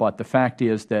 But the fact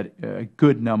is that a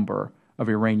good number of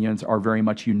Iranians are very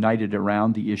much united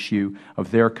around the issue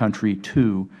of their country,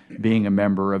 too, being a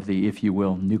member of the, if you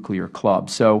will, nuclear club.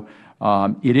 So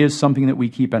it is something that we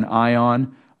keep an eye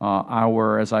on.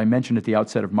 As I mentioned at the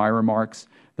outset of my remarks,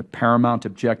 the paramount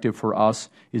objective for us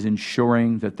is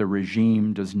ensuring that the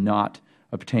regime does not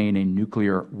obtain a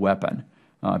nuclear weapon.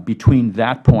 Between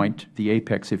that point, the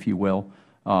apex, if you will,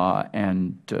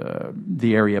 and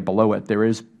the area below it, there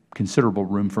is considerable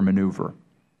room for maneuver.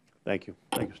 Thank you.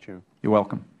 Thank you, Mr. Chairman. You're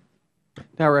welcome.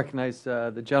 Now I recognize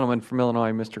the gentleman from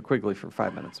Illinois, Mr. Quigley, for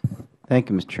 5 minutes. Thank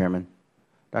you, Mr. Chairman.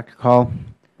 Dr. Kahl,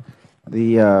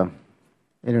 the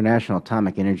International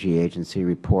Atomic Energy Agency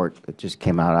report that just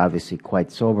came out, obviously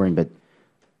quite sobering, but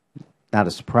not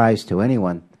a surprise to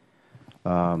anyone,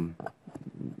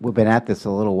 We've been at this a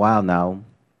little while now.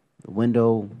 The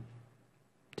window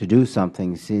to do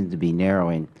something seems to be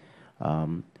narrowing.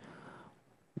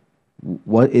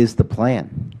 What is the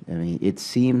plan? I mean, it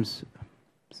seems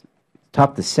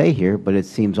tough to say here, but it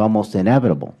seems almost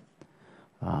inevitable.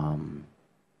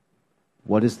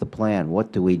 What is the plan?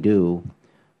 What do we do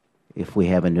if we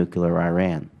have a nuclear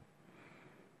Iran?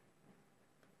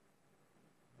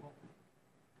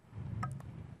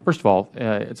 First of all,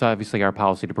 it's obviously our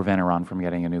policy to prevent Iran from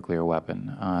getting a nuclear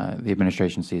weapon. The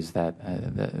administration sees that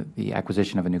the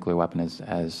acquisition of a nuclear weapon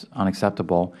as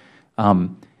unacceptable.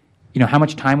 You know how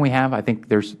much time we have? I think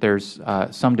there's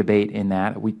some debate in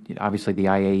that. Obviously, the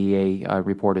IAEA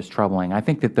report is troubling. I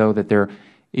think that though that there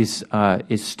is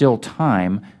still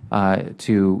time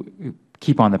to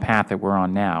keep on the path that we're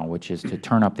on now, which is to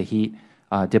turn up the heat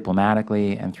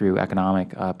diplomatically and through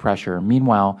economic pressure.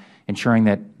 Meanwhile, ensuring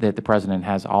that the President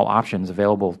has all options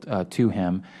available to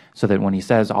him so that when he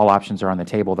says all options are on the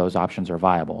table, those options are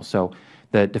viable. So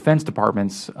the Defense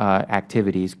Department's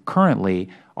activities currently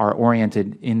are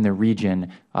oriented in the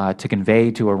region to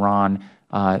convey to Iran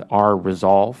our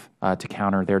resolve to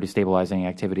counter their destabilizing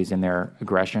activities and their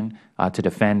aggression, to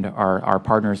defend our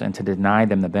partners, and to deny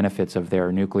them the benefits of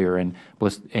their nuclear and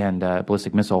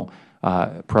ballistic missile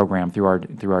program through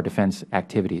our defense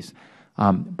activities.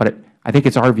 But I think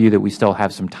it's our view that we still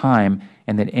have some time,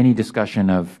 and that any discussion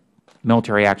of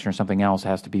military action or something else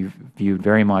has to be viewed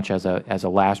very much as a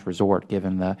last resort,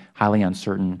 given the highly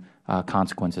uncertain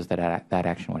consequences that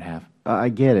action would have. I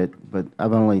get it, but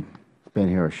I've only been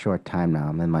here a short time now.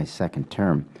 I'm in my second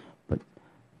term, but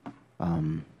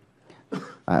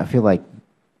I feel like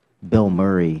Bill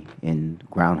Murray in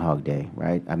Groundhog Day,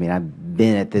 right? I mean, I've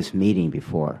been at this meeting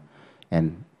before,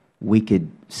 and we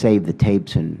could save the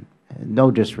tapes, and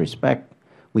no disrespect,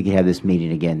 we could have this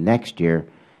meeting again next year,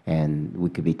 and we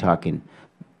could be talking.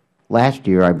 Last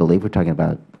year, I believe, we're talking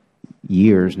about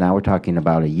years. Now we're talking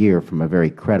about a year from a very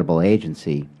credible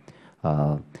agency.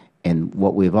 And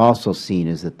what we've also seen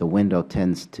is that the window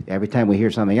tends to, every time we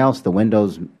hear something else, the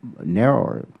window's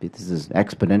narrower. This is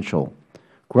exponential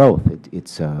growth.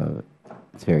 It's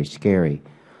very scary.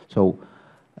 So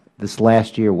this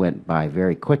last year went by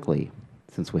very quickly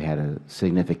since we had a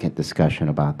significant discussion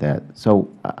about that. So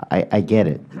I get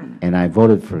it, and I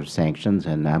voted for sanctions,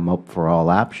 and I'm up for all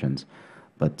options.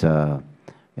 But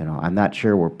you know, I'm not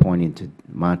sure we're pointing to,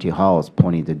 Monty Hall is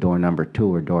pointing to door number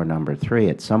 2 or door number 3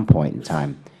 at some point in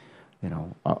time. You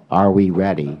know, are we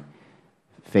ready,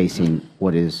 facing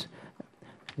what is,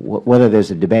 whether there's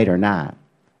a debate or not,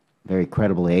 very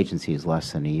credible agency is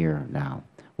less than a year now.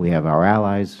 We have our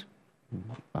allies,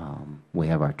 we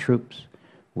have our troops,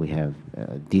 we have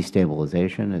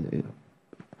destabilization.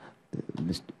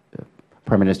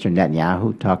 Prime Minister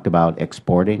Netanyahu talked about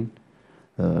exporting,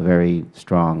 a very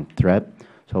strong threat.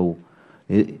 So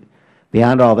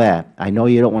beyond all that, I know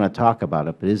you don't want to talk about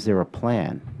it, but is there a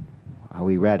plan? Are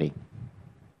we ready?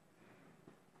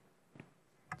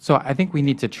 So I think we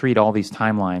need to treat all these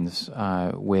timelines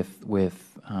with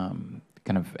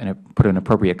kind of put an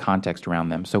appropriate context around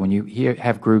them. So when you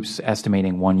have groups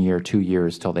estimating 1 year, 2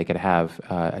 years till they could have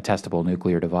a testable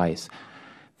nuclear device,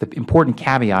 the important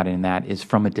caveat in that is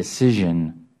from a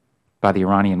decision by the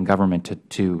Iranian government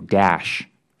to dash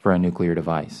for a nuclear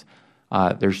device.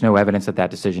 There's no evidence that that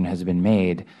decision has been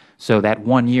made. So that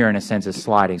 1 year, in a sense, is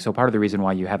sliding. So part of the reason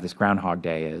why you have this Groundhog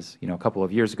Day is, you know, a couple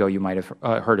of years ago you might have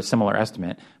heard a similar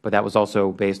estimate, but that was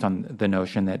also based on the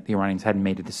notion that the Iranians hadn't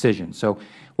made a decision. So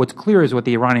what's clear is what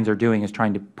the Iranians are doing is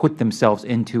trying to put themselves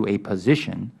into a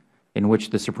position in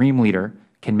which the supreme leader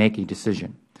can make a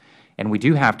decision. And we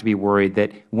do have to be worried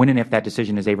that when and if that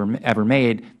decision is ever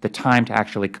made, the time to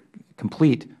actually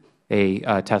complete a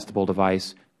testable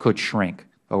device could shrink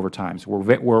over time. So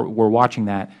we're watching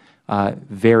that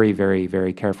very, very,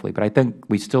 very carefully. But I think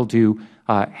we still do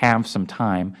have some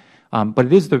time. But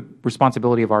it is the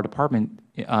responsibility of our department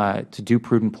to do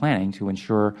prudent planning to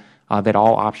ensure that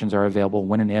all options are available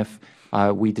when and if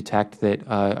we detect that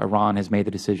Iran has made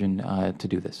the decision to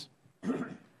do this.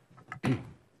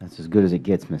 That's as good as it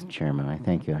gets, Mr. Chairman. I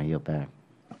thank you. I yield back.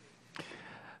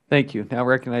 Thank you. Now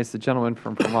recognize the gentleman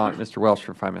from Vermont, Mr. Welsh,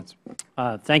 for 5 minutes.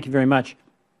 Thank you very much.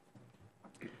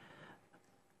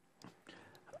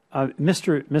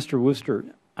 Mr. Wooster,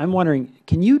 I'm wondering,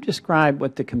 can you describe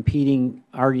what the competing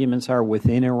arguments are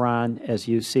within Iran as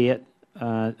you see it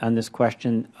on this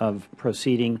question of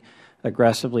proceeding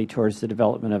aggressively towards the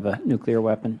development of a nuclear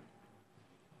weapon?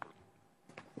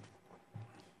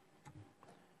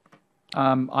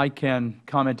 I can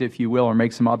comment, if you will, or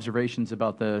make some observations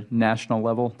about the national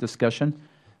level discussion.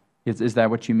 Is that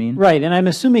what you mean? Right, and I'm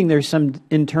assuming there's some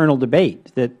internal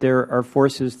debate, that there are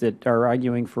forces that are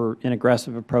arguing for an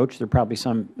aggressive approach. There are probably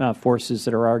some forces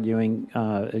that are arguing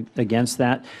against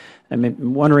that.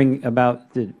 I'm wondering about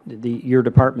your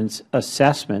department's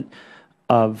assessment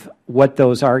of what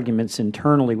those arguments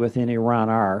internally within Iran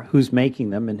are, who's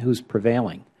making them, and who's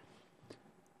prevailing.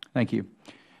 Thank you.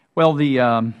 Well,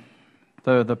 the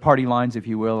party lines, if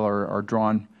you will, are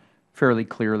drawn fairly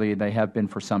clearly. They have been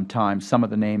for some time. Some of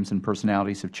the names and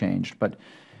personalities have changed, but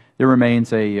there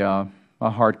remains a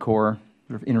hardcore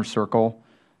sort of inner circle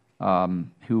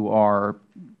who are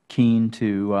keen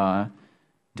to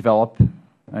develop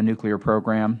a nuclear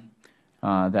program.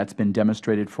 That's been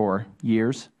demonstrated for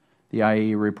years. The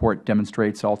IAEA report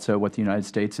demonstrates also what the United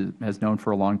States has known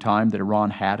for a long time, that Iran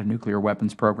had a nuclear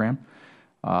weapons program.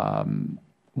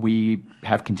 We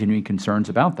have continuing concerns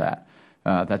about that.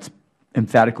 That's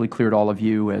emphatically clear to all of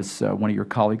you, as one of your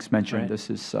colleagues mentioned. Right. This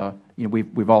is,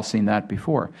 we've all seen that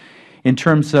before. In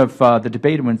terms of the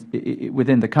debate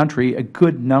within the country, a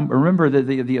good number. Remember, one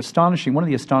of the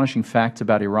astonishing facts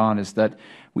about Iran is that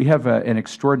we have an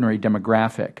extraordinary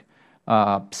demographic.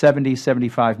 70,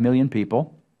 75 million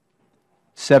people,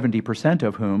 70%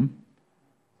 of whom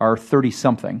are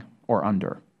 30-something or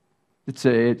under. It's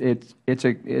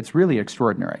really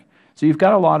extraordinary. So you've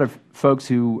got a lot of folks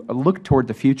who look toward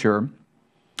the future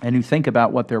and who think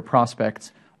about what their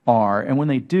prospects are. And when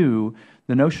they do,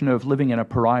 the notion of living in a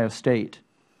pariah state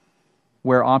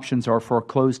where options are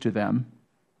foreclosed to them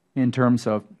in terms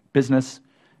of business,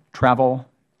 travel,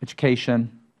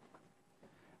 education,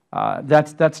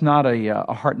 that's not a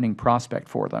heartening prospect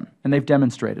for them. And they've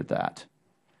demonstrated that.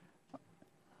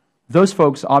 Those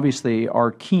folks obviously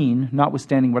are keen,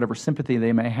 notwithstanding whatever sympathy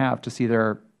they may have, to see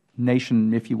their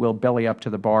nation, if you will, belly up to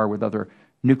the bar with other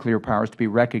nuclear powers, to be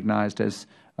recognized as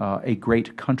a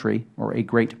great country or a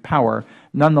great power.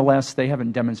 Nonetheless, they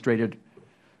haven't demonstrated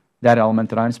that element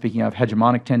that I'm speaking of,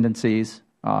 hegemonic tendencies.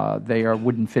 They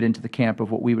wouldn't fit into the camp of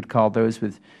what we would call those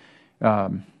with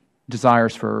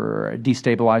desires for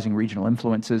destabilizing regional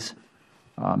influences.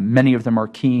 Many of them are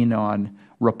keen on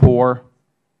rapport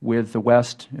with the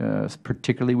West,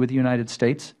 particularly with the United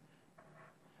States.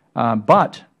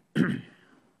 But,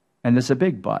 and this is a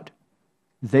big but,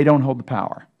 they don't hold the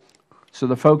power. So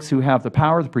the folks who have the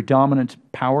power, the predominant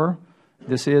power,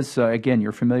 this is, again,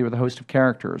 you're familiar with a host of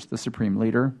characters: the Supreme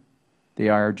Leader, the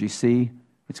IRGC,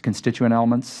 its constituent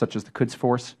elements, such as the Quds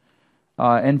Force,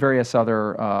 and various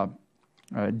other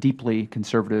deeply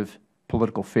conservative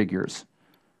political figures.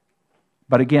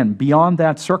 But again, beyond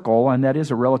that circle, and that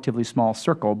is a relatively small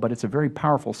circle, but it's a very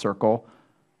powerful circle,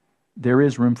 there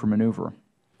is room for maneuver.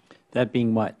 That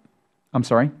being what? I'm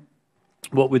sorry?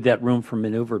 What would that room for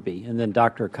maneuver be? And then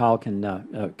Dr. Kahl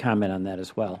can comment on that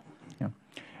as well. Yeah.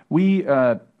 We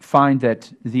find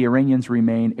that the Iranians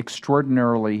remain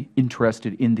extraordinarily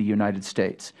interested in the United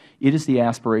States. It is the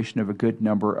aspiration of a good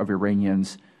number of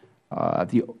Iranians,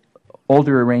 the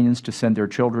older Iranians, to send their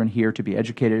children here to be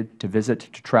educated, to visit,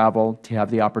 to travel, to have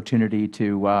the opportunity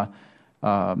to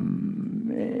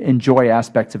enjoy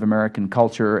aspects of American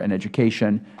culture and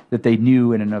education that they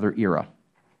knew in another era.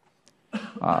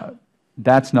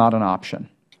 That's not an option.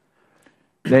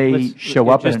 They show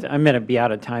up. I'm going to be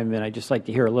out of time, and I'd just like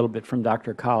to hear a little bit from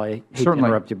Dr. Kahl. I hate to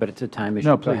interrupt you, but it's a time issue.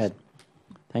 No, please. Go ahead.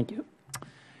 Thank you.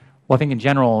 Well, I think in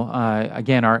general,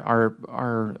 again,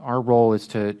 our role is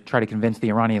to try to convince the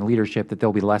Iranian leadership that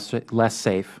they'll be less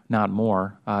safe, not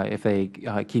more, if they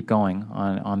keep going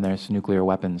on this nuclear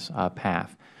weapons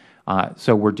path.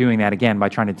 So we're doing that, again, by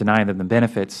trying to deny them the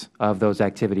benefits of those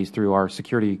activities through our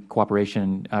security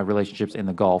cooperation relationships in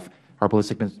the Gulf, our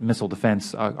ballistic missile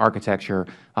defense architecture,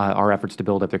 our efforts to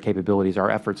build up their capabilities,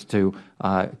 our efforts to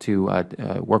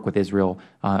work with Israel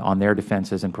on their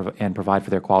defenses and provide for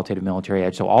their qualitative military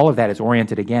edge. So all of that is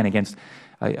oriented, again, against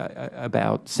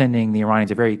about sending the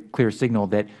Iranians a very clear signal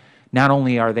that not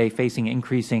only are they facing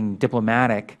increasing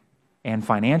diplomatic and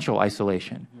financial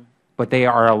isolation, but they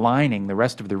are aligning the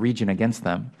rest of the region against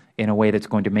them in a way that's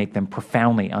going to make them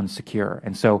profoundly unsecure.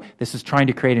 And so this is trying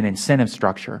to create an incentive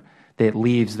structure that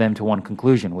leads them to one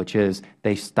conclusion, which is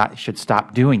they should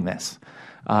stop doing this.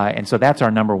 And so that's our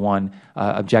number one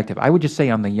objective. I would just say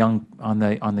on the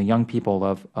young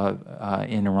people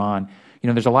in Iran,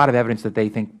 there's a lot of evidence that they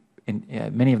think,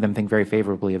 many of them think very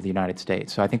favorably of the United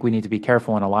States. So I think we need to be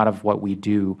careful in a lot of what we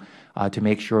do to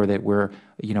make sure that we're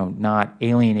not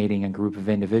alienating a group of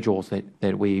individuals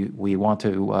that we want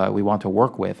to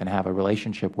work with and have a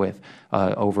relationship with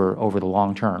over the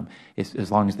long term,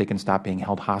 as long as they can stop being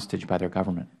held hostage by their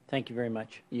government. Thank you very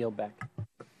much. Yield back.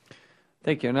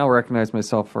 Thank you. And I'll recognize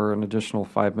myself for an additional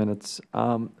 5 minutes.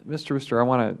 Mr. Wooster, I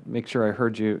want to make sure I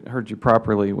heard you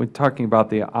properly. When talking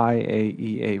about the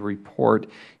IAEA report,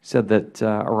 you said that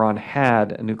Iran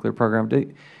had a nuclear program.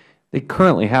 They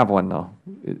currently have one, though.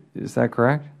 Is that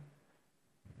correct?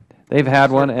 They've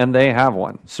had one, and they have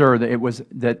one. Sir, it was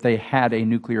that they had a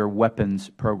nuclear weapons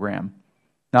program.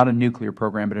 Not a nuclear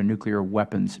program, but a nuclear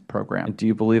weapons program. And do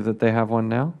you believe that they have one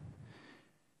now?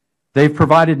 They've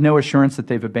provided no assurance that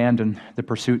they've abandoned the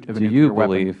pursuit of a nuclear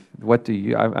weapon. Do you believe? What do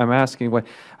you? I'm asking. What?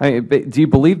 Do you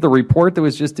believe the report that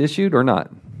was just issued or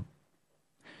not?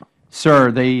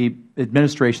 Sir, the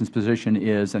administration's position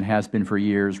is and has been for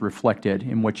years reflected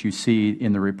in what you see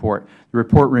in the report. The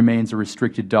report remains a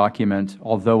restricted document,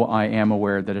 although I am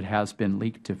aware that it has been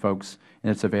leaked to folks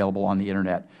and it's available on the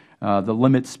Internet. The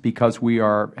limits, because we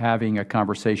are having a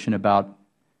conversation about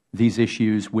these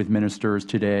issues with ministers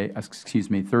today,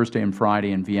 Thursday and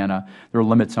Friday in Vienna, there are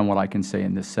limits on what I can say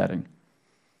in this setting.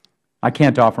 I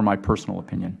can't offer my personal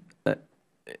opinion.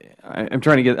 I'm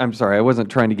sorry, I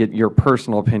wasn't trying to get your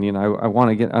personal opinion. I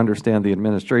want to understand the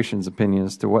administration's opinion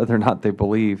as to whether or not they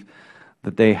believe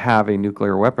that they have a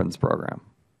nuclear weapons program.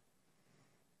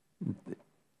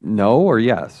 No or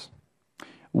yes?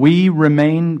 We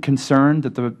remain concerned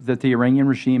that the Iranian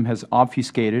regime has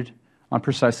obfuscated on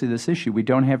precisely this issue. We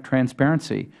don't have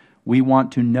transparency. We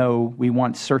want to know, we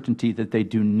want certainty that they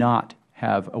do not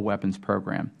have a weapons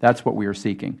program. That's what we are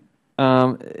seeking.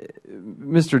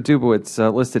 Mr.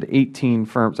 Dubowitz listed 18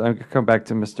 firms. I'll come back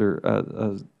to Mr.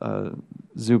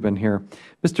 Szubin here.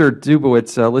 Mr.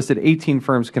 Dubowitz listed 18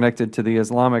 firms connected to the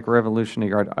Islamic Revolutionary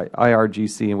Guard,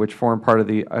 IRGC, which form part of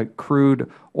the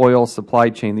crude oil supply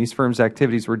chain. These firms'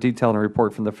 activities were detailed in a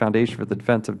report from the Foundation for the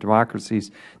Defense of Democracies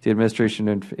to the administration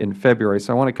in February.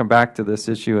 So I want to come back to this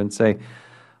issue and say,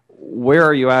 where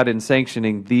are you at in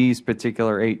sanctioning these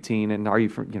particular 18, and are you,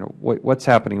 what's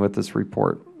happening with this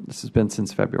report? This has been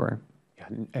since February.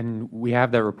 And we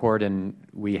have that report, and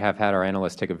we have had our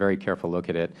analysts take a very careful look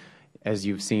at it. As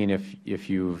you've seen, if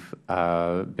you've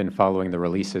been following the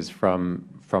releases from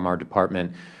our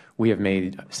department, we have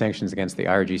made sanctions against the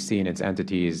IRGC and its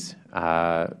entities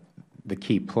the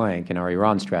key plank in our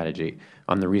Iran strategy,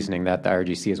 on the reasoning that the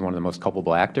IRGC is one of the most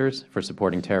culpable actors for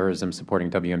supporting terrorism,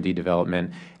 supporting WMD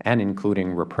development, and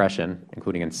including repression,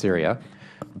 including in Syria,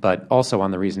 but also on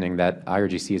the reasoning that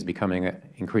IRGC is becoming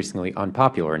increasingly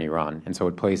unpopular in Iran. And so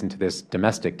it plays into this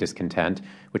domestic discontent,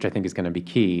 which I think is going to be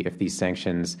key if these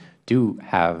sanctions do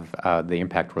have the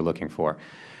impact we're looking for.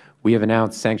 We have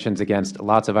announced sanctions against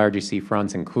lots of IRGC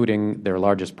fronts, including their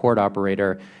largest port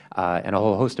operator and a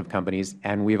whole host of companies.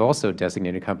 And we've also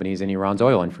designated companies in Iran's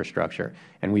oil infrastructure.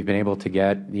 And we've been able to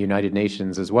get the United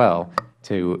Nations as well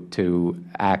to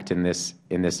act in this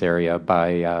area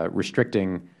by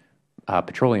restricting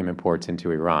petroleum imports into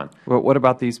Iran. Well, what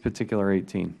about these particular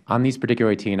 18? On these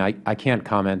particular 18, I can't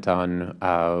comment on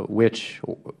which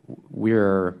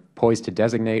we're poised to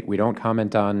designate. We don't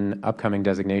comment on upcoming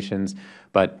designations,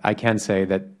 but I can say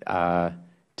that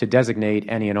to designate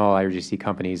any and all IRGC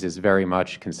companies is very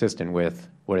much consistent with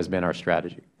what has been our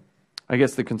strategy. I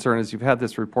guess the concern is you've had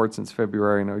this report since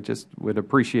February, and I just would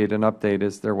appreciate an update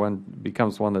as there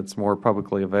becomes one that's more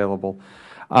publicly available.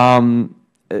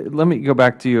 Let me go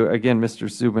back to you again, Mr.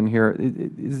 Szubin here.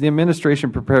 Is the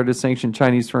administration prepared to sanction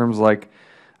Chinese firms like,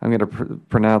 I'm going to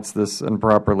pronounce this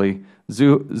improperly,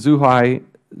 Zhuhai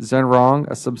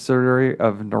Zhenrong, a subsidiary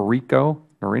of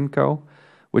Norinco,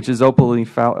 which is openly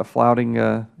flouting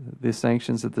the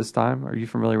sanctions at this time? Are you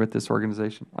familiar with this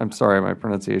organization? I'm sorry, my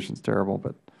pronunciation is terrible,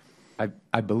 but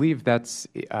I believe that's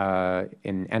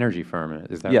an energy firm.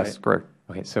 Is that right? Yes, correct.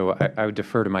 Okay, so I would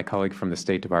defer to my colleague from the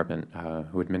State Department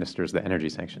who administers the energy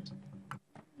sanctions.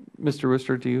 Mr.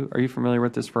 Wooster, are you familiar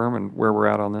with this firm and where we're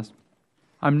at on this?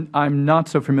 I'm not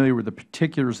so familiar with the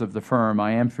particulars of the firm.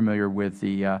 I am familiar with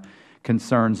the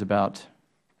concerns about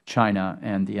China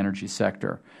and the energy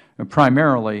sector. And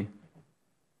primarily,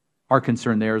 our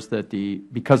concern there is that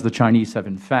because the Chinese have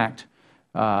in fact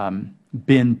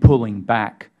been pulling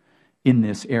back in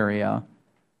this area,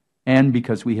 and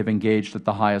because we have engaged at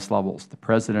the highest levels. The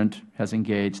President has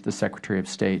engaged, the Secretary of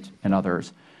State, and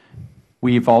others.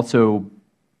 We've also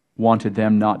wanted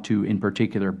them not to, in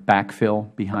particular,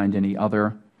 backfill behind any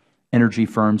other energy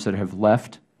firms that have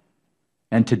left.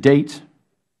 And to date,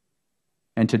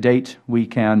 we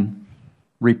can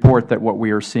report that what we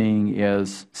are seeing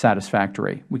is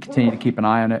satisfactory. We continue to keep an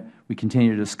eye on it. We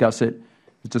continue to discuss it. It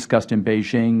was discussed in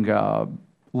Beijing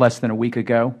less than a week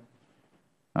ago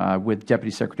with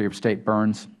Deputy Secretary of State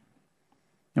Burns,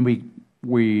 and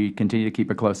we continue to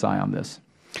keep a close eye on this.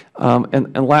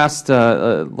 And last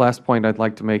point I'd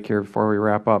like to make here before we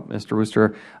wrap up, Mr.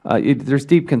 Wooster, there's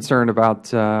deep concern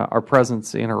about our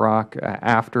presence in Iraq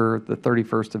after the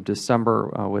 31st of December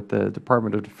with the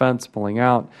Department of Defense pulling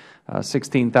out,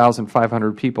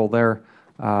 16,500 people there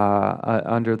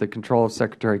under the control of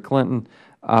Secretary Clinton.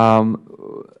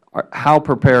 How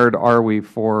prepared are we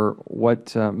for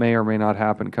what may or may not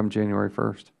happen come January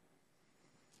 1st?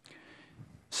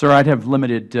 Sir, I'd have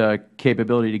limited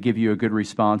capability to give you a good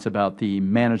response about the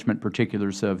management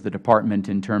particulars of the Department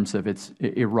in terms of its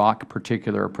Iraq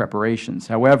particular preparations.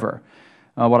 However,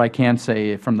 what I can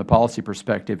say from the policy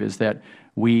perspective is that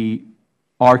we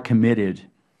are committed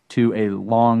to a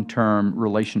long-term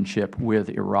relationship with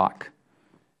Iraq.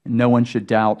 No one should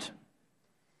doubt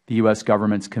the U.S.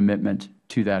 government's commitment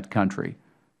to that country.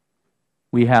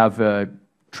 We have a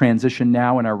transition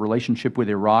now in our relationship with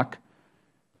Iraq.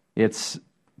 It's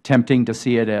tempting to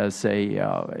see it as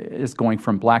going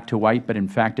from black to white, but in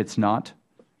fact it's not.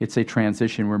 It's a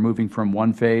transition. We're moving from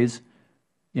one phase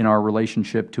in our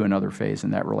relationship to another phase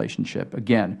in that relationship.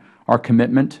 Again, our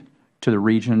commitment to the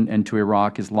region and to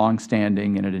Iraq is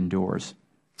longstanding and it endures.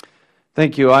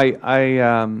 Thank you.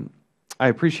 I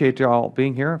appreciate you all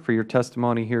being here for your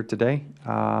testimony here today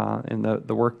and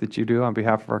the work that you do on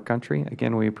behalf of our country.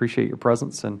 Again, we appreciate your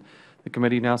presence, and the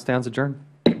committee now stands adjourned.